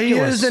ridiculous. Well, he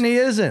is and he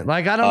isn't.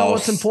 Like, I don't know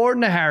what's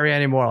important to Harry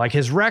anymore. Like,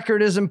 his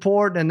record is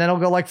important, and then he'll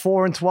go like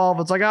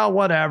 4-12. It's like, oh,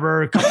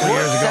 whatever. A couple of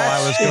years ago,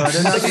 I was good.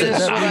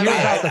 And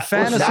about the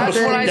fantasy that's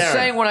thing. what I Darren,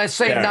 say when I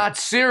say Darren. Not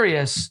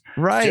serious.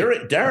 Right.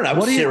 Darren, I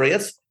was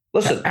serious.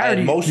 Listen, I had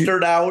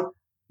Mostert out.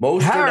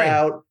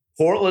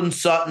 Portland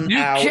Sutton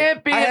out. You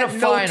can't be in a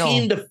final. No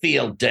team to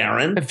field,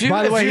 Darren.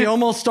 By the way, he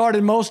almost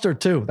started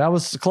Mostert too. That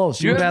was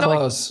close. You would have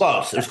close.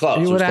 It was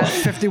close. You would have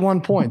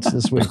 51 points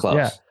this week. Close.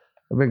 Yeah,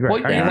 that'd be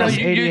great.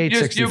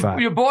 Well,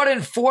 you bought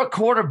in 4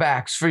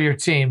 quarterbacks for your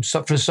team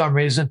for some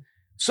reason.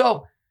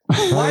 So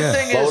my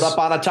thing is, load up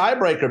on a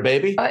tiebreaker,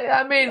 baby.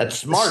 I mean, that's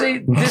smart. See,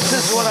 this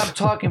is what I'm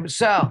talking about,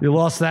 Sal. You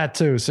lost that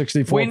too,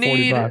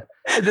 64-45.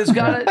 There's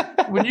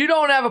got when you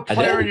don't have a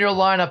player in your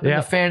lineup in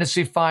the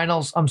fantasy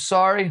finals. I'm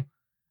sorry.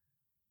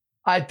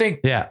 I think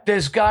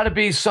there's got to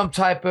be some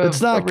type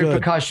of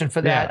repercussion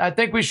for that. I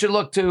think we should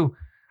look to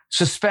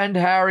suspend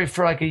Harry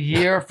for like a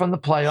year from the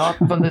playoff,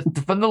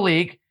 from the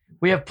league.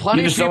 We have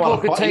plenty of people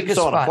who could take his spot. You just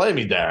don't want to play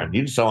me, Darren.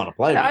 You just don't want to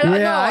play me. I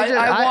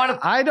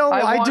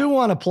do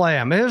want to play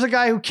him. There's a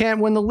guy who can't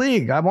win the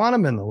league. I want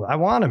him I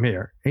want him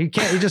here. He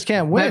just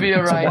can't win. Maybe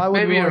you're right. Why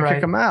would we want to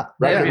kick him out?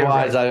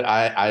 Record-wise,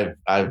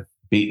 I've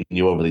beaten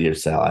you over the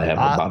years, Sal. I have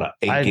about an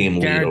 8-game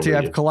lead. I guarantee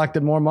I've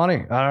collected more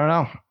money. I don't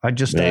know. I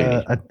just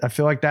I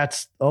feel like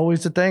that's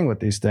always the thing with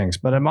these things.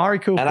 But Amari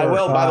Cooper, and I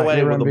will, by the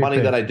way, with the money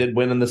that I did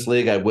win in this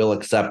league, I will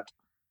accept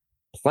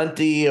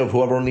plenty of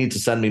whoever needs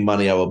to send me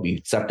money. I will be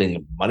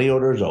accepting money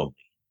orders only.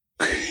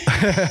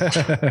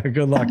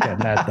 Good luck getting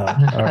that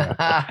done. All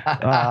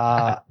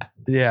right.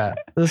 Yeah,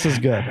 this is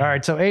good. All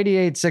right, so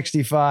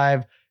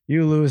 88-65.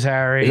 You lose,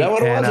 Harry. Is that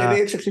what it was?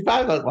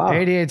 88-65? Wow.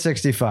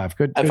 88-65.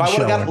 Good. If I would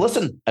have got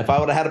listen, if I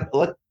would have had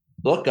look,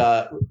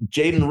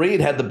 Jaden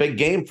Reed had the big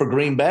game for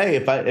Green Bay.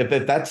 If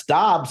that's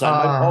Dobbs, I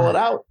might pull it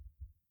out.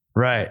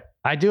 Right.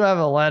 I do have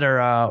a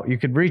letter. You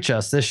could reach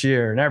us this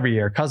year and every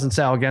year. Cousin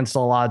Sal against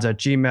all odds at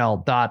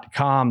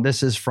gmail.com.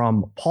 This is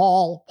from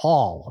Paul.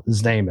 Paul,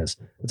 his name is.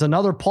 It's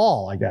another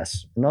Paul, I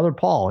guess. Another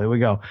Paul. Here we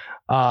go.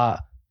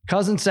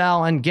 Cousin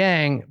Sal and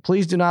gang,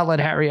 please do not let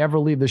Harry ever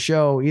leave the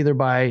show, either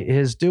by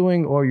his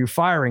doing or you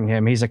firing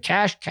him. He's a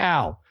cash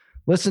cow.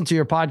 Listened to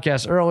your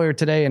podcast earlier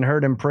today and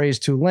heard him praise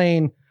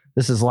Tulane.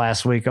 This is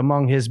last week.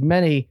 Among his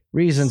many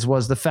reasons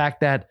was the fact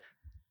that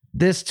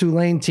this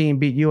Tulane team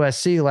beat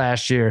USC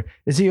last year.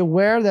 Is he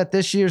aware that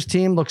this year's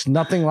team looks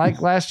nothing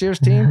like last year's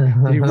team?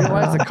 Did he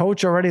realize the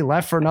coach already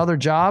left for another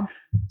job?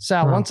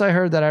 Sal, once I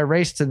heard this, I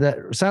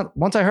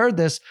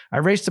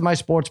raced to my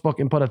sports book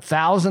and put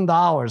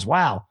 $1,000.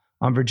 Wow.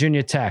 On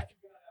Virginia Tech.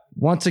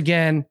 Once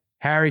again,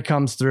 Harry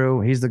comes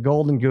through. He's the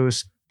golden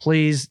goose.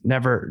 Please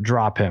never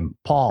drop him.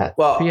 Paul,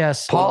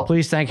 P.S. Paul,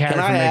 please thank Harry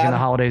for making the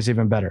holidays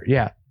even better.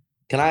 Yeah.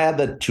 Can I add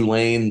that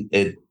Tulane,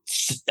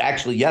 it's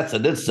actually, yes,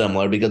 it is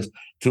similar because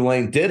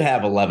Tulane did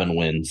have 11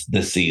 wins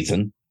this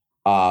season,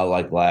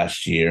 like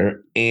last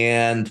year.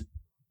 And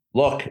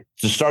look,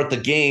 to start the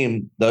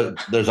game,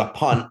 there's a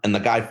punt and the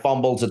guy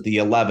fumbles at the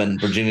 11.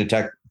 Virginia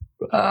Tech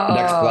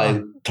next play,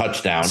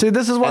 touchdown. See,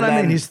 this is what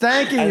I mean. He's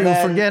thanking you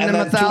for getting him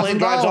 $1,000.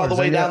 Drives all the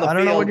way down the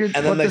field, and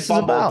then they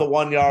fumble at the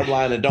 1 yard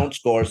line and don't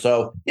score.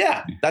 So,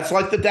 yeah, that's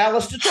like the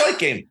Dallas-Detroit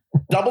game.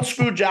 Double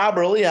screw job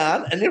early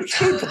on, and you're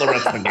screwed for the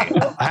rest of the game.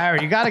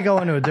 Harry, you got to go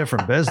into a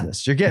different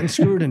business. You're getting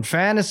screwed in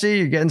fantasy.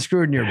 You're getting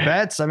screwed in your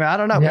bets. I mean, I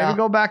don't know. Maybe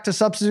go back to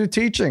substitute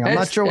teaching. I'm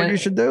not sure what you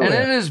should do. And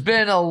it has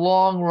been a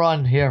long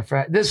run here.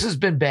 This has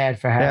been bad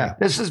for Harry. Yeah.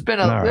 This has been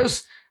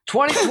this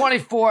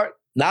 2024.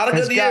 Not a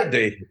good year,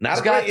 D. Not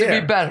a good year. It's got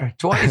to be better.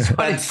 2024.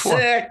 Been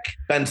sick.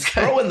 Been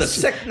throwing the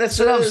sicknesses.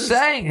 That's what I'm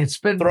saying. It's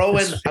been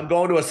throwing. I'm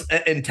going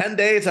to in 10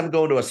 days. I'm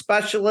going to a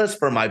specialist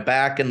for my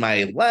back and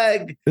my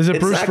leg. Is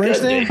it Bruce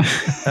Springsteen?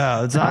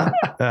 Oh, it's not.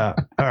 Yeah.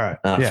 All right.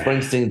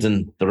 Springsteen's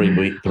in 3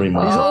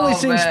 months. He's only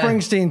seen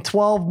Springsteen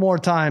 12 more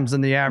times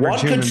than the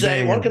average. One could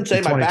say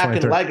my back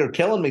and leg are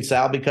killing me,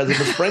 Sal, because of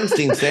the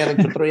Springsteen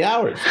standing for 3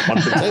 hours.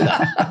 One could say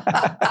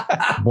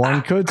that.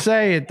 One could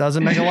say it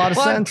doesn't make a lot of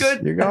sense.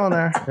 You're going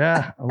there. Yeah.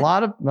 A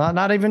lot of,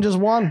 not even just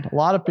one, a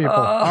lot of people.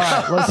 All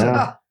right, listen,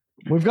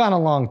 we've gone a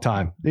long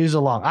time. These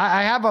are long.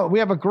 We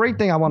have a great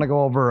thing I want to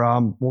go over.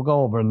 We'll go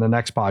over in the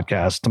next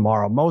podcast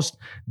tomorrow. Most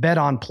bet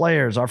on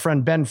players. Our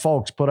friend Ben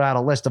Folks put out a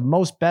list of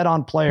most bet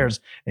on players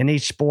in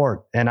each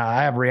sport. And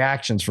I have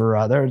reactions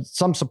for, there's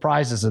some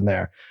surprises in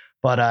there.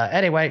 But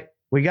anyway,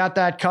 we got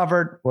that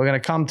covered. We're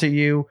going to come to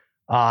you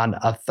on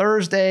a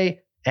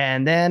Thursday.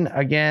 And then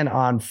again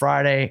on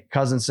Friday,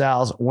 Cousin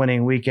Sal's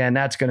winning weekend.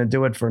 That's going to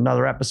do it for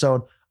another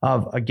episode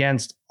of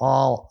Against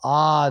All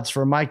Odds.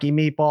 For Mikey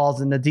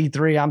Meatballs in the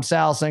D3, I'm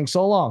Sal saying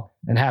so long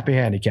and happy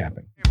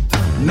handicapping.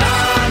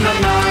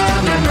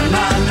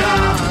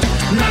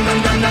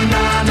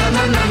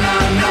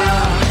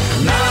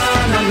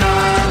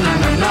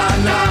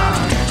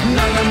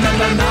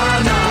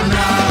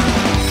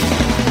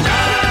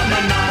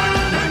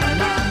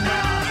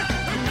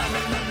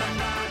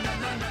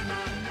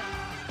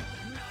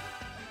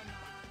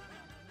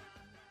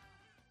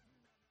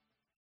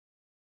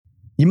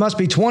 You must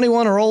be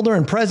 21 or older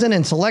and present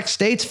in select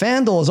states.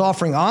 FanDuel is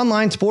offering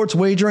online sports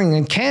wagering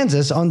in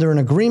Kansas under an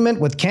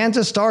agreement with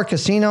Kansas Star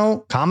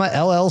Casino,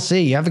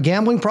 LLC. You have a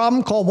gambling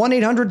problem? Call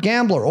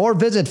 1-800-GAMBLER or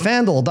visit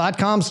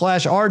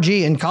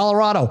FanDuel.com/RG in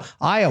Colorado,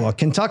 Iowa,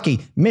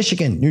 Kentucky,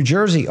 Michigan, New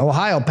Jersey,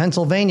 Ohio,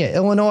 Pennsylvania,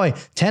 Illinois,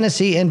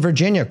 Tennessee, and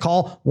Virginia.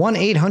 Call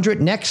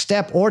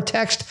 1-800-NEXT-STEP or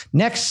text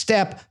NEXT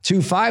STEP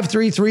to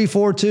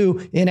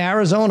 53342 in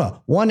Arizona,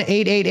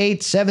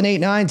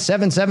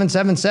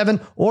 1-888-789-7777,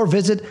 or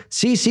visit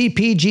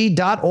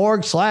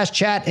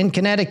ccpg.org/chat in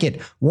Connecticut,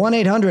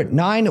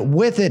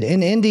 1-800-9-WITH-IT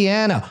in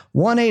Indiana,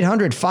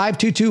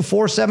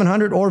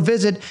 1-800-522-4700, or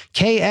visit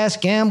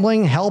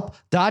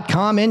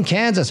ksgamblinghelp.com in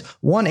Kansas,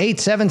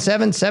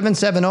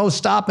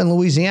 1-877-770-STOP in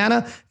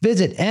Louisiana.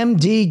 Visit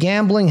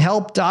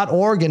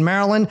mdgamblinghelp.org in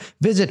Maryland.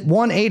 Visit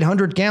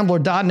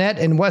 1-800-GAMBLER.net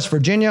in West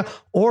Virginia,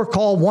 or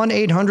call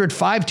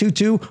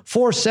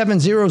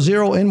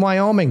 1-800-522-4700 in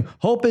Wyoming.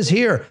 Hope is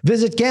here.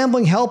 Visit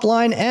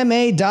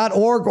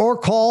gamblinghelplinema.org or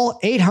call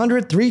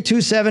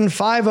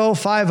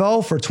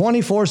 800-327-5050 for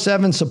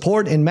 24/7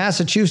 support in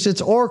Massachusetts,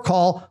 or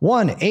call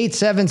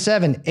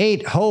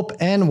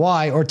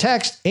 1-877-8-HOPE-NY or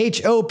text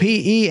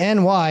HOPENY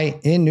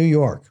in New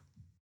York.